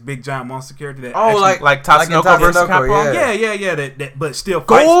and like this big giant monster character that actually, like Tatsunoko Tatsunoko, versus Capcom. yeah. yeah that but still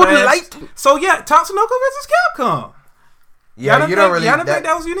fights Gold fast. Light. So yeah, Tatsunoko versus Capcom. Yeah, Y'all you don't really. y'all didn't think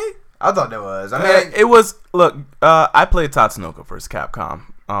that was unique? I thought that was. I mean, It was. Look, I played Tatsunoko versus Capcom,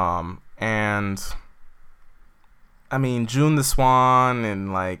 and I mean June the Swan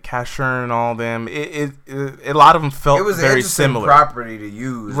and like Casher and all them. A lot of them felt it was an very interesting similar. property to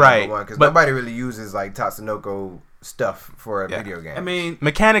use, Right, Because but- nobody really uses like Tatsunoko stuff for a video game. I mean,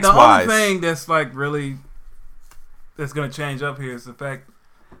 Mechanics the wise, only thing that's like really that's gonna change up here is the fact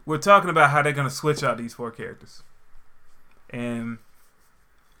we're talking about how they're gonna switch out these 4 characters, and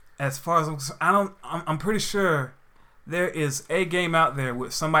as far as I'm concerned, I'm pretty sure there is a game out there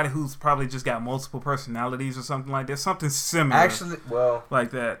with somebody who's probably just got multiple personalities or something like that, something similar, actually, well,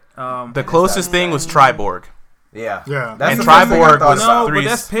 like that. the closest thing was Triborg. yeah, Yeah. That's And the first thing I Triborg thought was about. no, three- but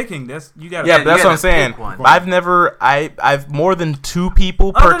that's picking. That's you got. Yeah, but that's you what I'm gotta pick saying. one. I've more than 2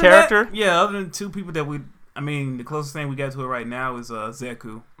 people per character. Other than 2 people that I mean, the closest thing we got to it right now is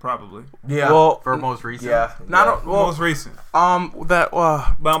Zeku, probably. Yeah, Well, For most recent. yeah, not well, Most recent. that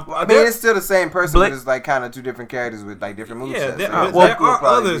But I mean, it's still the same person, Bla- but it's like kind of 2 different characters with like different movesets. yeah, there, So well, there Zeku will are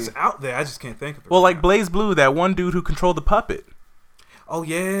probably others be- out there. I just can't think of it. well, right like now. Blaze Blue, that one dude who controlled the puppet. Oh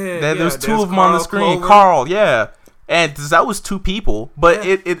yeah, There's 2 there's of them on the Carl screen. Clover, Carl, yeah, and that was 2 people, but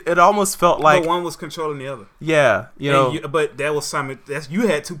Yeah. it almost felt like but one was controlling the other. yeah, But that was you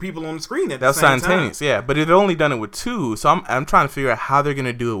had 2 people on the screen at that the was same simultaneous, yeah. But they've only done it with 2, so I'm trying to figure out how they're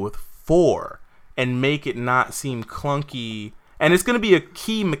gonna do it with 4 and make it not seem clunky. And it's gonna be a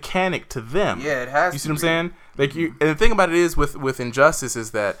key mechanic to them. Yeah, it has. You see to what I'm be. saying? Like and the thing about it is with Injustice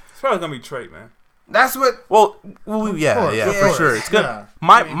is that It's probably gonna be trait, man. That's what. well, yeah, course, yeah, of for course. sure. It's good. Yeah.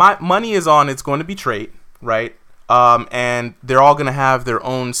 My money is on it's going to be trait, right? And they're all going to have their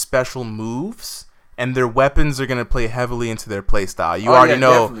own special moves, and their weapons are going to play heavily into their play style. You already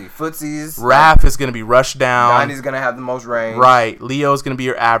know. Definitely. Footsies. Raph is going to be rushed down. Donnie's going to have the most range. Right. Leo's going to be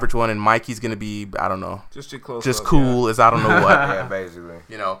your average one, and Mikey's going to be, I don't know. Just your close. Just cool as I don't know what. Yeah, basically.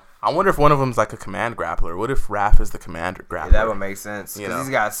 You know, I wonder if one of them's like a command grappler. What if Raph is the commander grappler? Yeah, that would make sense. You Because know? he's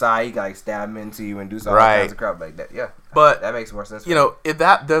got a side, he can like stab him into you and do some Right. kinds of crap like that. Yeah. But That makes more sense. you know, if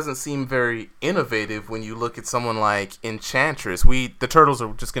that doesn't seem very innovative when you look at someone like Enchantress. The Turtles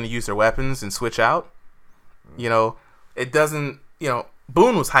are just going to use their weapons and switch out. You know, it doesn't. You know,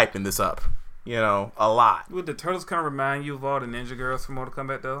 Boone was hyping this up. You know, a lot. Would the Turtles kind of remind you of all the Ninja Girls from Mortal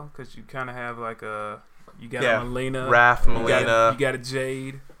Kombat though? Because you kind of have like you got a Melina, Raph, Melina, you got a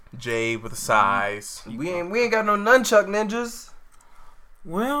Jade. Jade with a size. We ain't got no nunchuck ninjas.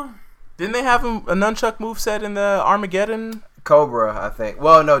 Well, Didn't they have a nunchuck moveset in the Armageddon? Cobra, I think.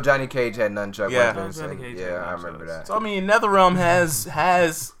 Well, no, Johnny Cage had nunchuck Yeah. weapons. Johnny Cage had Yeah, I nunchucks. remember that. So I mean, NetherRealm has had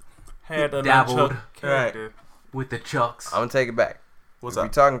a Dabbled. nunchuck character. with the chucks. I'm gonna take it back. what's We're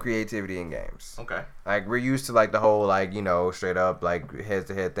up? talking creativity in games. Okay. Like we're used to like the whole like straight up like head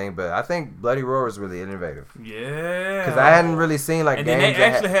to head thing, but I think Bloody Roar is really innovative Yeah. because I hadn't really seen like And then games they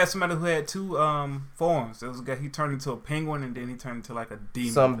that actually had somebody who had two forms. There was a guy, he turned into a penguin, and then he turned into like a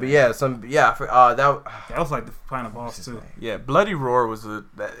demon. that That was like the final boss too. Yeah, Bloody Roar was it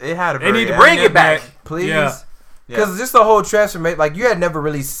had a They very need to bring it back. please. Yeah. Because just the whole transformation, like you had never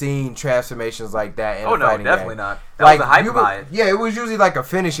really seen transformations like that in Oh a no, fighting definitely game. not. That Like was the hype you by would- it. Yeah, it was usually like a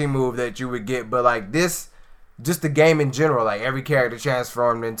finishing move that you would get, but like this, just the game in general, like every character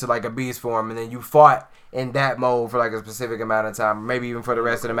transformed into like a beast form, and then you fought in that mode for like a specific amount of time, maybe even for the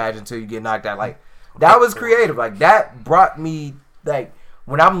rest of the match until you get knocked out. Like that was creative. Like that brought me like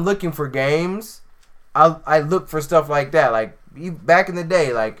when I'm looking for games, I look for stuff like that. Like back in the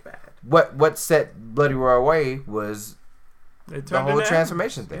day, like what set Bloody Roar away was They the turned whole it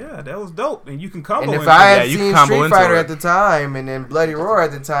transformation thing. Yeah, that was dope. And you can combo. And if into I that. had you can seen combo Street into Fighter it. at the time and then Bloody Roar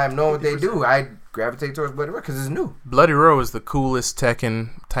at the time, knowing what they do, I'd gravitate towards Bloody Roar because it's new. Bloody Roar was the coolest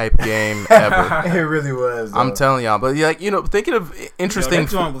Tekken type game ever. It really was. I'm telling y'all, but like thinking of interesting. That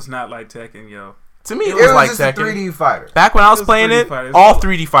joint was not like Tekken, yo. To me, it it was was like just Tekken. a 3D fighter, Back when I was It was playing 3D it, fighters. all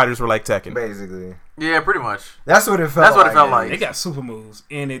 3D fighters were like Tekken. basically. Yeah, pretty much. That's what it felt. That's what it felt yeah. like. They got super moves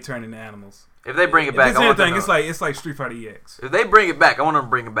and they turn into animals. If they bring it If back, it's I want them anything, to, it's like Street Fighter EX. if they bring it back, I want them to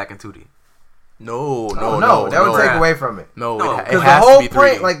bring it back in 2D. No, that would take away from it. No, No, it Because the has to whole be 3D.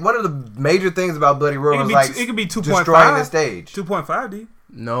 point, like one of the major things about Bloody Roar was like It could be 2.5. destroying the stage. 2.5D.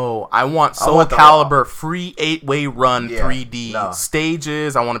 No, I want I Soul want the Calibur free 8-way run Yeah, 3D no.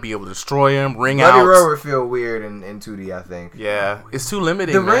 stages. I want to be able to destroy them, ring Bloody outs. Roar would feel weird in 2D, I think. Yeah, it's too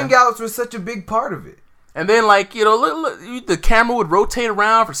limiting. The man. ring outs was such a big part of it. And then like the camera would rotate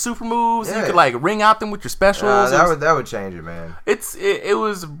around for super moves. And you Yeah. could like ring out them with your specials. That would change it, man. It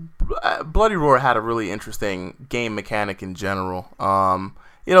was Bloody Roar had a really interesting game mechanic in general. A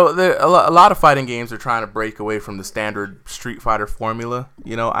lot of fighting games are trying to break away from the standard Street Fighter formula.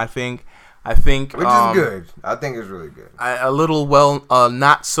 I think Which is good. I think it's really good. a little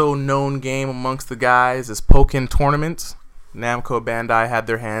not so known game amongst the guys is Pokken Tournament. Namco Bandai had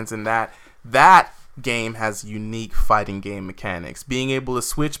their hands in that. That game has unique fighting game mechanics. Being able to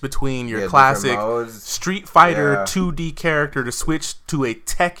switch between your classic different modes. Street Fighter Yeah. 2D character to switch to a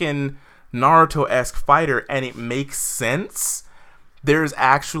Tekken Naruto-esque fighter, and it makes sense. There's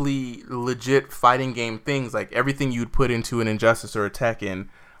actually legit fighting game things, like everything you'd put into an Injustice or a Tekken,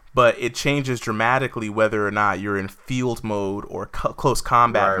 but it changes dramatically whether or not you're in field mode or close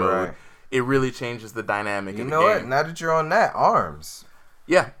combat mode. Right. It really changes the dynamic You of the know game. what? Now that you're on that, ARMS.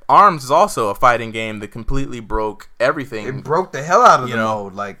 Yeah, ARMS is also a fighting game that completely broke everything. It broke the hell out of You the know,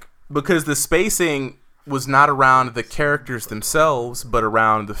 mode. Like, because the spacing was not around the characters themselves, but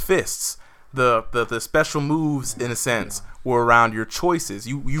around the fists. The special moves, in a sense, were around your choices.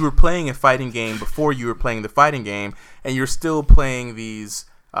 You were playing a fighting game before you were playing the fighting game, and you're still playing these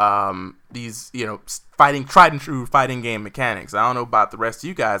fighting tried and true fighting game mechanics. I don't know about the rest of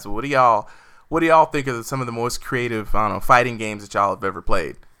you guys, but what do y'all think of some of the most creative fighting games that y'all have ever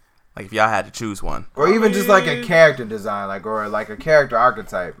played? Like if y'all had to choose one. or even just like a character design, or like a character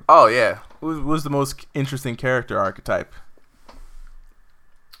archetype. Oh yeah, what was the most interesting character archetype?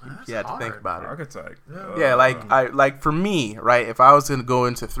 You had to think about it. Archetype. Yeah, like for me, right? If I was gonna go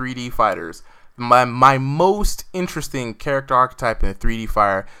into 3D fighters, my most interesting character archetype in a 3D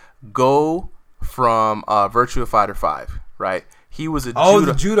fighter go from Virtua Fighter 5, right? He was a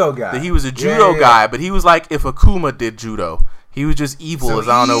the judo guy. He was a judo guy, but he was like if Akuma did judo. He was just evil So as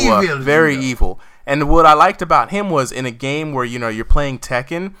I don't know what, evil very judo. evil. And what I liked about him was in a game where you're playing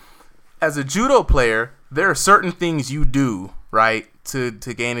Tekken, as a judo player, there are certain things you do right, to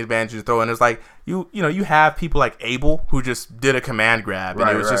gain advantage of throw. And it's like you have people like Abel who just did a command grab and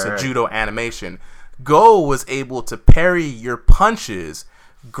it was just a judo animation. Go was able to parry your punches,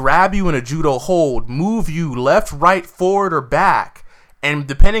 grab you in a judo hold, move you left, right, forward, or back, and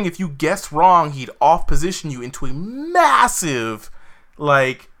depending if you guessed wrong, he'd off position you into a massive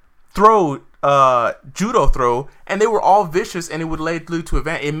judo throw, and they were all vicious, and it would lead to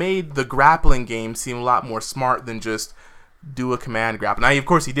event. It made the grappling game seem a lot more smart than just do a command grapple. Now, of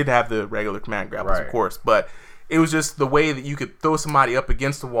course, he did have the regular command grapples, of course, but it was just the way that you could throw somebody up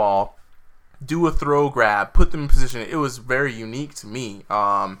against the wall, do a throw grab, put them in position. It was very unique to me.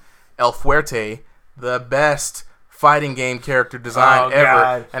 El Fuerte, the best fighting game character design ever.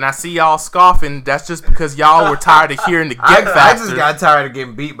 God. And I see y'all scoffing. That's just because y'all were tired of hearing the get factor. I just got tired of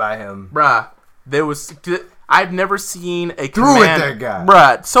getting beat by him. Bruh, I've never seen a command... that guy.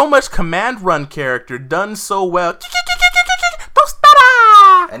 Bruh, so much command run character done so well.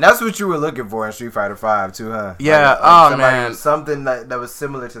 And that's what you were looking for in Street Fighter V too, huh? Yeah, man. Something that was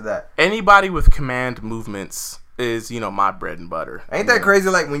similar to that. Anybody with command movements is, my bread and butter. Ain't that crazy?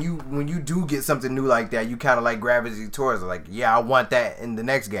 Like when you do get something new like that, you kind of like gravitate towards it. Like, yeah, I want that in the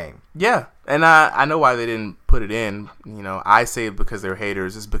next game. Yeah, and I know why they didn't put it in. I say it because they're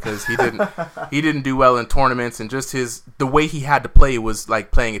haters. It's because he didn't do well in tournaments, and just the way he had to play was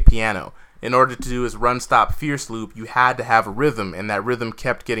like playing a piano. In order to do his run, stop, fierce loop, you had to have a rhythm, and that rhythm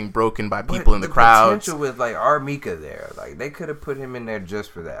kept getting broken by people in the crowd. Potential with like Armika there, like they could have put him in there just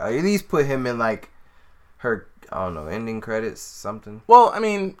for that. Or at least put him in like her, I don't know, ending credits, something. Well, I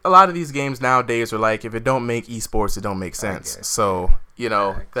mean, a lot of these games nowadays are like, if it don't make esports, it don't make sense. So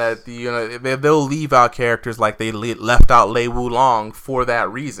they'll leave out characters like they left out Lei Wulong for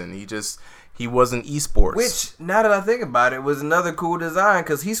that reason. He wasn't esports. Which, now that I think about it, was another cool design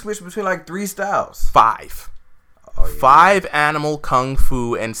because he switched between like 3 styles. 5. Oh, yeah. 5 animal kung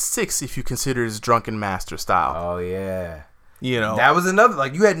fu and 6 if you consider his drunken master style. Oh yeah. That was another,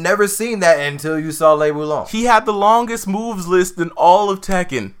 like, you had never seen that until you saw Lei Wulong. He had the longest moves list in all of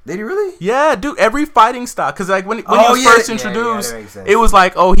Tekken. Did he really? Yeah, dude, every fighting style. Because, like, when he was first introduced, it was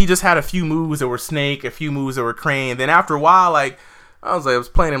like, he just had a few moves that were Snake, a few moves that were Crane. Then after a while, like, I was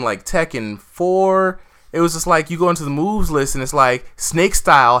playing him, like, Tekken 4. It was just like, you go into the moves list, and it's like, Snake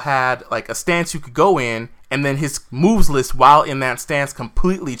style had, like, a stance you could go in, and then his moves list while in that stance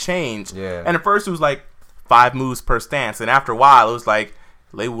completely changed. Yeah. And at first, it was like 5 moves per stance, and after a while it was like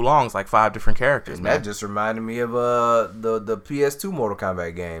Lei Wulong's like 5 different characters. And that just reminded me of the PS2 Mortal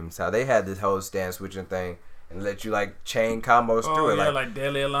Kombat games, how they had this whole stance switching thing and let you like chain combos through it. Like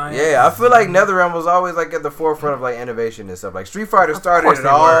Deadly Alliance. Yeah, I feel like NetherRealm was always like at the forefront of like innovation and stuff. Like Street Fighter started it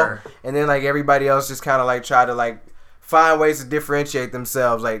all, and then like everybody else just kind of like tried to like find ways to differentiate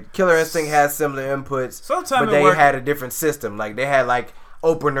themselves. Like Killer Instinct had similar inputs, but they had a different system. Like they had like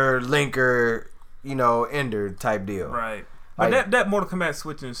opener, linker, ender type deal. Right. But like, that Mortal Kombat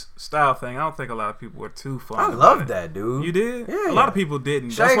switching style thing, I don't think a lot of people were too fond of it. I love that, dude. You did? Yeah. A lot of people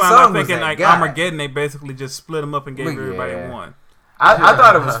didn't. That's why I'm thinking like Armageddon, they basically just split them up and gave everybody one. I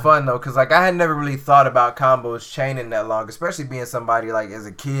thought it was fun, though, because like, I had never really thought about combos chaining that long, especially being somebody like as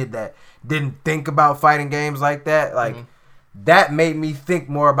a kid that didn't think about fighting games like that. Like, that made me think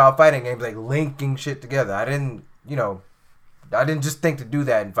more about fighting games, like linking shit together. I didn't just think to do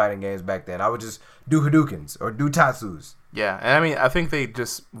that in fighting games back then. I would just do Hadoukens or do Tatsus. Yeah, and I mean, I think they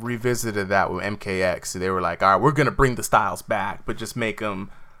just revisited that with MKX. So they were like, all right, we're going to bring the styles back, but just make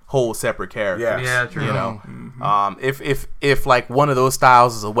them whole separate characters. Yeah, true. If like one of those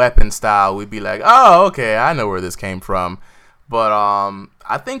styles is a weapon style, we'd be like, oh, okay, I know where this came from. But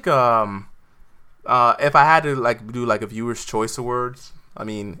I think if I had to like do like a viewer's choice awards, I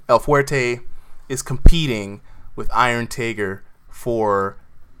mean, El Fuerte is competing with Iron Tiger for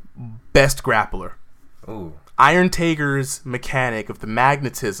best grappler. Ooh. Iron Tiger's mechanic of the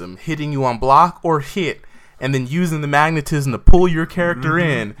magnetism, hitting you on block or hit, and then using the magnetism to pull your character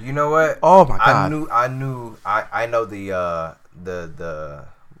in. You know what? Oh my god! I know the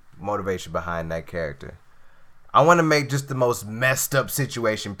motivation behind that character. I want to make just the most messed up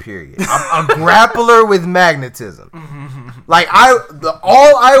situation. Period. I'm a grappler with magnetism. Like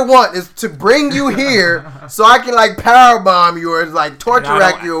all I want is to bring you here so I can like power bomb you or like torture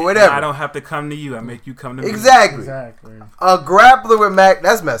rack you or whatever. I don't have to come to you. I make you come to me. Exactly. A grappler with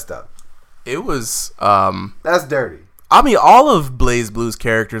that's messed up. It was that's dirty. I mean, all of Blaze Blue's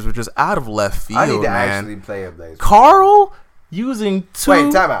characters were just out of left field. I need to actually play a Blaze Blue. Carl using 2.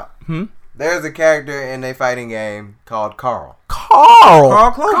 Wait, time out. There's a character in a fighting game called Carl. Carl.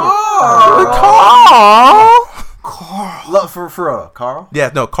 Carl. Look for real, Carl.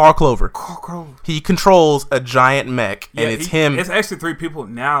 Yeah, no, Carl Clover. Carl. He controls a giant mech, and it's him. It's actually 3 people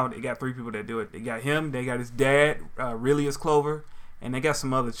now. They got 3 people that do it. They got him. They got his dad, Relius Clover, and they got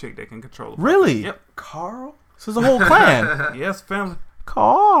some other chick that can control him. Really? Yep. Carl. This is a whole clan. Yes, family.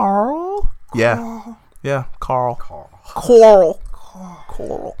 Carl. Yeah. Carl. Yeah, Carl. Carl.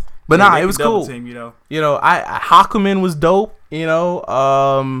 Coral. But Yeah, nah, they it was can double cool. Team, you know. You know, I Hakumen was dope. You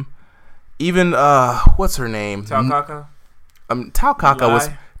know, even what's her name? Taukaka.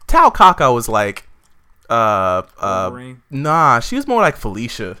 Tao Kaka was like, Wolverine. nah, she was more like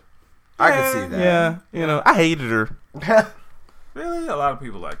Felicia. I can see that. Yeah, you know, I hated her. Really, a lot of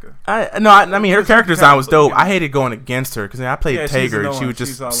people like her. I mean, her It's character kind design of was dope. yeah. I hated going against her because I played Yeah, she's Tager and she annoying. would She's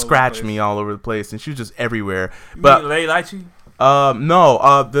just all over the scratch place. me all over the place, and she was just everywhere. You But mean Lei Lychee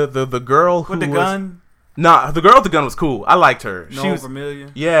no, the girl who with the was, gun. Nah, the girl with the gun was cool. I liked her. No She was,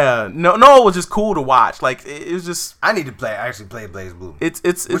 Vermilion. yeah, no, it was just cool to watch. Like it was just, I need to actually play Blaze Blue. it's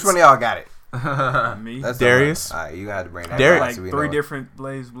Which one of y'all got it? Me. That's Darius? the one. All right, you got to bring that. Darius. by Like so we 3 know. different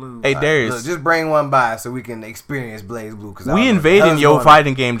Blaze Blues. Hey All right, Darius, look, just bring one by so we can experience Blaze Blue. Cause we invading yo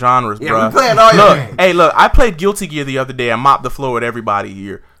fighting game genres, Yeah, bro. we playing all your games. Hey, look, I played Guilty Gear the other day. I mopped the floor with everybody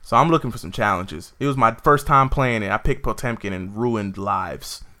here, so I'm looking for some challenges. It was my first time playing it. I picked Potemkin and ruined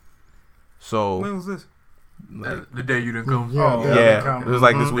lives. So When was this? The day you didn't come. yeah, it was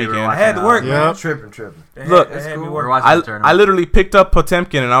like this They were weekend. I had to work, Yeah. man. Tripping. They Look, they had me We were work. watching the tournament. I literally picked up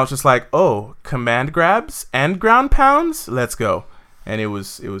Potemkin and I was just like, oh, command grabs and ground pounds, let's go. And it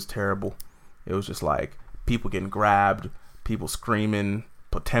was terrible. It was just like people getting grabbed, people screaming,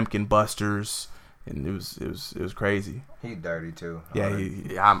 Potemkin busters, and it was crazy. He dirty too. Yeah, All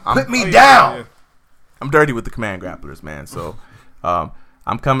right. I'm Put me Oh, yeah, down. yeah. I'm dirty with the command grapplers, man. So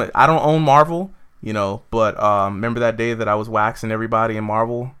I'm coming. I don't own Marvel, you know, but remember that day that I was waxing everybody in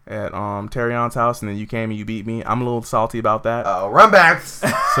Marvel at Terrion's house, and then you came and you beat me. I'm a little salty about that. Run backs.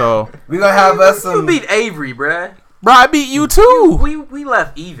 So, We gonna have us You some. beat Avery, bruh. bro, I beat you too, We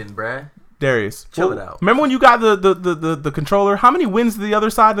left even, bruh. Darius. Chill it out. Remember when you got the controller? How many wins did the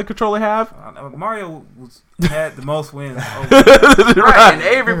other side of the controller have? Mario had the most wins. Over. Right, and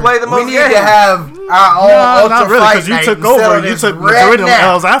Avery played the We most need games. to have our own No, ultra not really, fight because you night took instead over. of You this took majority of them redneck.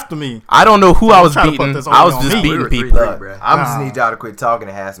 L's after me. I don't know who I was trying to put beating. this I was only on just me. beating We were people. 3-3, Look, bruh. I'm just Nah. need y'all to quit talking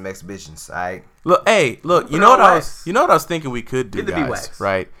and have some exhibitions. All right. Look, hey, look. You Put know it what on I wax. was thinking we could do, Get the guys. B-wax.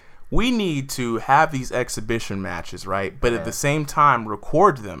 Right? We need to have these exhibition matches, right? But Yeah. at the same time,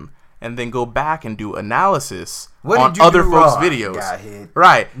 record them and then go back and do analysis What on did you other do folks' wrong? videos. Got hit.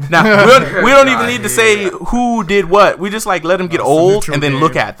 Right. Now, we don't even need to say who did what. We just like let them get It's a old neutral and then game.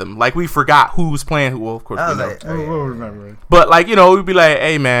 look at them. Like we forgot who's playing who. Well, of course I we was know. like, We'll remember it. But like, you know, we'd be like,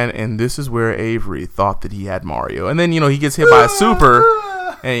 hey man, and this is where Avery thought that he had Mario. And then, you know, he gets hit by a super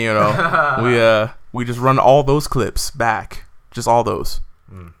and you know, we just run all those clips back. Just all those.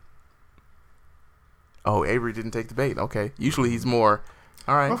 Oh, Avery didn't take the bait. Okay. Usually he's more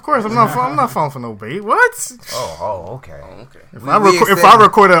all right. Of course, I'm not falling for no bait. What? okay. Okay. If I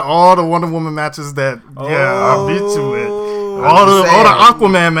recorded all the Wonder Woman matches that I beat you with, all the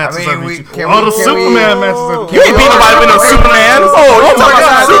Aquaman matches I beat you, all the Superman matches. You ain't beat nobody with no Superman. Oh, don't talk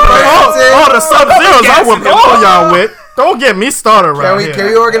about Superman. All the Sub-Zeros I whooped all y'all with. Don't get me started right here. Can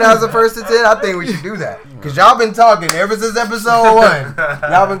we organize a first to 10? I think we should do that. Because y'all been talking ever since episode 1.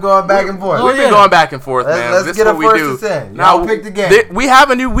 Y'all been going back and forth. We've been going back and forth, man. Let's This get is a what we do. first to 10. Y'all pick the game. We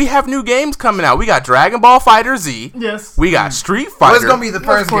have new games coming out. We got Dragon Ball Fighter Z. Yes. We got Street Fighter. What's going to be the Of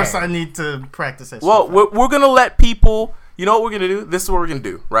first course, game? I need to practice that. Well, we're gonna let people. You know what we're gonna do? This is what we're gonna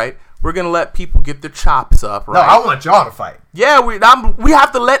do, right? We're gonna let people get their chops up, No, right? I want y'all to fight. Yeah, we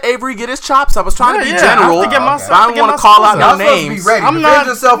have to let Avery get his chops up. I was trying to be Yeah, general. I have to get my- so I don't want to call out Y'all no supposed to be names. ready. I'm Defend not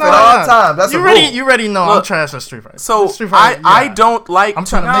yourself at all times. That's you a ready? rule. You ready? No, I'm Look, trash at Street Fighter. So Street Fighter, I don't like I'm to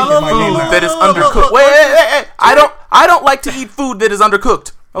trying to make eat it my game food now. that is undercooked. Wait. I don't like to eat food that is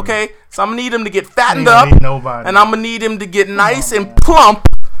undercooked. Okay, so I'm gonna need him to get fattened Ain't up, gonna eat nobody. and I'm gonna need him to get nice and plump.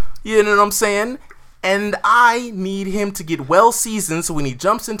 You know what I'm saying? And I need him to get well seasoned, so when he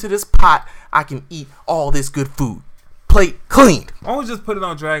jumps into this pot, I can eat all this good food. Plate cleaned. Why don't we just put it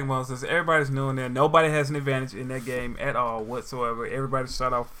on Dragon Ball since everybody's new in there? Nobody has an advantage in that game at all whatsoever. Everybody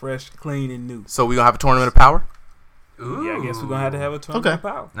start off fresh, clean, and new. So we gonna have a tournament of power. Ooh. Yeah, I guess we're gonna have to have a tournament Okay. of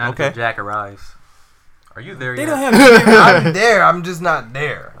power. Not Okay. until Jack arrives. Are you there They yet? don't have. I'm there. I'm just not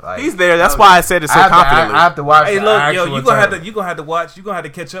there. Like, He's there. That's why I said it so confidently. I have to watch. Hey, the look, yo, actual you gonna have tournament. to watch. You gonna have to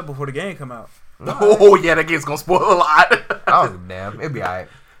catch up before the game come out. Oh yeah, that game's gonna spoil a lot. I don't give a damn. It'll be alright.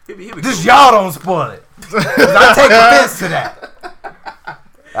 He'll be Just cool. y'all don't spoil it. 'Cause I take offense to that.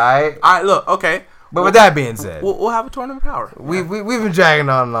 Alright. All right, look, okay. But with that being said, we'll have a tournament of power. we've been dragging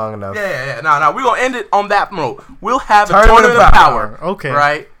on long enough. Yeah. No, we're gonna end it on that note. We'll have a Tournament tournament of of power. power. Okay.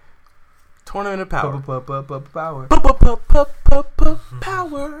 Right. Tournament of power. Power.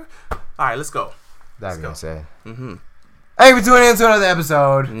 Power. All right, let's go. That being said, Mm-hmm. hey, we're tuning in to another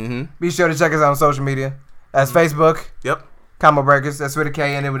episode. Mm-hmm. Be sure to check us out on social media. That's Facebook, Yep. Combo Breakers. That's with a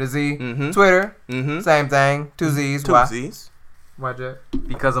K and it with a Z. Mm-hmm. Twitter, Mm-hmm. same thing. 2 Z's. Two Why? Z's. Why, Jack?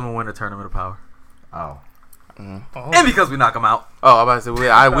 Because I'm gonna win a tournament of power, Oh. and because we knock them out. Oh, I'm about to say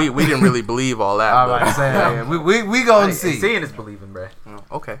we didn't really believe all that. I was about to say, yeah, we gonna see. Seeing is believing, bruh.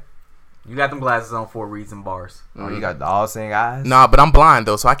 Okay. You got them glasses on for reason bars. Oh, you got the all-seeing eyes? Nah, but I'm blind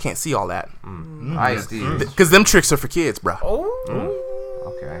though, so I can't see all that. I see. Because them tricks are for kids, bro.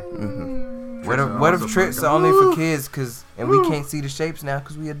 Okay. Mm-hmm. What if tricks are only for kids? And we can't see the shapes now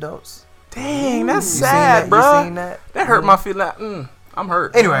because we adults. Dang, that's You seen sad, that? bro. You seen that? That hurt my feeling. I'm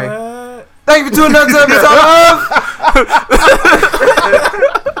hurt. Anyway, thank you for tuning in to the episode of.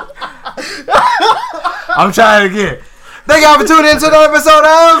 I'm trying to get. Thank y'all for tuning in to another episode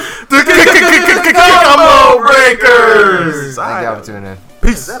of the Combo Breakers. Thank y'all for tuning in.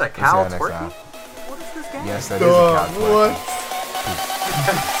 Peace. Is that a We'll see cow y'all next twerking? time. What is this game? Yes, that is a couch.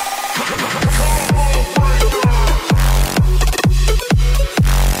 What?